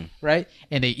monsters, right?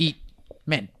 And they eat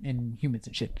men and humans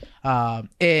and shit.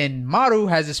 And Maru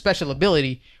has a special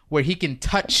ability where he can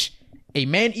touch a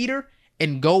man-eater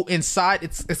and go inside.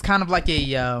 It's kind of like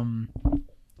a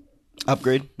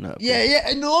Upgrade? No. Upgrade. yeah,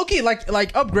 and low-key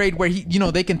like upgrade where he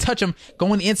they can touch him,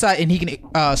 go on the inside, and he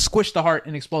can squish the heart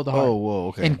and explode the heart. Oh, whoa,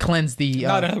 okay. And cleanse the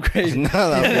Not an upgrade. No,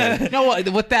 upgrade. no,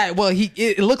 with that,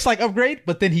 it looks like upgrade,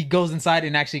 but then he goes inside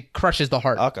and actually crushes the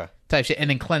heart. Okay. Type shit, and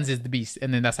then cleanses the beast,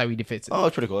 and then that's how he defeats it. Oh,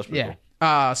 that's pretty cool. That's pretty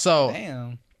yeah. cool. So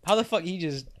Damn. How the fuck he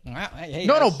just? Hey,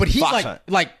 no, but he's Fox like Hunt.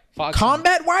 like Fox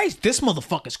combat wise, this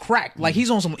motherfucker's cracked. Like he's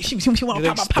on some. Do they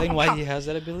explain why he has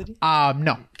that ability?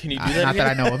 No. Can you do that Not that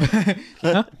I know of.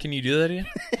 Huh? Can you do that again?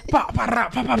 Pa, pa, ra,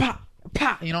 pa, pa, pa,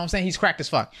 pa. You know what I'm saying? He's cracked as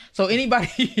fuck. So anybody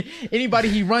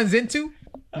he runs into,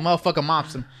 motherfucker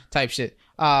mops him type shit.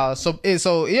 So it's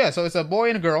a boy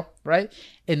and a girl, right?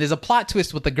 And there's a plot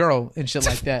twist with the girl and shit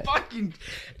like that. Fucking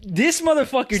this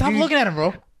motherfucker. Stop dude. looking at him,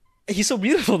 bro. He's so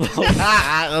beautiful though.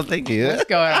 Oh, thank you. What's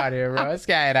going on here, bro? This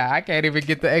guy, I can't even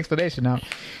get the explanation out.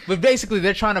 But basically,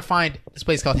 they're trying to find this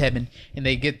place called heaven, and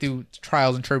they get through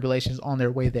trials and tribulations on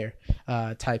their way there,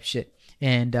 type shit.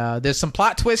 And there's some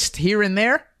plot twists here and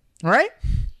there, right?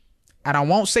 And I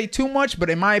won't say too much, but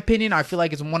in my opinion, I feel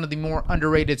like it's one of the more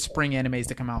underrated spring animes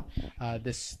to come out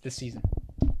this season.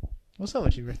 What's up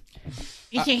with you, Ray?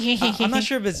 I'm not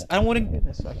sure if it's. I don't know.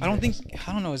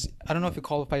 I don't know if it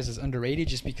qualifies as underrated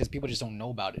just because people just don't know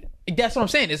about it. That's what I'm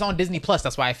saying. It's on Disney Plus.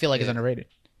 That's why I feel like it's underrated.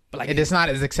 But like, it's not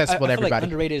as accessible to I feel everybody. like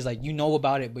underrated is like you know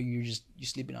about it, but you're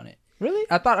sleeping on it. Really?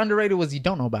 I thought underrated was you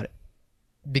don't know about it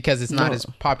because it's not as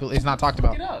popular. It's not talked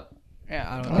about. Yeah,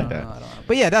 I don't know.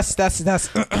 But yeah, that's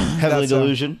Heavenly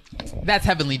Delusion. That's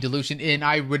Heavenly Delusion, and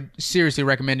I would seriously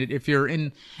recommend it if you're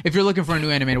looking for a new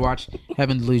anime to watch.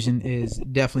 Heavenly Delusion is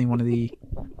definitely one of the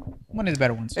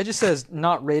better ones. It just says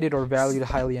not rated or valued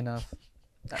highly enough,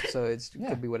 so it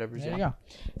could be whatever. There you go.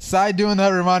 Side doing that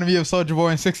reminded me of Soulja Boy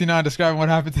in '69 describing what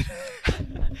happened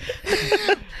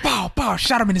to. Bow, bow,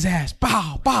 shot him in his ass.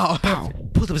 Bow, bow, bow.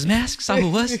 Pulled up his mask, saw who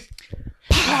it was.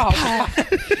 Pow, pow.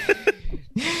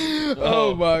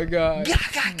 Oh my god.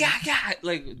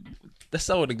 Like, that's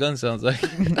not what a gun sounds like.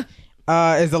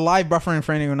 Is the live buffering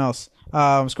for anyone else?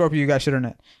 Scorpio, you got shit on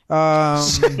that.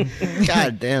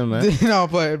 God damn, man. No,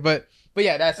 but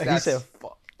yeah, that's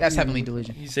Heavenly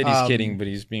Delusion. He said he's kidding, but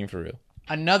he's being for real.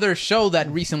 Another show that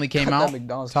recently came out.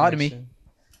 Talk to me.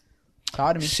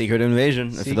 Secret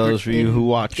Invasion. For those of you who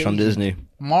watch on Disney.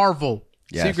 Marvel.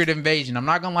 Yes. Secret Invasion. I'm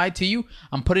not gonna lie to you.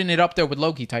 I'm putting it up there with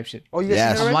Loki type shit. Oh, you guys seen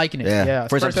it I'm already? liking it. Yeah.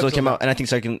 First episode came out, and I think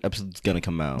second episode's gonna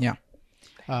come out. Yeah.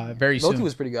 Very soon. Loki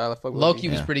was pretty good. I fuck with Loki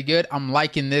was pretty good. I'm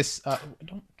liking this.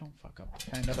 Don't fuck up.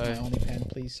 Pen, that's my only pen,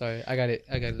 please. Sorry, I got it.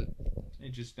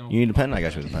 It just don't. You need a pen? I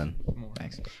got you with a pen.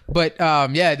 Thanks. But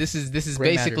yeah, this is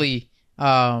Great basically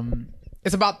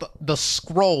it's about the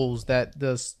scrolls that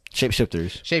the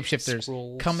shapeshifters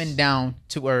Scrolls. coming down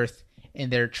to Earth,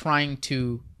 and they're trying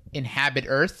to inhabit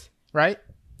Earth, right?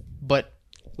 But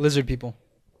Lizard people.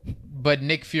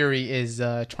 Nick Fury is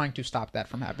trying to stop that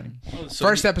from happening. Oh, so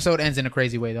First episode ends in a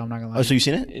crazy way, though. I'm not gonna lie. Oh, so you've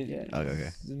seen it? Yeah. Okay.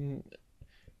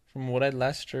 From what I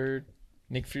last heard,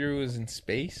 Nick Fury was in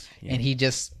space. And he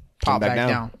just popped back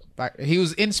down. He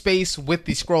was in space with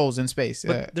the scrolls in space.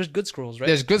 But there's good scrolls, right?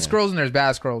 There's good scrolls and there's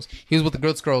bad scrolls. He was with the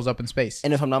good scrolls up in space.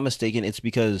 And if I'm not mistaken, it's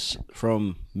because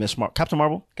from Captain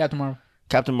Marvel,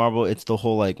 it's the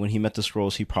whole, like, when he met the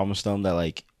scrolls, he promised them that,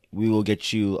 like, we will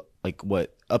get you, like,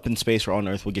 what, up in space or on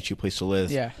Earth, we'll get you a place to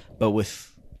live. Yeah. But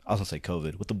with, I was going to say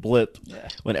COVID, with the blip,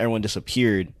 when everyone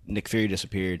disappeared, Nick Fury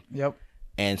disappeared. Yep.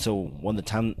 And so when that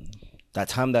time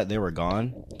that they were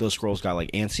gone, those scrolls got,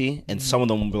 like, antsy, and some of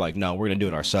them would be like, no, we're going to do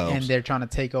it ourselves. And they're trying to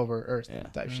take over Earth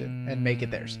type shit and make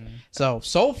it theirs. So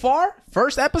far,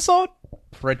 first episode,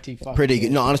 pretty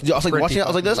good. No, honestly, I was like, watching it, I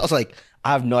was like this, I was like,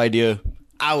 I have no idea.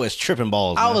 I was tripping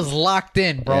balls. I man. was locked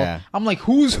in, bro. Yeah. I'm like,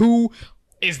 who's who?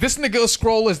 Is this nigga a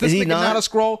scroll? Is this Is he nigga not? not a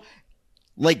scroll?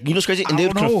 Like, you know what's crazy? And they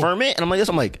would don't know. confirm it, and I'm like this.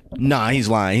 I'm like, nah, he's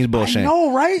lying. He's bullshit. I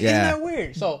know, right? Yeah. Isn't that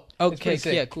weird? So, it's Okay, pretty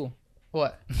sick. yeah, cool.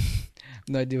 What?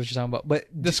 No idea what you're talking about. But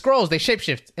The scrolls, they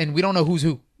shapeshift, and we don't know who's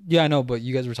who. yeah, I know. But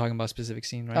you guys were talking about a specific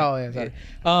scene, right? Oh, yeah, sorry.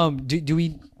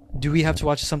 Do we have to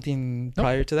watch something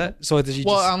prior to that? So did you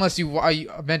just... Unless you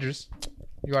Avengers.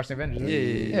 You watched the Avengers, right?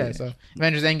 Yeah. So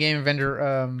Avengers Endgame,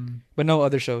 Avenger. But no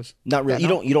other shows. Not really.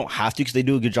 Yeah, You don't have to because they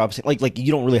do a good job. Like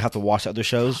you don't really have to watch the other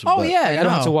shows. Oh but- yeah, I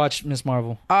don't have to watch Miss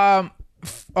Marvel.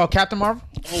 Captain Marvel.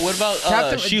 Well, what about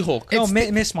Captain- She-Hulk? No, It's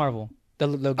Miss Marvel. The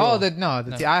girl.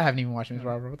 I haven't even watched Miss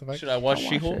Marvel. What the fuck? Should I watch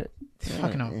She-Hulk?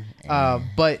 Fucking no.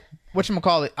 But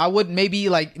whatchamacallit, I would maybe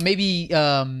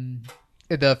the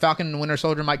Falcon and the Winter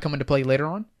Soldier might come into play later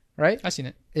on, right? I seen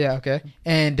it. Yeah, okay.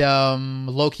 And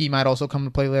Loki might also come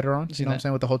into play later on. You know what I'm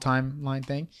saying, with the whole timeline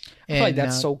thing. I feel like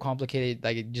that's so complicated.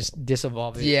 Like, it just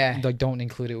disevolve it. Yeah. Like, don't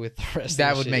include it with the rest.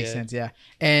 that of the would shit, make sense, yeah.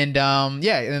 And and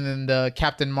then the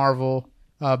Captain Marvel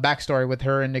backstory with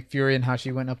her and Nick Fury and how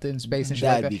she went up in space and shit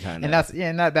That'd like be that. kinda-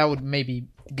 And that would maybe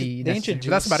be necessary. But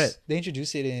that's about it. They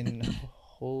introduced it in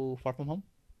Far From Home.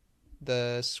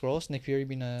 The scrolls, Nick Fury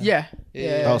being a Yeah.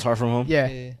 That was Far From Home. Yeah.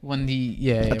 Yeah. When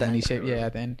he At the when he end. shaped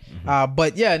at the end.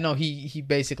 But yeah, no, he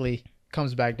basically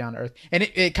comes back down to Earth. And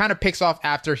it kind of picks off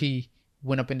after he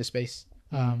went up into space.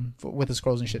 With the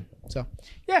scrolls and shit. So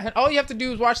yeah, and all you have to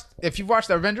do is watch. If you've watched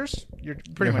the Avengers, you're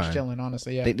pretty You're much fine. chilling,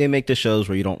 honestly. Yeah, They make the shows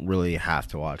where you don't really have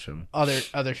to watch them.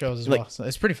 other shows as Like- well. So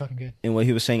it's pretty fucking good. And what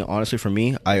he was saying, honestly, for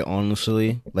me, I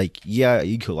honestly yeah,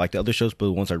 you could like the other shows, but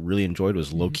the ones I really enjoyed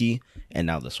was Loki and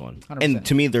now this one. 100%. And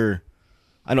to me,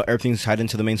 I know everything's tied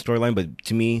into the main storyline, but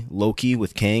to me, Loki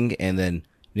with Kang and then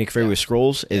Nick Fury with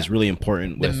Skrulls is really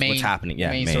important with what's happening.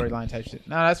 Yeah, main storyline type shit.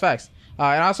 No, that's facts.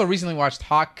 And I also recently watched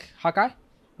Hawkeye.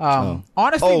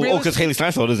 Honestly, because Haley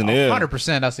Steinfeld isn't it?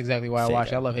 100%. That's exactly why I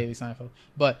watched it. I love Haley Steinfeld.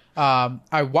 But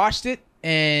I watched it,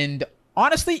 and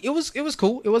honestly, it was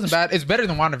cool. It wasn't bad. It's better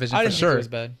than WandaVision I for didn't sure. think it was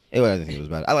bad. I didn't think it was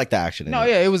bad. I like the action. No,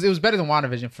 yeah, it was better than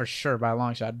WandaVision for sure by a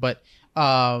long shot. But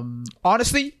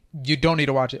honestly, you don't need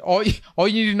to watch it. All you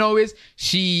need to know is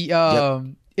she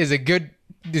is a good.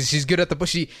 She's good at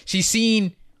the. She's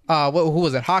seen who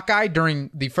was it? Hawkeye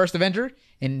during the first Avenger,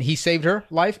 and he saved her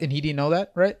life, and he didn't know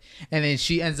that, right? And then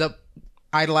she ends up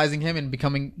idolizing him and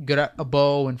becoming good at a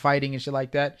bow and fighting and shit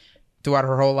like that throughout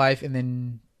her whole life, and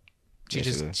then.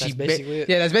 That's basically it.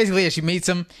 Yeah, that's basically it. She meets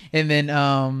him, and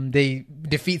then they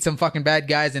defeat some fucking bad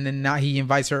guys, and then now he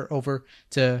invites her over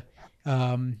to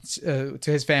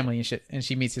his family and shit, and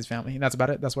she meets his family, and that's about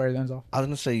it. That's where it ends off. I was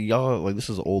gonna say, y'all, like, this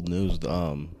is old news.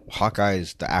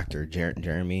 Hawkeye's the actor,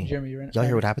 Jeremy. Y'all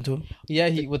hear what happened to him? Yeah,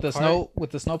 he with the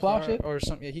snowplow shit or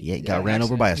something. Yeah, he got ran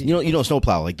over by us. You know,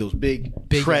 snowplow, like those big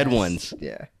tread ones.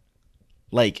 Yeah.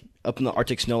 Like up in the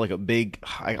Arctic snow, like a big.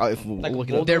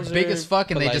 They're big as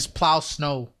fuck, and they just plow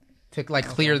snow to like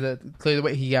clear the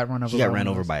way. He got run over. He got ran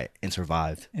over by it and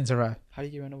survived. How do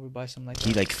you get run over by something like that?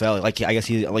 He like fell. Like I guess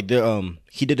he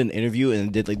he did an interview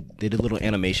and they did a little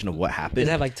animation of what happened. Did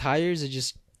it have like tires?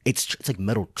 It's like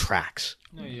metal tracks.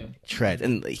 Oh yeah. Tread.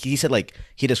 And he said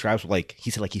he describes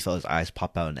he said he felt his eyes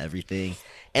pop out and everything.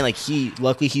 And like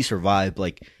luckily he survived.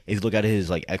 Like if you look at his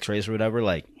like X-rays or whatever,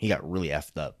 like he got really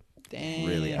effed up. Damn.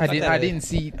 Really. I didn't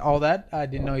see all that. I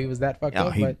didn't know he was that fucked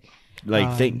up. But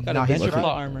got Avenger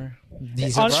plot armor.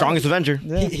 He's the strongest Avenger.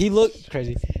 Yeah. He looked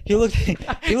crazy. He looked crazy.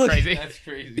 That's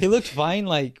crazy. He looked fine.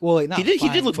 Like, well, not he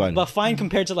did look fine, but fine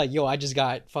compared to like, yo, I just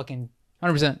got fucking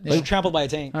 100%. trampled by a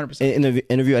tank. 100%. In the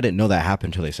interview, I didn't know that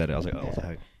happened until they said it. I was like, oh, what the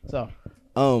heck. So,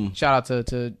 shout out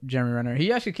to Jeremy Renner.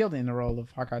 He actually killed it in the role of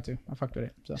Hawkeye too. I fucked with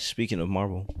it. So, speaking of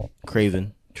Marvel,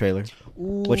 Craven trailer.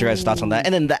 Ooh. What's your guys' thoughts on that?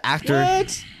 And then the actor.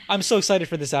 What? I'm so excited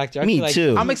for this actor. Me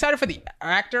too. I'm excited for the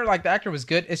actor. Like the actor was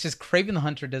good. It's just Craven the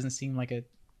Hunter doesn't seem like a.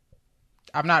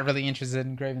 I'm not really interested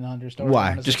in Craven the Hunter story.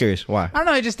 Why? Honestly. Just curious. Why? I don't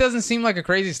know. It just doesn't seem like a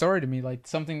crazy story to me. Like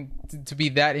something to be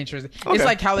that interesting. Okay. It's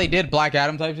like how they did Black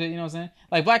Adam type shit. You know what I'm saying?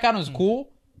 Like Black Adam was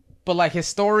cool, but like his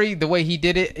story, the way he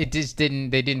did it, it just didn't.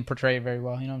 They didn't portray it very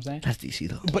well. You know what I'm saying? That's DC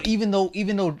though. But even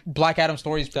though Black Adam's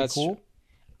story is pretty cool,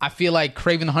 I feel like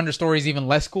Craven the Hunter story is even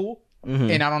less cool.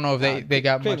 Mm-hmm. And I don't know if they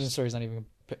got Craven's much. story's not even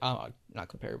not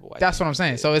comparable. That's what I'm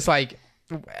saying. So it's like,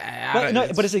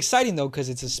 but it's exciting though because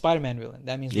it's a Spider-Man villain.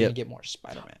 That means we're gonna get more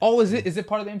Spider-Man. Oh, is it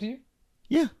part of the MCU?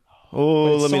 Yeah.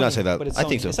 Oh, let me not say that. But I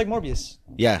think so. It's like Morbius.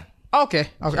 Yeah. Okay.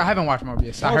 I haven't watched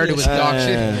Morbius. I heard it was dog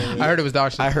shit. I heard it was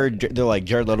dog shit. I heard they're like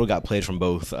Jared Leto got played from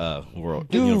both world.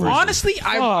 Dude, honestly,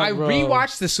 I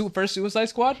rewatched the first Suicide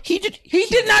Squad. He did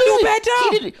not do a bad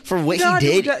job. He did for what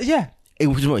he did. Yeah.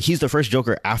 He's the first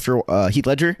Joker after Heath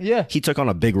Ledger. Yeah. He took on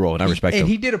a big role, and I respect him. And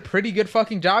he did a pretty good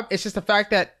fucking job. It's just the fact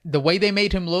that the way they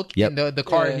made him look in the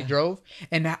car he drove,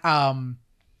 and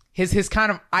his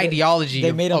kind of ideology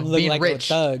they made him of look being like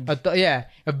rich. A thug.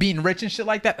 Of being rich and shit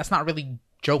like that. That's not really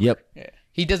Joker. Yep. Yeah.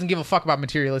 He doesn't give a fuck about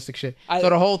materialistic shit. So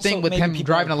the whole thing with him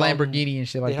driving a Lamborghini and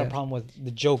shit like that. They have a problem with the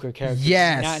Joker character.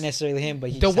 Yes. Not necessarily him,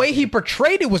 but the way he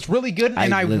portrayed it was really good,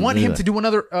 and I want him to do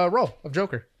another role of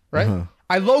Joker, right? Uh-huh.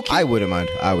 I wouldn't mind.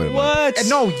 What?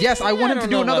 No, yes, I want him to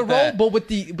do another role, but with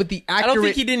the accurate. I don't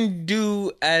think he didn't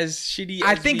do as shitty.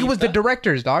 I think it was the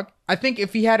directors, dog. I think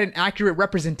if he had an accurate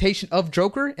representation of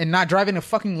Joker and not driving a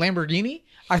fucking Lamborghini,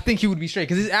 I think he would be straight.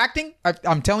 Because his acting,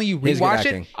 I'm telling you, rewatch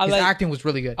it. His acting was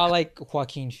really good. I like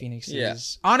Joaquin Phoenix. Yeah.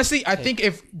 Honestly, I think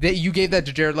if you gave that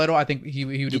to Jared Leto, I think he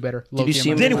would do better. Did you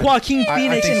see him? Then Joaquin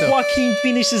Phoenix and Joaquin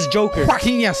Phoenix's Joker.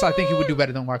 Joaquin, yes, I think he would do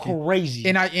better than Joaquin. Crazy.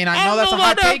 And I know that's a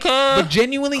hot take, but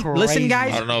genuinely, listen,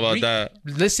 guys. I don't know about that.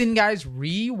 Listen, guys,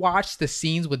 rewatch the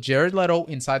scenes with Jared Leto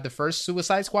inside the first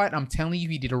Suicide Squad. And I'm telling you,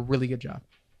 he did a really good job.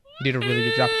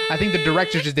 I think the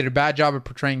directors just did a bad job of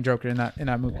portraying Joker in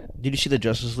that movie. Did you see the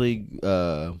Justice League,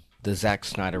 the Zack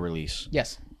Snyder release?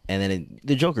 Yes. And then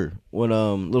the Joker, what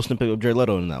little snippet of Jared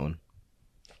Leto in that one.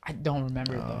 I don't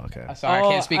remember it though. Okay. Sorry,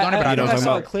 I can't speak on it. But I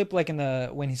saw a clip like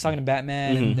when he's talking to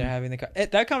Batman and they're having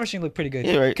that conversation looked pretty good.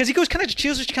 Yeah, right. Because he goes kind of just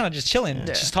chilling,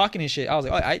 just talking and shit. I was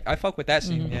like, I fuck with that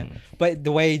scene. Yeah. But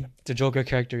the way the Joker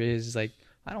character is like.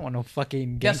 I don't want no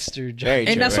fucking gangster.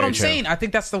 And that's what I'm saying. I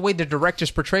think that's the way the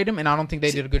directors portrayed him, and I don't think they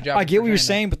did a good job. I get what you're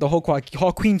saying, but the whole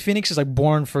Joaquin Phoenix is like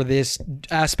born for this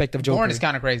aspect of Joker. Born is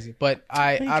kind of crazy, but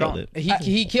I don't.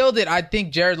 He killed it. I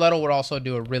think Jared Leto would also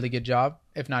do a really good job,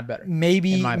 if not better.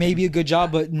 Maybe a good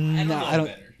job, but I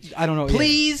don't. I don't know.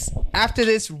 Please, after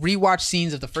this, rewatch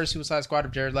scenes of the first Suicide Squad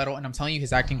of Jared Leto, and I'm telling you,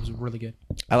 his acting was really good.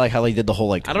 I like how they did the whole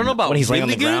like. I don't know about when he's laying on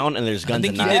the really good. ground and there's I guns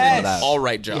think and he knives did and all an that. all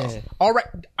right job. Yeah. All right,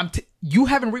 you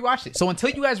haven't rewatched it, so until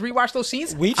you guys rewatch those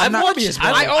scenes, I've watched.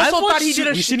 I also I've thought watched he did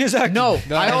a. We've seen his acting. No,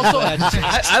 I also.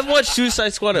 I've watched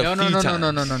Suicide Squad a No, few times.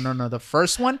 no. The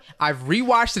first one, I've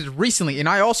rewatched it recently, and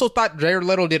I also thought Jared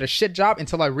Leto did a shit job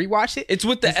until I rewatched it. It's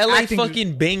with the His LA acting-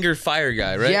 fucking banger fire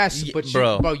guy, right? Yes, but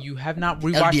bro, you have not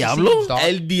rewatched the Diablo? scenes, dog.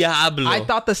 El Diablo. I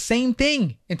thought the same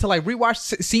thing until I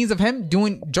rewatched scenes of him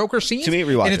doing Joker scenes, To me,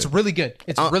 rewatch and it's it. really good.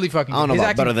 It's really fucking good. I don't know His about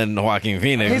acting, better than Joaquin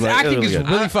Phoenix. his but acting it was is good.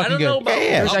 really fucking I don't know good. about.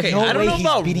 Yeah. There's like Okay, no I don't way know he's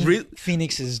about beating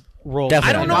Phoenix's role. Definitely.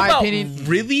 I don't know My about opinion,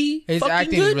 really. His fucking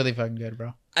acting good. is really fucking good,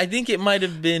 bro. I think it might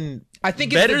have been. I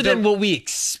think it's better the- than what we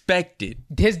expected.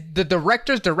 The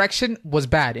director's direction was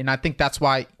bad, and I think that's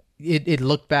why it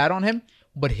looked bad on him.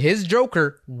 But his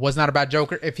Joker was not a bad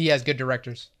Joker if he has good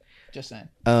directors. Just saying.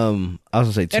 I was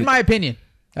gonna say too. In my opinion.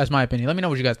 That's my opinion. Let me know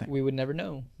what you guys think. We would never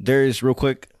know. There's real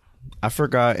quick. I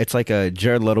forgot. It's like a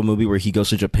Jared Leto movie where he goes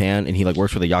to Japan and he like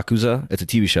works for the Yakuza. It's a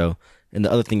TV show. And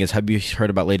the other thing is, have you heard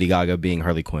about Lady Gaga being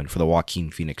Harley Quinn for the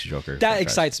Joaquin Phoenix Joker? That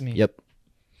excites me. Yep.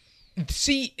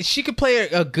 See, she could play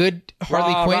a good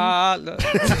Harley Quinn.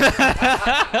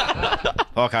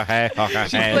 Okay.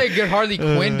 She could play a good Harley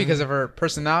Quinn because of her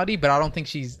personality, but I don't think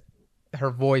her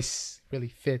voice really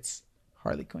fits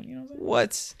Harley Quinn. You know what I'm saying?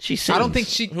 What? She sings. I don't think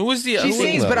she. Who was the? She who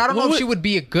sings, was- but I don't know who if she would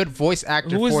be a good voice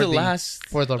actor. Who was for the last?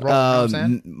 for the role? You know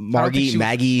what I'm saying?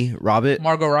 Maggie Robbit.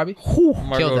 Margot Robbie.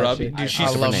 Margot Killed that Robbie. shit. Dude,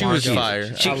 I love she was Margot.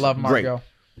 fire. I love great. Margot.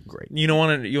 Great. You don't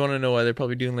want to know why they're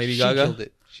probably doing Lady She Gaga? killed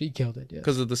it. She killed it. Yeah.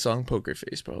 Because of the song Poker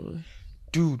Face, probably.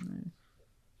 Dude.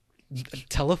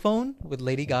 Telephone with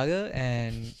Lady Gaga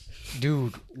and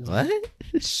dude, What?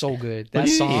 so good. What That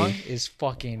do you song mean? is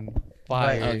fucking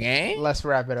fire. Okay. Let's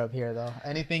wrap it up here, though.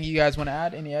 Anything you guys want to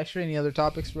add? Any extra? Any other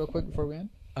topics, real quick, before we end?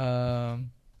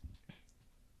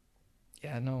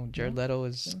 Yeah, no, Jared Leto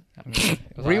is. I mean, it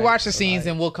was Rewatch alright, the it was scenes, alright.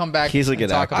 and we'll come back. He's a and good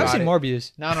talk actor. I've about seen it.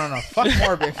 Morbius. No. Fuck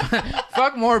Morbius.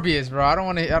 Fuck Morbius, bro. I don't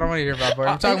want to hear about Morbius.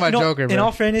 I'm talking about Joker, bro. In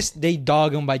all fairness, they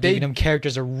dog him by giving him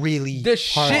characters are really the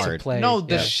hard shit, to play. no,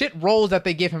 the Yeah. shit roles that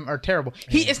they give him are terrible.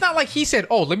 It's not like he said,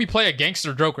 "Oh, let me play a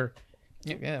gangster Joker."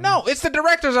 Yeah. No, it's the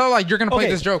directors are like, "You're gonna play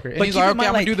Okay, this Joker," and but he's keep like, in "Okay, mind,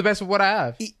 I'm gonna like- do the best with what I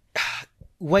have."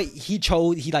 What he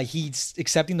chose, he's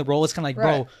accepting the role. It's kind of like,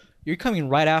 Right. bro, you're coming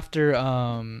right after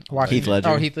Heath Ledger.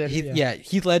 Oh, Heath Ledger.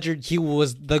 Heath Ledger. He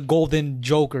was the golden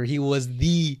Joker. He was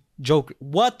the Joker.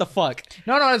 What the fuck?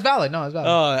 No, it's valid. No, it's valid.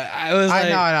 I was like, I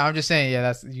know. I'm just saying.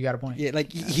 Yeah, you got a point. yeah,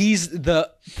 like he's the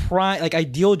prime, like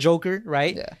ideal Joker,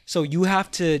 right? Yeah. So you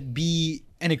have to be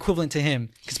an equivalent to him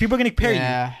because people are gonna compare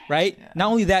Yeah. you, right? Not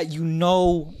only that, you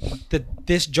know that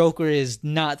this Joker is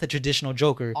not the traditional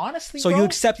Joker. Honestly, so bro, you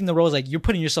accepting the role is like you're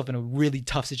putting yourself in a really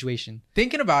tough situation.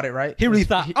 thinking about it, right? He really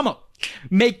thought, I'm gonna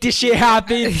make this shit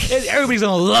happen. Everybody's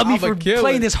gonna love me I'm a for killer.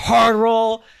 playing this hard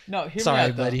role. No, hear Sorry, me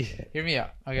out, buddy. though. Hear me out,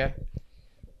 okay?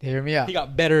 Hear me out. He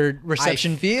got better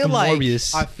reception I feel from like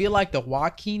Morbius. I feel like the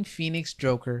Joaquin Phoenix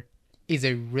Joker is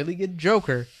a really good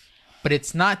Joker, but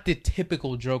it's not the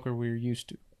typical Joker we're used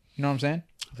to. You know what I'm saying?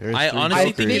 I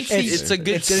honestly think Jokers. it's a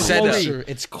good it's setup. closer.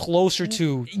 It's closer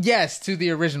to Yes, to the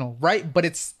original, right? But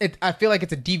I feel like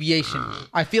it's a deviation.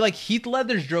 I feel like Heath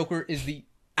Ledger's Joker is the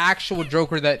actual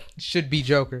Joker that should be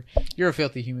Joker. You're a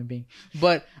filthy human being,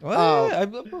 but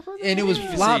and it was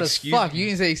loud as excuse fuck. me. You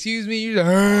didn't say excuse me. You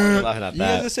I'm laughing at you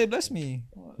guys that. just say bless me.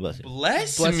 Bless you.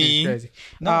 Bless bless me, me. it's crazy.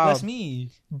 No, bless me.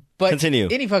 But Continue.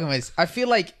 any fucking ways, I feel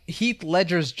like Heath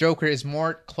Ledger's Joker is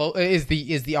more is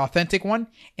the authentic one,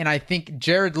 and I think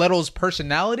Jared Leto's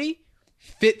personality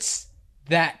fits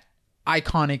that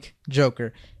iconic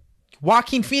Joker.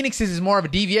 Joaquin Phoenix's is more of a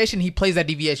deviation. He plays that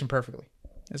deviation perfectly.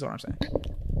 That's what I'm saying.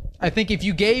 I think if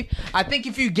you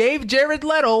gave Jared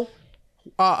Leto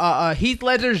Heath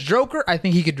Ledger's Joker, I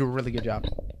think he could do a really good job.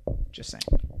 Just saying.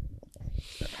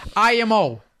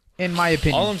 IMO, in my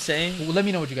opinion. All I'm saying, Well, let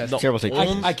me know what you guys think. Terrible take.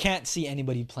 I can't see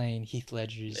anybody playing Heath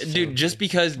Ledger's. dude, just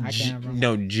because, can't, bro.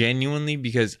 no, genuinely,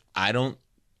 because I don't.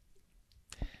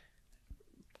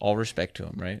 All respect to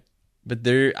him, right? But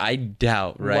I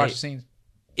doubt, Watch right? the scenes.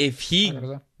 If he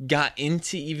 100%. got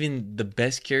into even the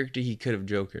best character he could of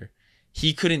Joker,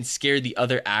 he couldn't scare the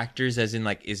other actors. As in,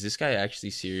 like, is this guy actually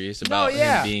serious about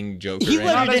yeah. him being Joker? Heath right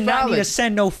Ledger now? that's did not need valid. to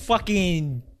send no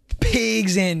fucking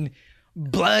pigs and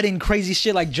blood and crazy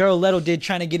shit like Jared Leto did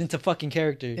trying to get into fucking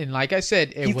character. And like I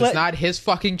said, it Heath was not his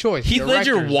fucking choice. Heath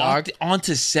Ledger Directors, walked dog.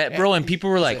 onto set, bro, and people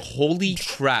were like, "Holy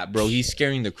crap, bro! He's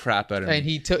scaring the crap out of me."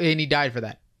 and he died for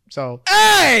that. So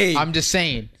Hey! I'm just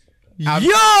saying. I'm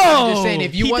just saying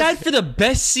if you he want, died for the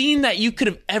best scene that you could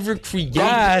have ever created.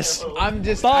 Yes. I'm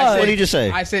just. Fuck. I said, What did you just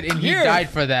say? I said, and he Here. died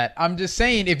for that. I'm just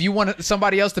saying, if you want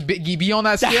somebody else to be on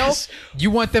that scale, That's you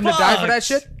want them to die for that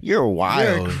fucked. shit. You're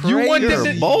wild. You want You're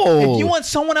them to. bold. If you want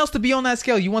someone else to be on that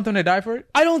scale, you want them to die for it.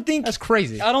 I don't think That's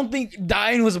crazy. I don't think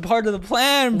dying was a part of the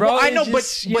plan, bro. Well, I It know,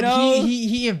 just, but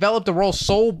he enveloped the role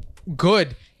so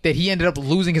good that he ended up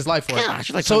losing his life for it. Yeah, I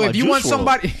should like so talking if about you want Juice WRLD.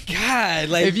 somebody, God,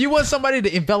 like if you want somebody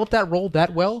to envelop that role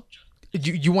that well,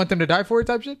 you want them to die for it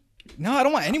type shit. no, I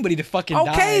don't want anybody to fucking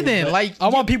die. Okay, then, but like, I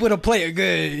want people to play a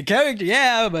good character,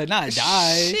 yeah, but not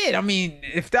die. Shit, I mean,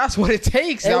 if that's what it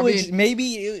takes, It I was mean,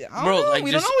 maybe, I don't Bro, know, like we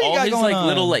don't just know what all you got his going like on.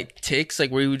 little like ticks, like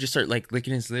where he would just start like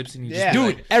licking his lips and he Yeah.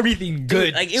 just Dude, everything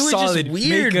good. like it was solid, just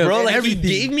weird, makeup, bro. Like everything.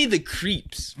 he gave me the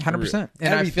creeps. 100%. And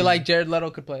I Everything. feel like Jared Leto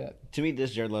could play that. To me,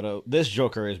 this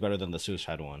Joker is better than the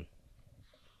Suicide one.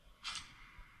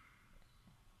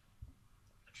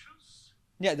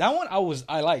 Yeah, that one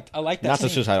I liked. I liked that. Not the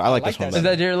scene. Suicide. I like this one Is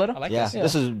that Jared Leto? I like Yeah, that.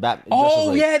 this is Bat. Oh this is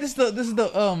like, yeah, this is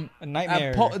the A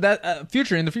nightmare.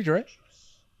 future in the future, right?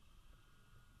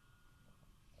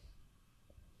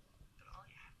 All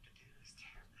you have to do is tear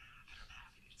him out, and I'm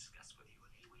happy to discuss with you.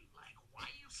 And he went like, "Why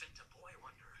you sent a boy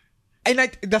wonder?"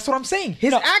 And that's what I'm saying.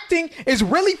 His acting is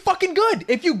really fucking good.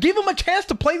 If you give him a chance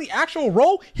to play the actual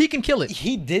role, he can kill it.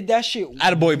 He did that shit.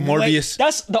 Attaboy, way- Morbius.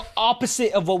 That's the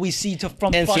opposite of what we see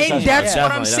from And fucking- Suicide And that's Yeah.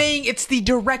 what I'm Definitely, saying. It's the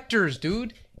directors,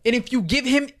 dude. And if you give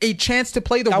him a chance to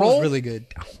play the That role, was really good.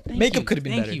 Makeup could have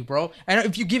been thank better. you, bro. And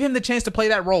if you give him the chance to play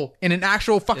that role in an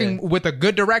actual fucking Yeah. with a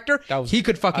good director, That was- he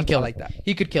could fucking I kill like it. that.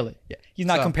 He could kill it. Yeah, he's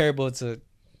not So- comparable to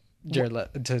Jared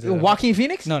Leto. To Joaquin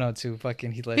Phoenix? No, to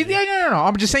fucking Heath Ledger. No.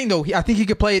 I'm just saying though. I think he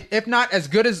could play it, if not as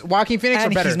good as Joaquin Phoenix,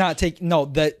 and or better. he's not taking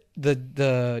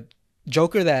the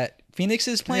Joker that Phoenix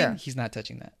is playing. Yeah. He's not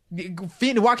touching that.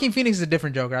 Joaquin Phoenix is a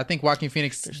different Joker. I think Joaquin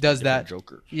Phoenix does that.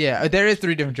 Joker. Yeah, there is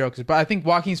 3 different Jokers, but I think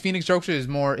Joaquin Phoenix Joker is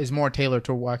more tailored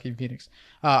to Joaquin Phoenix.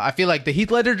 I feel like the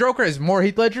Heath Ledger Joker is more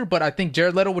Heath Ledger, but I think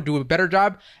Jared Leto would do a better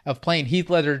job of playing Heath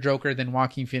Ledger Joker than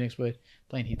Joaquin Phoenix would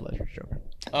playing Heath Ledger's Joker.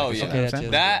 Oh yeah, Okay, that's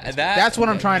it. That's what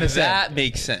I'm trying to say. That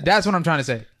makes sense. That's what I'm trying to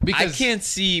say. I Because can't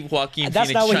see Joaquin That's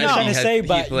Phoenix not what trying you're trying to be say, Heath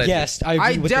but Ledger. yes, I agree I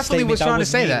with the definitely statement was trying to was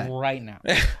say made that. right now.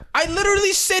 I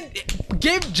literally said,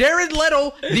 give Jared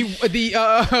Leto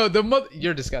the mother.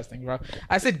 You're disgusting, bro.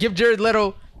 I said, give Jared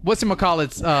Leto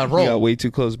what's-it-call-it's role. Yeah, way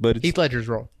too close, but Heath Ledger's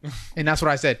role. And that's what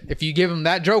I said. If you give him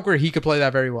that Joker, he could play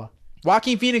that very well.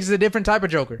 Joaquin Phoenix is a different type of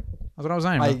Joker. That's what I was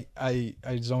saying, bro.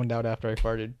 I zoned out after I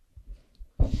farted.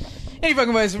 Any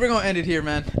fucking ways, we're going to end it here,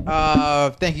 man.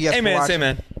 Thank you guys Hey for man, watching. say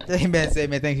man. Hey, man, say,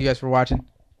 man. Thank you guys for watching.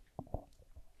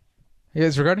 You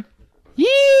guys recording? Yeah.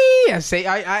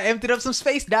 I emptied up some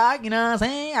space, dog. You know what I'm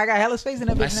saying? I got hella space in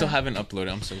that bitch I still now. haven't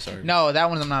uploaded. I'm so sorry. No, that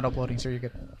one I'm not uploading, so you're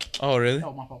good. Oh really?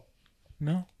 Oh, my fault.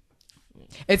 No.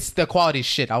 It's the quality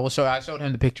shit. I showed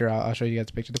him the picture. I'll show you guys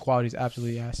the picture. The quality's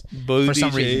absolutely ass. For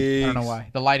some reason. I don't know why.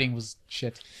 The lighting was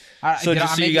shit. So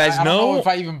just so you guys I don't know know- if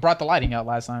I even brought the lighting out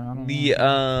last time. I don't The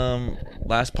know.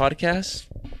 last podcast,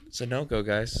 it's a no go,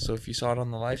 guys. So if you saw it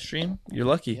on the live stream, you're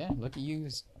lucky. Yeah, look at you.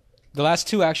 The last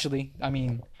two, actually. I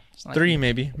mean, it's not 3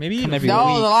 maybe, even every 4. No,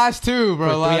 week the last two, bro.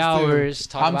 for last 3 hours.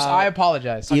 Talk about I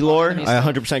apologize. Elor, I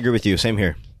 100% agree with you. Same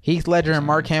here. Heath Ledger and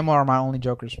Mark Hamill are my only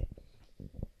Jokers.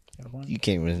 You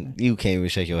can't even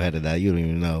shake your head at that. You don't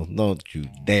even know. Don't you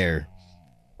dare.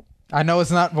 I know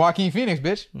it's not Joaquin Phoenix,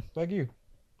 bitch. Fuck you.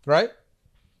 Right?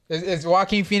 Is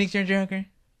Joaquin Phoenix your Joker?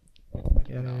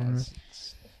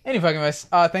 Any fucking mess.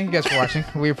 Thank you guys for watching.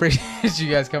 We appreciate you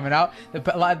guys coming out.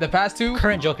 The past two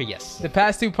current Joker. Yes. the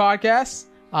past 2 podcasts.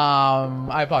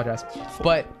 I apologize,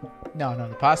 but no,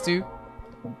 the past 2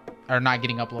 are not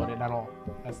getting uploaded at all.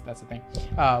 That's the thing.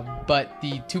 But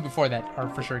the 2 before that are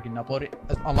for sure getting uploaded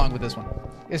along with this one.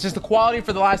 It's just the quality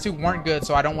for the last 2 weren't good,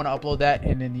 so I don't want to upload that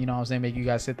and then, you know what I'm saying, make you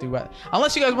guys sit through it.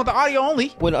 Unless you guys want the audio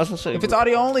only. Wait, I was gonna say, If it's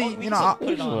audio only, you know, put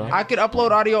it on. I could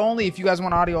upload audio only. If you guys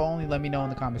want audio only, let me know in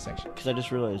the comment section. because I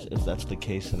just realized if that's the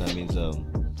case, then that means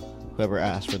whoever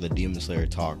asked for the Demon Slayer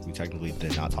talk, we technically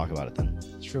did not talk about it then.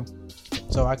 It's true.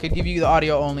 So I could give you the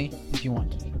audio only if you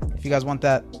want. If you guys want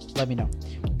that, let me know.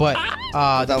 But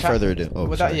Without further ado,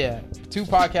 sorry. 2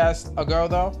 podcasts ago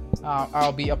though,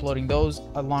 I'll be uploading those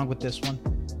along with this one.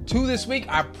 2 this week,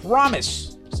 I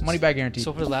promise. Money back guarantee.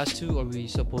 So for the last 2, are we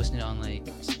still posting it on like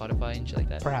Spotify and shit like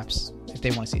that? Perhaps if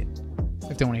they want to see it,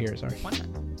 if they want to hear it. Sorry, Why not?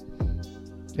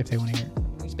 if they want to hear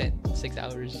it. We spent 6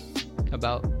 hours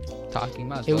about talking.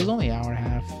 Might as It was well. only an hour and a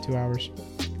half, 2 hours.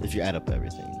 If you add up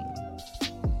everything.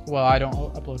 Well, I don't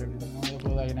upload everything. I only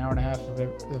upload like an hour and a half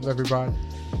of every pod.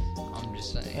 I'm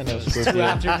just saying. And it that's was Scorpio. 2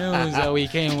 afternoons that we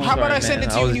came. How about I Man, send it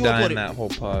to I you was and you dying upload it? that whole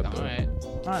pod. All Bro. right.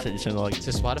 All right. You sound like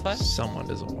To Spotify? Someone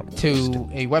doesn't want To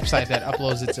a website that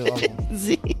uploads it to.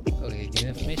 Z. Okay, give me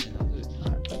information. I'll do it.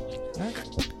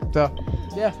 So,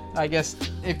 yeah, I guess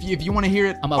if you want to hear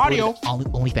it I'm audio,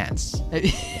 uploading OnlyFans.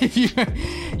 if you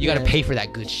You gotta pay for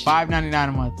that good shit. $5.99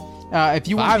 a month. If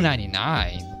you want,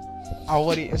 $5.99. oh,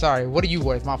 what are you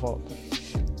worth? My fault.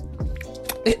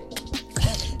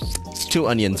 2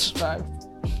 onions. 5.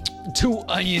 2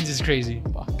 onions is crazy.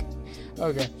 Fuck.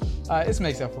 Okay. This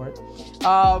makes up for it.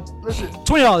 Listen.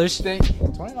 $20.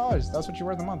 $20. That's what you're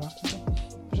worth a month, huh?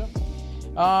 Okay. For sure.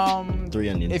 3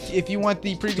 onions. If you want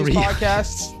the previous 3.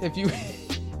 podcasts, if you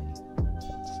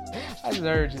I just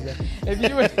heard you there.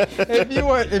 If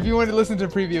you want to listen to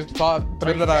previous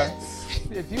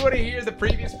if you want to hear the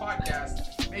previous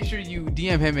podcast, make sure you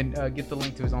DM him and get the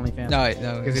link to his OnlyFans. No.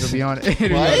 Because it'll be on it'll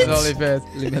be on his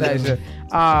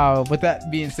OnlyFans. With that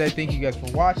being said, thank you guys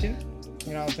for watching.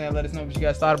 You know what I'm saying? Let us know what you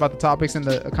guys thought about the topics in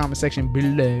the comment section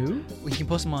below. We can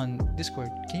post them on Discord.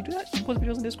 Can you do that? Can you post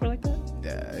videos on Discord like that?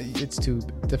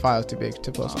 The file's too big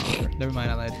to post on Twitter. Never mind,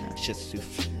 I lied. Shit's too.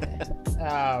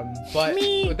 But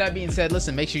with that being said,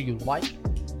 listen, make sure you like,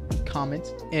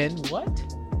 comment, and what?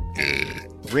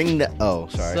 Ring the. Oh,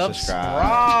 sorry.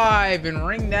 Subscribe and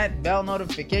ring that bell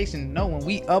notification to know when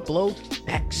we upload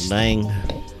next. Bang.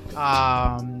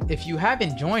 If you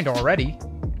haven't joined already,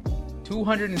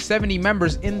 270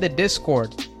 members in the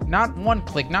Discord. Not 1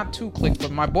 click, not 2 click,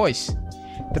 but my boys.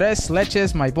 Tres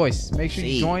leches, my boys. Make sure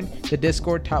you join the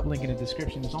Discord. Top link in the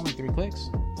description. It's only 3 clicks.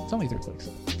 It's only 3 clicks.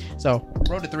 So,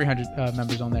 road to 300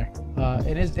 members on there.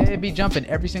 It'd be jumping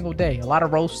every single day. A lot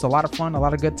of roasts, a lot of fun, a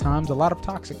lot of good times, a lot of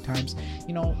toxic times.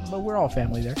 You know, but we're all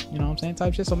family there. You know what I'm saying?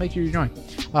 Type shit. So make sure you join.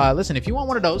 Listen, if you want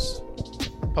one of those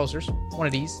posters, one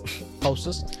of these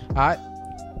posters,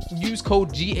 use code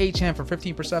GHM for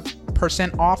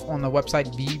 15% off on the website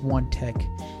V1 Tech.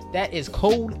 That is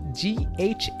code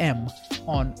GHM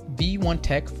on V1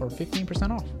 Tech for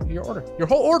 15% off your order. Your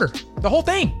whole order. The whole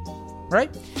thing. Right?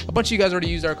 A bunch of you guys already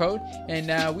used our code, and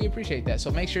we appreciate that.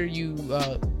 So make sure you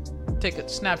take a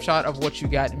snapshot of what you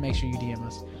got and make sure you DM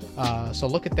us. So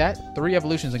look at that. 3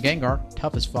 evolutions of Gengar.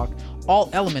 Tough as fuck. All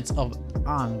elements of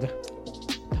Ang.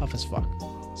 Tough as fuck.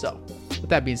 So, with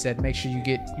that being said, make sure you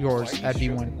get yours at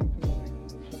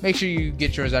V1. Make sure you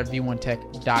get yours at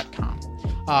v1tech.com.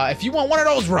 If you want one of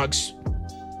those rugs,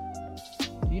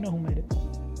 do you know who made it?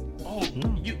 Oh,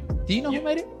 Do you know who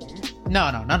made it? No,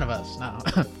 none of us. No,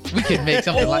 we could make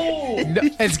something like. No,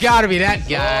 it's got to be that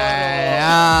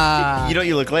guy. You know what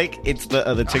you look like? It's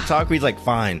the TikTok where he's like,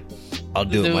 fine, I'll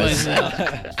do it myself.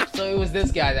 So it was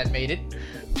this guy that made it.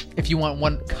 If you want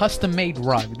one custom-made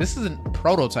rug, this is a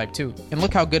prototype too, and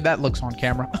look how good that looks on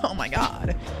camera. Oh my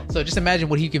god! So just imagine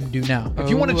what he can do now. If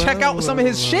you want to check out some of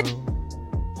his shit,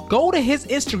 go to his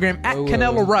Instagram at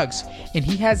Canelo Rugs, and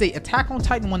he has a Attack on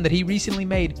Titan one that he recently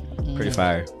made. Pretty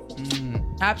fire.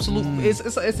 Absolutely,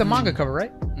 it's a manga cover,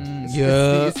 right?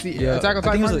 It's the Attack on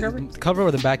I Titan think it manga was cover. the cover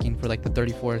or the backing for like the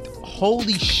 34th.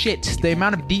 Holy shit! The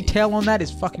amount of detail on that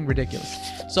is fucking ridiculous.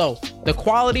 So the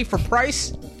quality for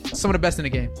price, some of the best in the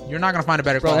game. You're not gonna find a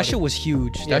better Bro, quality. that shit was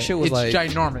huge. Yeah, That shit was it's like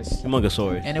ginormous,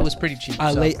 Humongous. and it was pretty cheap.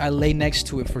 I so. lay next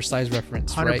to it for size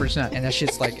reference. 100%. And that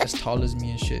shit's like as tall as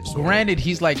me and shit. So Granted,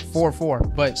 he's like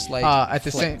 4'4", but it's like at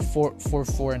the same,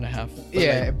 four and a half. But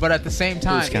yeah, like, but at the same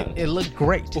time, counting? it looked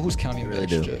great. well, who's counting really that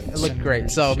do. shit? It looked great.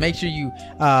 So make sure you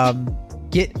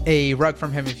get a rug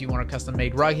from him if you want a custom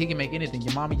made rug. He can make anything.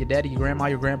 Your mommy, your daddy, your grandma,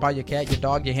 your grandpa, your cat, your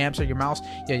dog, your hamster, your mouse,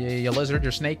 your lizard,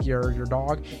 your snake, your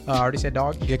dog. I already said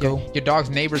dog. Gecko. Your dog's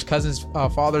neighbors, cousins,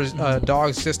 fathers,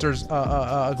 dogs, sisters,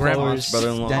 grandmas, Flowers,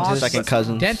 Brother-in-law, dentist, second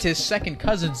cousins, dentists, second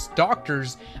cousins,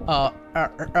 doctors,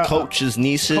 coaches,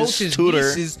 nieces, tutor,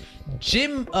 nieces,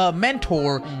 gym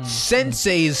mentor,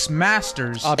 senseis,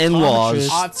 masters, in-laws,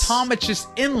 optometrist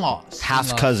in-laws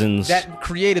half cousins. that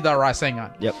created our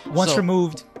Rasengan. Yep. Once So-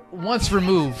 removed. Once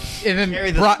removed, and then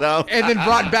Carry this brought down.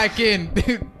 back in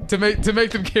to make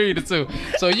them carry the two.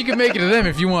 So you can make it to them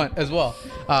if you want as well.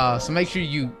 So make sure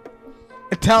you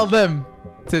tell them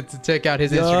to check out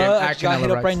his Instagram. I got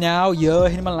hit up right now. Yo,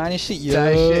 hit him a line and shit. Yo.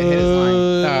 That shit hit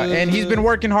his line. And he's been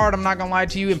working hard. I'm not gonna lie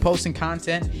to you, and posting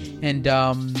content and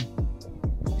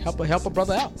help a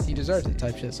brother out. He deserves it,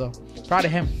 type shit. So proud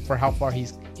of him for how far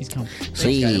he's come.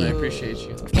 See. Thanks, guys. I appreciate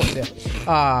you. Of course, yeah.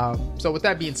 So with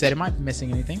that being said, am I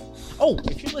missing anything? Oh,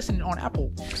 if you're listening on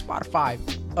Apple, Spotify,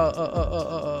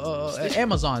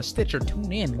 Amazon, Stitcher,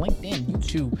 TuneIn, LinkedIn,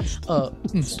 YouTube,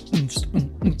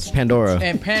 Pandora.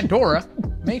 and Pandora,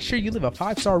 make sure you leave a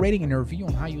 5-star rating and a review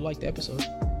on how you liked the episode.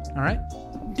 All right?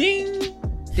 Ding!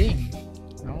 Ding.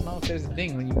 I don't know if there's a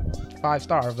ding when you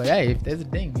 5-star, but hey, if there's a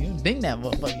ding, you ding that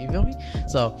motherfucker, you feel me?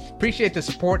 So, appreciate the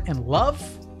support and love.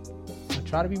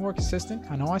 try to be more consistent.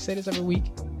 I know I say this every week.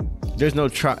 There's no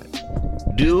try.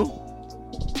 Do?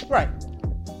 Right.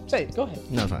 Say it. Go ahead.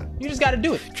 No, it's fine. You just got to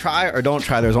do it. Try or don't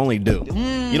try. There's only do.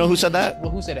 You know who said that?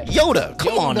 Well, who said that? Yoda.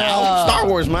 Come on now. Star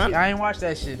Wars, man. I ain't watched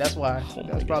that shit. That's why.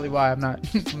 That's probably why I'm not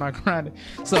I'm not grinding.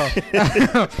 So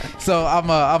so I'm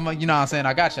you know what I'm saying?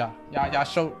 I got y'all. Y'all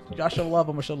show love,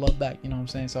 I'm gonna show love back. You know what I'm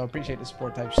saying? So I appreciate the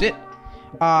support type shit.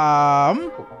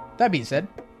 That being said,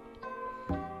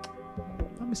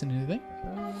 I'm missing anything.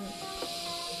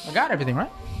 I got everything,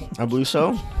 right? I believe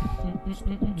so.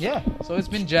 Yeah. So it's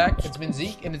been Jack, it's been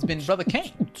Zeke, and it's been Brother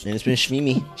Kane. And it's been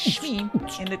Shmimi.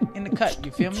 Shmeen in the cut.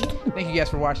 You feel me? Thank you guys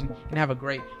for watching, and have a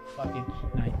great fucking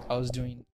night. I was doing